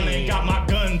down. Ain't got my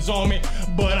guns on me,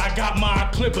 but I got my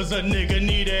clippers. A nigga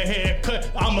need a haircut,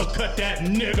 I'ma cut that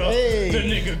nigga. The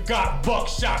nigga got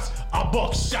buckshots. I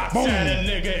buck shots at a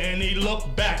nigga and he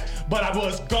looked back, but I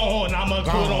was gone. I'ma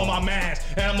put on my mask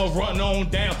and I'ma run on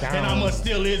down. And I'ma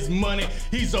steal his money.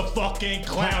 He's a fucking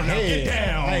clown. Now get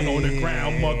down on the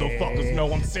ground, motherfuckers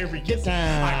know I'm serious. Get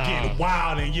down. I get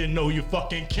wild and you know you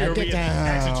fucking curious.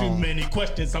 Asking too many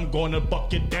questions, I'm gonna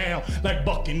buck it down. Like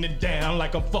bucking it down,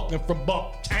 like I'm fucking from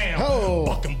Bucktown.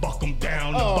 Buck 'em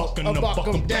down, buck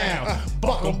 'em down.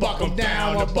 Buck 'em down, buck 'em down.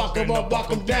 Buck 'em down,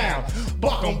 buck 'em down.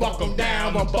 Buck 'em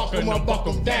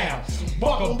down.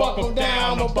 Buck 'em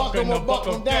down, buck 'em down. Buck 'em down, buck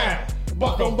 'em down.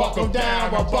 Buck 'em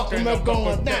down, buck 'em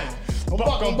going down.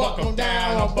 Buck 'em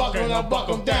down, buck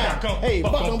 'em down. Hey,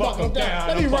 buck 'em down.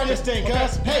 Let me run this thing,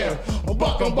 cuz. Hey,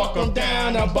 buck 'em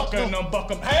down, buck 'em.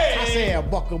 Hey, I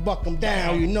said buck 'em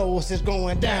down. You know what's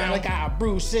going down. I got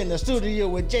Bruce in the studio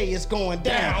with Jay. It's going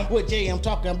down. With Jay, I'm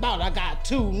talking about. I got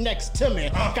 2 next to me.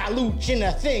 Got Luch in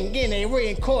a thing in a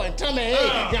ring court. Tell me,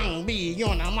 hey, young B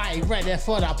on the mic, ready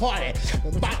for the party.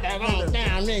 About to go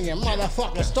down in your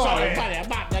motherfucking story.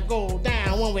 About to go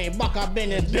down when we buck up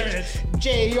in this bitch.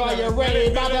 Jay, are you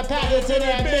ready? About to pass it to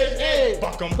that bitch. Hey,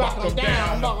 buck 'em down, buck 'em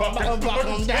down. Buck 'em down, buck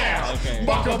 'em down.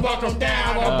 Buck 'em down, buck 'em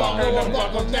down.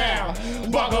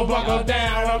 Buck 'em down, buck 'em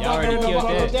down. Y'all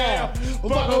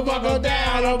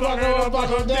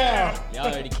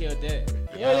already killed that.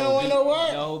 You don't want no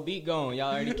what? The whole beat going.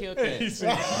 Y'all already killed that. He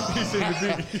said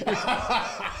the beat.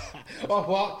 My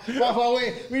fault.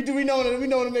 We know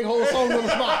to make whole songs on the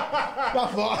spot. My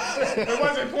fault. It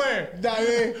wasn't planned. Nah,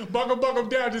 man. Buck 'em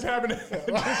down just happened.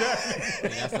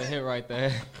 That's a hit right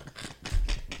there.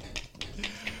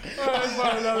 Let's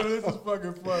find another. This is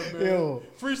fucking fun, man. Yo.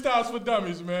 Freestyles for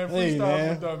dummies, man. Hey, Freestyles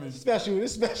man. for dummies.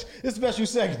 Special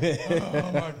segment.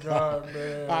 Oh my god,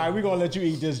 man. All right, we're gonna let you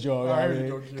eat this joint. All right, here we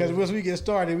go, kid. Because once we get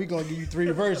started, we're gonna give you 3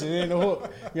 verses and the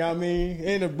hook. You know what I mean?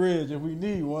 And the bridge if we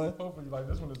need one. Hopefully, like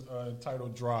this one is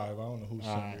entitled "Drive." I don't know who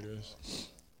song it is.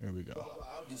 Here we go.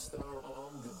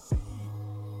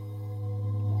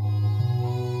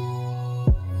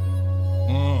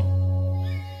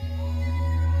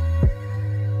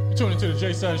 You tune into the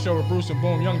J Sutton Show with Bruce and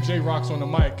Boom. Young J Rock's on the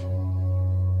mic.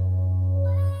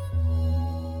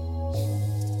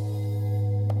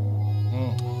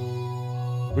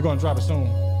 We're gonna drop it soon.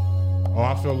 Oh,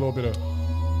 I feel a little bit of.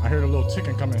 I hear the little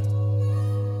ticking coming.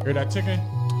 Hear that ticking?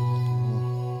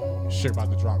 Shit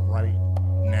about to drop right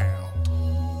now.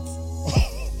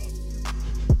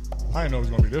 I didn't know it was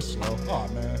gonna be this slow. Oh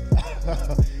man.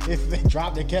 If they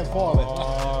dropped, they kept falling.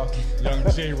 Young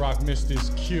J Rock missed his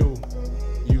cue.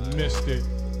 You missed it.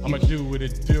 I'ma do what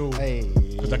it do. Hey.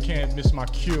 Cause I can't miss my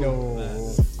cue.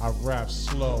 Yo. I rap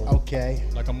slow. Okay.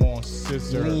 Like I'm on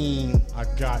scissor. Lean. I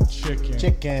got chicken.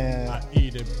 Chicken. I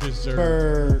eat it bizzard.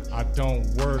 Bird. I don't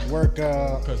work.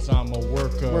 Worker. Cause I'm a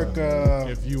worker. Worker.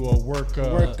 If you a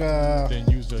worker. Worker. Then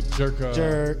you's a jerker.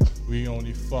 Jerk. We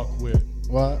only fuck with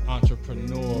What?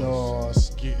 entrepreneurs. Norse.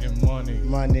 Getting money.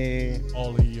 Money. All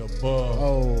of the above.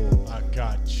 Oh. I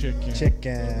got chicken.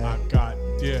 Chicken. I got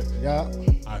dip. Yeah.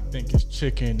 I think it's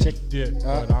chicken and dip,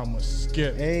 but I'ma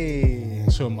skip Hey.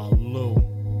 to my Lou.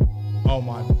 Oh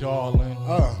my darling,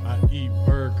 I eat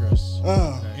burgers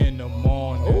in the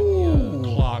morning. Ooh.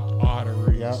 Clogged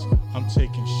arteries. Yep. I'm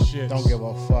taking shits. Don't give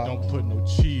a fuck. Don't put no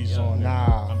cheese on Nah.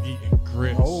 it. I'm eating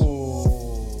grits. Oh.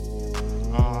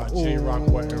 J Rock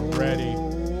wasn't ready.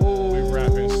 We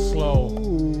rapping slow.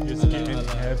 It's getting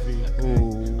heavy.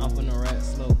 I'm finna rap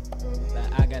slow.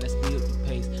 Like I gotta speed up the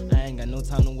pace. I ain't got no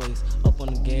time to waste. Up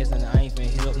on the gas and I ain't finna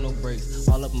hit up no brakes.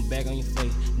 All up and back on your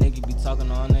face. Niggas be talking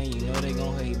all night, you know they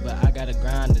gon' hate. But I gotta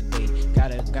grind today.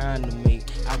 Got a grind to make.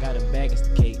 I got a bag of the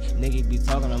cake. Niggas be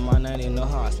talking on my night, they know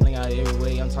how I sling out every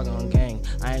way. I'm talking on gang.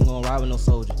 I ain't gonna ride with no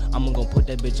soldier. I'ma go put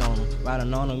that bitch on him.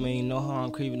 Riding on him, and you know how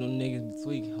I'm creeping. Them niggas be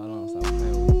tweaking. Hold on, stop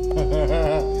playing with me.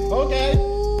 Okay.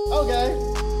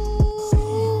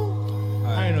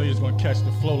 I didn't know you was gonna catch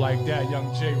the flow like that,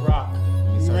 young J Rock.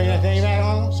 You bring that thing back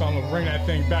on? So I'm gonna bring that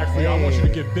thing back for you. I want you to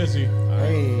get busy.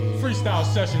 Hey. Freestyle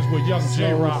sessions with young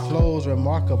J Rock. Flows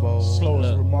remarkable. Slow is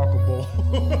Look. remarkable.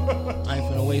 I ain't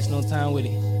finna waste no time with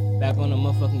it. Back on the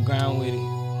motherfucking ground with it.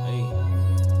 Hey.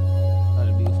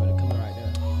 That'll be for the coming right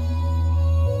there.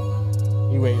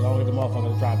 You wait long as the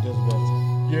motherfucker drop this bitch.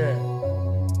 Yeah.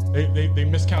 They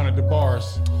miscounted the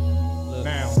bars. Look,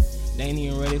 Now. they ain't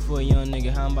even ready for a young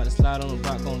nigga. How I'm about to slide on the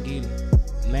block, gon' get it.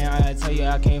 Man, I gotta tell you,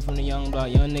 I came from the young block.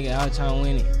 Young nigga out trying to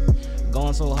win it.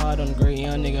 Going so hard on the great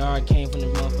young nigga. I already came from the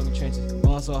motherfucking trenches.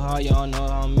 Going so hard, y'all know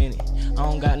how I'm in it. I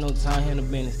don't got no time in the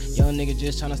business. Young nigga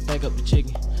just tryna stack up the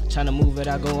chicken. Tryna move it,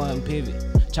 I go out and pivot.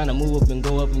 Tryna move up and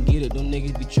go up and get it. Them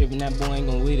niggas be tripping, that boy ain't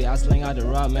gon' with it. I sling out the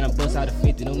rock, man, I bust out the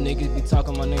 50. Them niggas be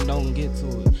talking, my nigga don't get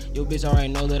to it. Yo, bitch already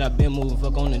know that I been moving.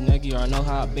 Fuck on the nugget, you already know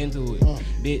how I been through it.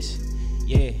 Bitch.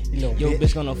 Yeah, yo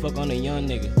bitch gonna fuck on a young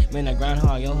nigga. Man, I grind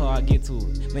hard, yo, how I get to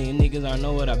it. Man, you niggas already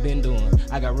know what I been doing.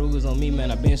 I got Rugers on me,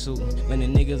 man, I been shooting. Man, the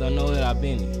niggas already know that I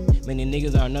been it. Man, the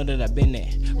niggas already know that I been there.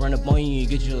 Run up on you, you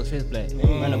get your fist black.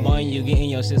 Run up on you, you getting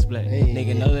your shit black.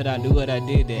 Nigga know that I do what I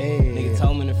did there. Nigga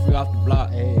told me to free off the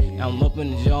block. I'm up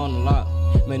in the jail on the lock.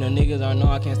 Man, the niggas already know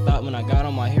I can't stop. Man, I got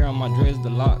on my hair, on my dreads, the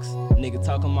locks. Nigga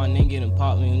talking my nigga getting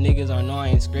popped. Man, niggas already know I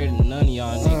ain't scared of none of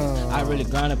y'all niggas. I really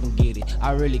grind up and get it.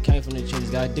 I really came from the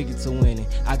trenches, got addicted to winning.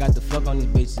 I got the fuck on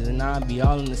these bitches, and I be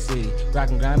all in the city.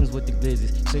 Rockin' diamonds with the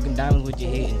glizzes, shaking diamonds with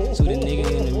your hitting. Shoot a nigga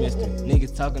in the mister.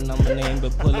 Niggas talking on my name,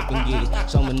 but pull up and get it.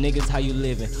 Show my niggas how you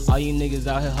living. All you niggas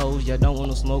out here hoes, y'all don't want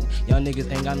no smoke. Y'all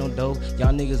niggas ain't got no dope.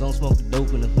 Y'all niggas don't smoke the dope.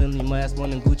 And the family mask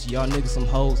one and Gucci, y'all niggas some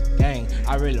hoes. Gang,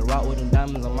 I really rock with them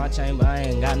diamonds on my chain, but I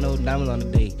ain't got no diamonds on the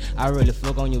day. I really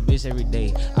fuck on your bitch every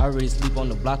day. I really sleep on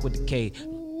the block with the K.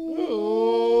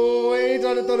 Ooh, ain't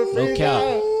trying to throw the No free cap.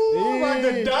 I rock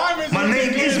the diamonds. My with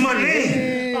name the is my glizzy.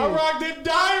 name. I rock the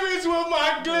diamonds with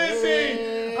my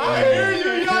glizzy. I hear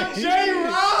you, young J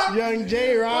Rock. Young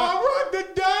J Rock. I rock the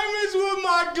diamonds with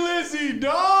my glizzy,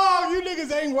 dog. You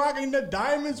niggas ain't rocking the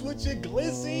diamonds with your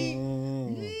glizzy.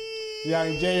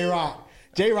 Young J Rock.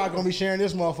 J Rock gonna be sharing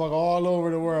this motherfucker all over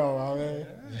the world, man.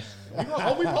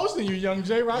 We posting you, young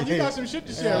J Rock. You got some shit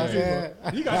to share with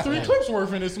people. You got 3 clips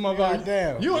worth in this motherfucker.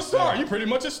 Goddamn. You a star. You pretty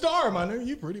much a star, my nigga.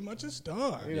 You pretty much a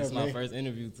star. This is my first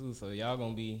interview too, so y'all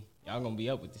gonna be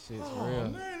up with the shit for real.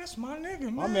 Man, that's my nigga,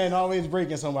 man. My man always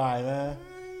breaking somebody, man.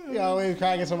 He always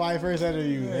cracking somebody first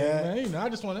interview, man. You know, I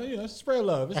just want to, spread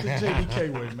love. It's the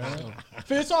JBK way, man.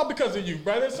 It's all because of you,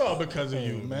 brother. It's all because of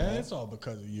you, man. It's all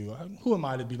because of you. Who am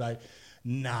I to be like,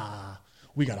 nah,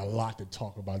 we got a lot to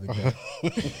talk about today.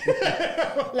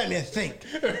 Let me think.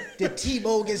 Did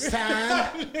Tebow get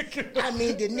signed? I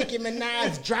mean, did Nicki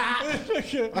Minaj drop?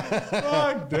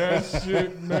 Fuck that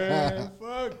shit, man.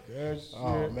 Fuck that shit.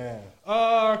 Oh, man.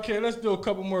 Okay, let's do a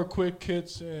couple more quick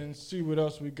hits and see what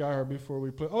else we got here before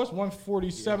we play. Oh, it's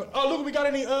 147. Yeah. Oh, look, we got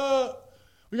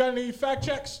any fact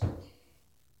checks?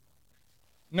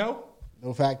 No?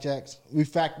 No fact checks. We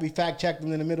fact checked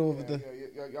them in the middle of the.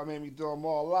 Y'all made me do them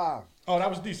all live. Oh, that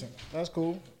was decent. That's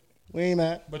cool. We ain't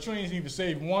mad. But you ain't even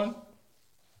saved one.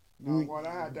 One,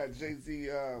 I had that Jay-Z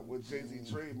with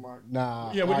Jay-Z trademark.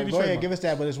 Nah. Yeah, what did he go ahead, trademark? give us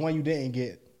that, but it's one you didn't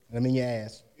get. I mean, your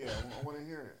ass. Yeah, I want to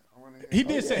hear it. He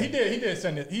did send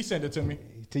it. He sent it to me.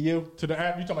 To you? To the you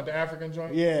talking about the African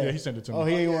joint? Yeah. Yeah, he sent it to me. Oh,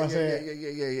 he ain't want to say it.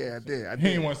 Yeah, I did. He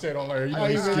didn't want to say it on there.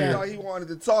 I thought he wanted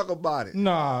to talk about it.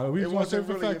 Nah, we It want to say it wasn't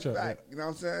for really fact a check. fact. You know what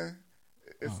I'm saying?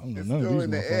 It's none of still these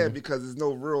in the air motherfuckers. because there's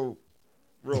no real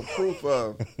proof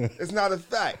of. It's not a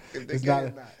fact if they It's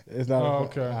get not. it. It's not. Oh,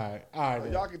 okay. All right. So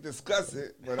y'all can discuss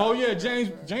it. But Oh yeah,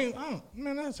 James.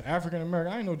 Man, that's African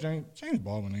American. I ain't know James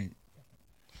Baldwin ain't.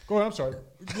 Go ahead. I'm sorry.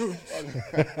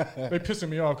 They pissing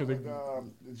me off because they.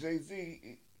 The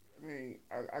Jay-Z. I mean,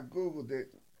 I googled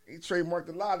it. He trademarked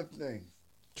a lot of things.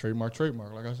 Trademark,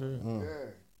 like I said.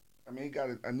 Yeah. I mean, he got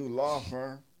a new law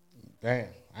firm. Damn.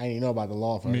 I didn't even know about the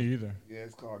law firm. Me either. Yeah,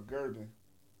 it's called Gerben.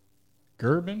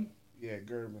 Gerben? Yeah,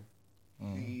 Gerben.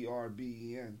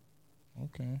 Gerben.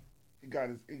 Okay. He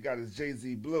got his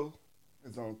Jay-Z blue,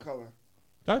 his own color.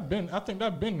 I think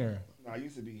that been there. No, it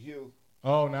used to be hue.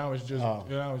 Oh, now it's just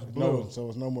now it's blue. No, so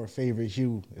it's no more favorite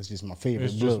hue. It's just my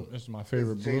favorite blue. It's my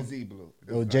favorite It's blue. Jay-Z blue.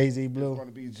 Oh, Jay-Z blue? It's going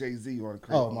to be Jay-Z on the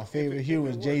crib. Oh, my favorite hue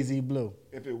is Jay-Z blue.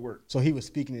 If it worked. So he was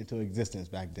speaking into existence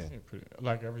back then. Yeah,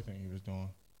 like everything he was doing.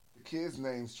 The kids'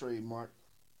 names trademarked.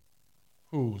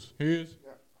 Whose? His?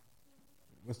 Yeah.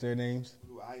 What's their names?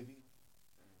 Blue Ivy.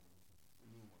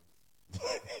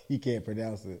 He can't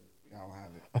pronounce it. I don't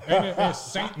have it. Ain't it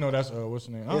Saint? No, that's what's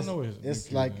the name? I don't know his.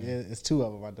 It's like it's two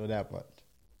of them. I know that much.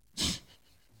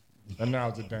 That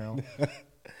narrows it down.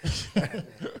 Yeah,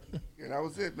 that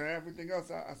was it, man. Everything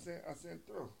else I sent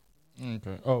through.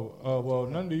 Okay. Well,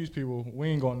 none of these people. We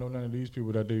ain't gonna know none of these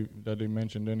people that they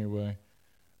mentioned anyway.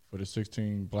 For the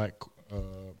 16 black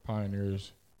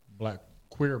pioneers,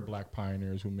 queer black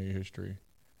pioneers who made history,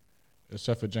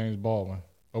 except for James Baldwin.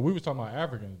 But we was talking about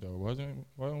Africans though, wasn't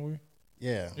we?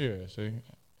 Yeah. Yeah. See,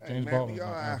 Hey, James man, Baldwin's we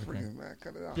all not African, man.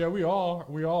 Cut it out. Yeah, we all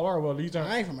are. Well, these I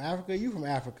aren't ain't from Africa. You from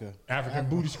Africa. African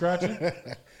booty scratching.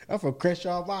 I'm from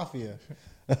Crenshaw Mafia.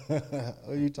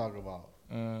 What you talking about?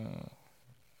 I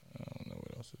don't know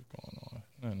what else is going on.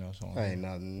 Nothing else on. Ain't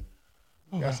nothing.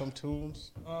 You got some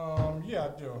tunes? Yeah, I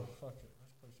do. Fuck it.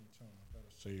 Let's play some tunes.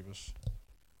 That'll save us.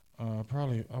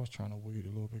 Probably. I was trying to wait a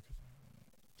little bit because I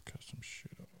want to cut some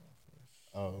shit off.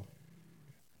 Oh.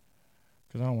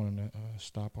 Because I don't want to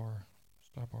stop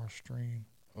our stream.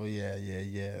 Oh yeah.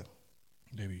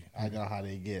 I know how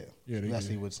they get. Yeah,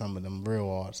 especially with some of them real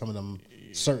artists, some of them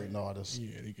certain artists.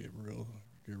 Yeah, they get real.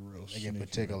 They get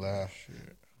particular.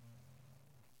 Shit.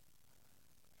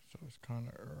 So it's kind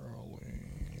of early.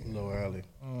 A little early.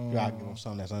 You gotta give them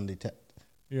something that's undetected.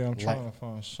 Yeah, I'm trying to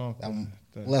find something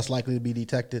that Less likely to be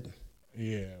detected.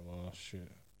 Yeah, well, shit.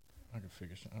 I can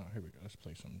figure something out. Here we go. Let's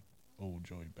play some old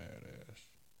Joey Badass.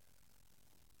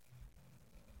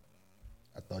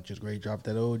 I thought you was great. Drop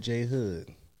that old J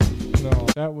Hood. No,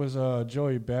 that was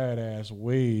Joey Badass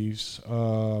Waves.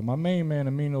 My main man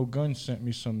Amino Gun sent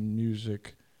me some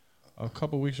music a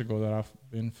couple weeks ago that I've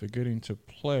been forgetting to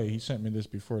play. He sent me this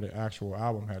before the actual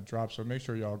album had dropped, so make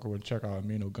sure y'all go and check out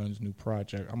Amino Gun's new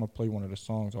project. I'm gonna play one of the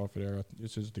songs off of there.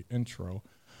 This is the intro.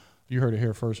 You heard it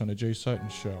here first on the Jay Sutton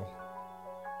Show.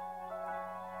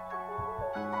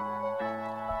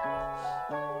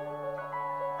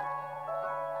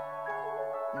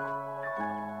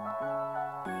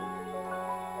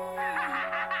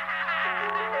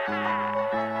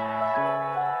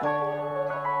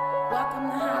 Welcome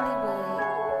to Hollywood.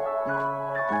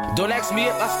 Don't ask me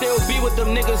if I still be with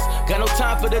them niggas. Got no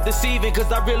time for the deceiving,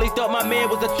 cause I really thought my man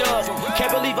was a thug.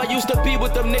 Can't believe I used to be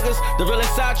with them niggas. The real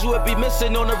inside you would be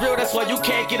missing on the real, that's why you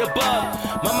can't get above.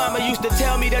 My mama used to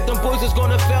tell me that them boys is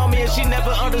gonna fail me, and she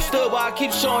never understood why I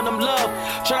keep showing them love.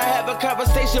 Try to have a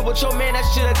conversation with your man that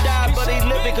should've died, but he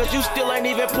living cause you still ain't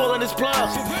even pulling his plug.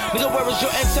 Nigga, where is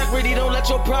your integrity? Don't let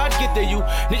your pride get to you.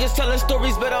 Niggas telling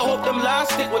stories, better hope them lies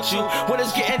stick with you. When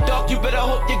it's getting dark, you better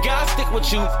hope your guys stick with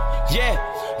you. Yeah,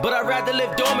 but I'd rather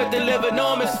live dormant than live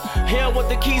enormous. He don't want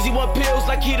the keys, he want pills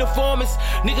like he the foreman.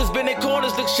 Niggas been in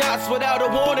corners, lick shots without a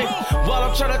warning. While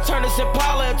I'm trying to turn this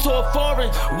Impala into a foreign.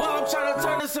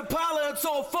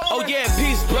 Oh yeah,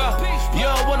 peace, bruh. You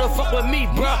don't wanna fuck with me,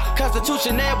 bruh.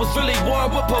 Constitution there was really war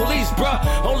with police, bruh.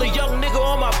 Only young nigga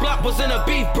on my block was in a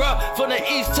beef, bruh. From the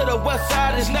east to the west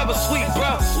side, it's never sweet,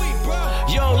 bruh.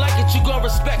 You don't like it, you gon'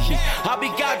 respect me. I'll be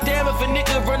goddamn if a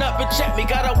nigga run up and check me.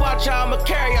 Gotta watch how I'ma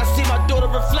carry. I see my daughter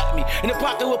reflect me in the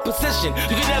pocket with position.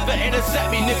 You can never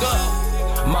intercept me, nigga.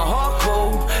 My heart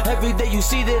cold. Every day you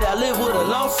see that I live with a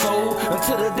lost soul.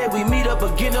 Until the day we meet up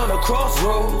again on the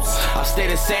crossroads. I stay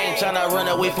the same, tryna run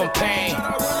away from pain.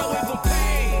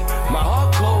 My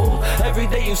heart cold. Every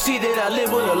day you see that I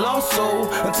live with a lost soul.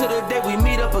 Until the day we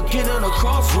meet up again on the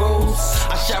crossroads.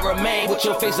 I shall remain with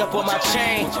your face up on my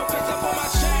chain.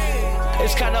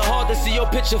 It's kinda hard to see your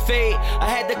picture fade. I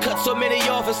had to cut so many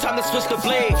off, it's time to switch the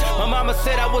blade. My mama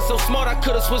said I was so smart, I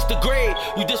could've switched the grade.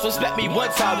 You disrespect me one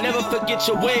time, never forget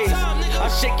your ways. I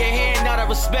shake your hand out of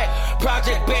respect.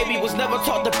 Project baby was never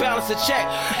taught to balance a check.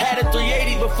 Had a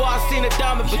 380 before I seen a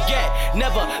diamond forget.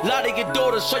 Never lie to your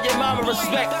daughter, show your mama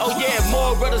respect. Oh yeah,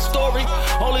 more of the story.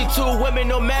 Only 2 women,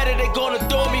 no matter, they gon'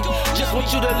 adore me. Just want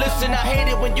you to listen, I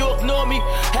hate it when you ignore me.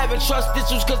 Having trust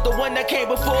issues cause the one that came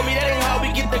before me, that ain't how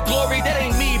we get the glory. That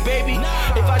ain't me, baby.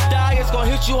 If I die, it's gonna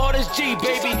hit you hard as G,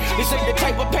 baby. This ain't the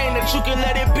type of pain that you can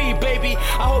let it be, baby.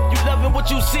 I hope you loving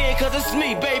what you seeing, cause it's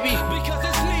me, baby. Because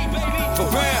it's me, baby. For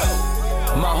real.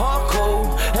 My heart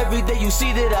cold. Every day you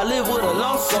see that I live with a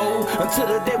lost soul. Until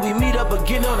the day we meet up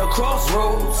again on the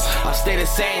crossroads. I stay the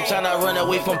same, tryna run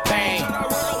away from pain.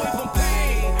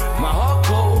 My heart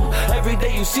cold. Every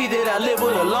day you see that I live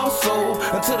with a lost soul.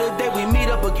 Until the day we meet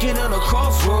up again on the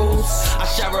crossroads. I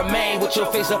shall remain with your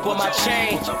face up on my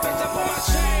chain.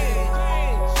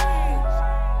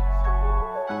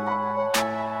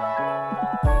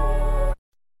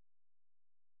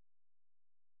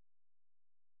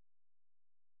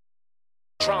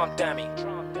 Trump dummy.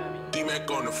 D-Mac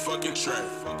on the fucking track.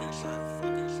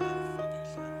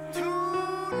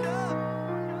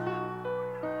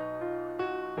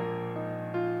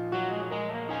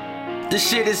 This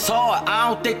shit is hard, I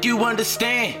don't think you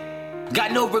understand.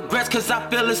 Got no regrets cause I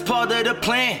feel it's part of the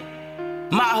plan.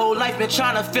 My whole life been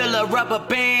trying to fill a rubber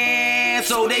band,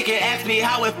 so they can ask me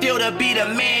how it feel to be the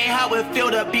man. How it feel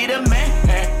to be the man.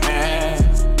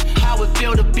 How it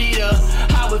feel to be the,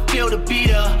 how it feel to be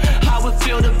the, how it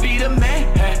feel to be the man.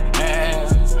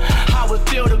 How it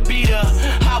feel to be the,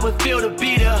 how it feel to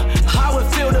be the, how it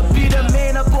feel to be the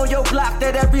man up on your block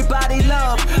that everybody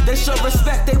love. They show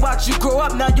respect, they watch you grow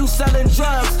up, now you selling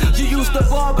drugs. You used to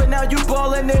ball, but now you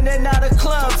ballin' in and out of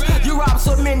clubs. You rob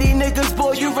so many niggas,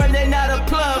 boy, you running out of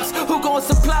plugs. Who gon'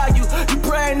 supply you? You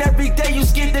praying every day, you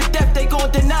scared to death, they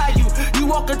gon' deny you. You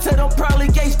walk into them pearly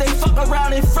gates, they fuck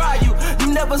around and fry you.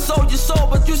 You never sold your soul,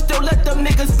 but you still let them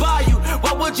niggas buy you.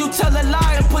 Why would you tell a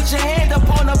lie and put your hand up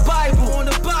on the Bible?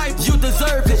 You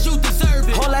deserve it, you deserve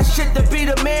it. All that shit to be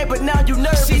the man, but now you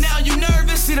nervous. See, now you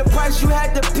nervous. See the price you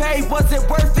had to pay, was it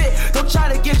worth it? Don't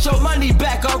try to get your money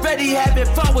back, already having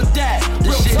fun with that.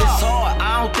 This shit is hard,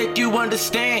 I don't think you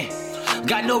understand.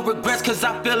 Got no regrets cause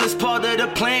I feel it's part of the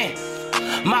plan.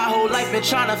 My whole life been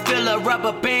trying to fill a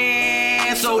rubber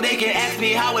band, so they can ask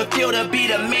me how it feel to be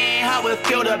the man. How it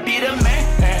feel to be the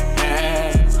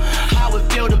man. How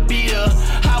it feel to be the,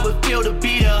 how it feel to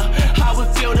be the, how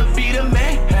it feel to be the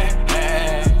man.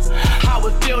 How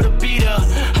it feel to be the,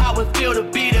 how it feel to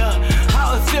be the,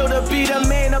 how it feel to be the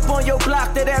man up on your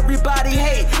block that everybody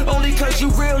hate. Only cause you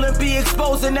real and be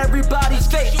exposing everybody's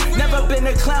fake. Never been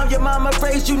a clown, your mama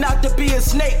raised you not to be a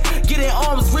snake. Get in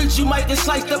arm's reach, you might get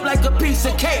sliced up like a piece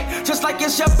of cake. Just like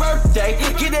it's your birthday,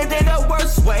 get it in the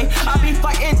worst way. I be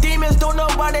fighting demons, don't know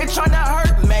why they tryna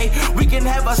hurt me. We can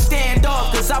have a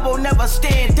standoff, cause I will never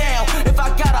stand down. If I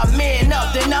got a man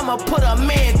up, then I'ma put a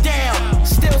man down.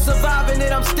 Still surviving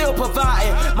and I'm still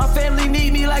providing. My family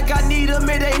need me like I need them,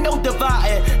 it ain't no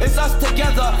dividing. It's us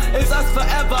together, it's us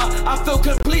forever. I feel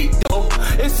complete though.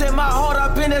 It's in my heart,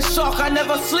 I've been a shark, I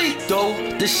never sleep though.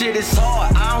 This shit is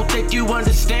hard, I don't think you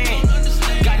understand.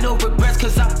 Got no regrets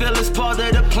cause I feel it's part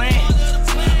of the plan.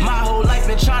 My whole life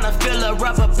been trying to fill a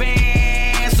rubber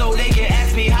band, so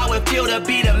to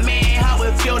be the man, how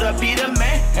it feel to be the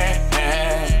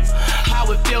man. How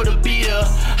it feel to be the,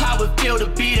 how it feel to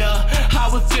be the,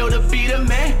 how it feel to be the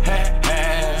man.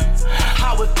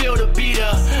 How it feel to be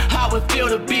the, how it feel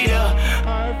to be the,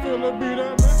 how it feel to be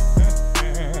the man.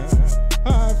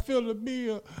 How it feel to be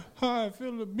a, how it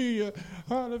feel to be a,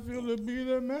 how it feel to be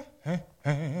the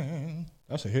man.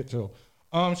 That's a hit too.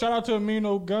 Shout out to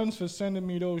Amino Guns for sending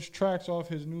me those tracks off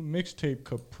his new mixtape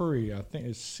Capri. I think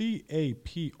it's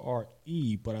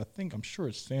CAPRE, but I'm sure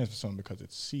it stands for something because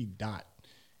it's C.A.P.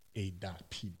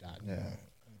 Yeah.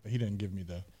 But he didn't give me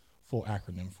the full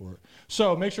acronym for it.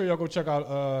 So make sure y'all go check out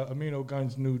Amino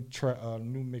Guns' new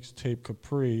mixtape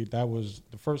Capri. That was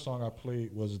the first song I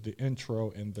played was the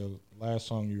intro, and the last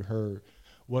song you heard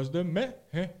was the man.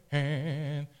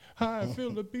 How I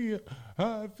feel to be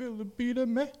the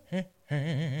man.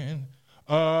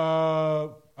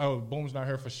 Boom's not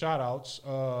here for shout outs.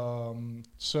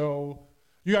 So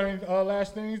you got any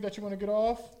last things that you want to get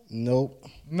off? Nope.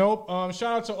 Shout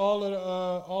out to all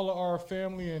of our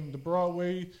family and the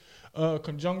Broadway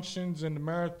conjunctions and the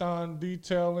marathon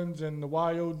detailings and the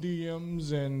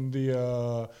YODMs and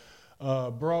the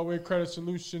Broadway Credit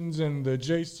Solutions and the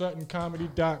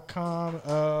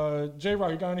jsuttoncomedy.com.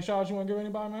 J-Rock, you got any shout outs you want to give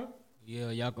anybody, man?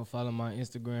 Yeah, y'all can follow my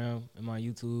Instagram and my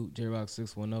YouTube,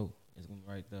 JRock610. It's gonna be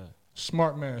right there.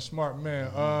 Smart man.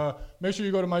 Make sure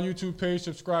you go to my YouTube page,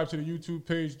 subscribe to the YouTube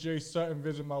page, Jay Sutton.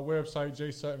 Visit my website,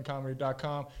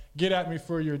 jsuttoncomedy.com. Get at me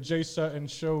for your Jay Sutton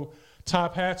Show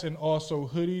top hats and also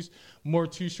hoodies. More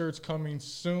t-shirts coming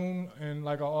soon. And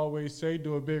like I always say,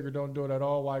 do it big or don't do it at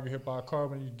all. Why get hit by a car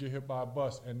when you get hit by a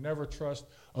bus? And never trust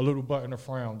a little button or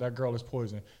frown. That girl is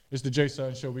poison. It's the Jay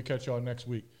Sutton Show. We catch y'all next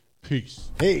week. Peace.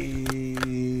 Hey.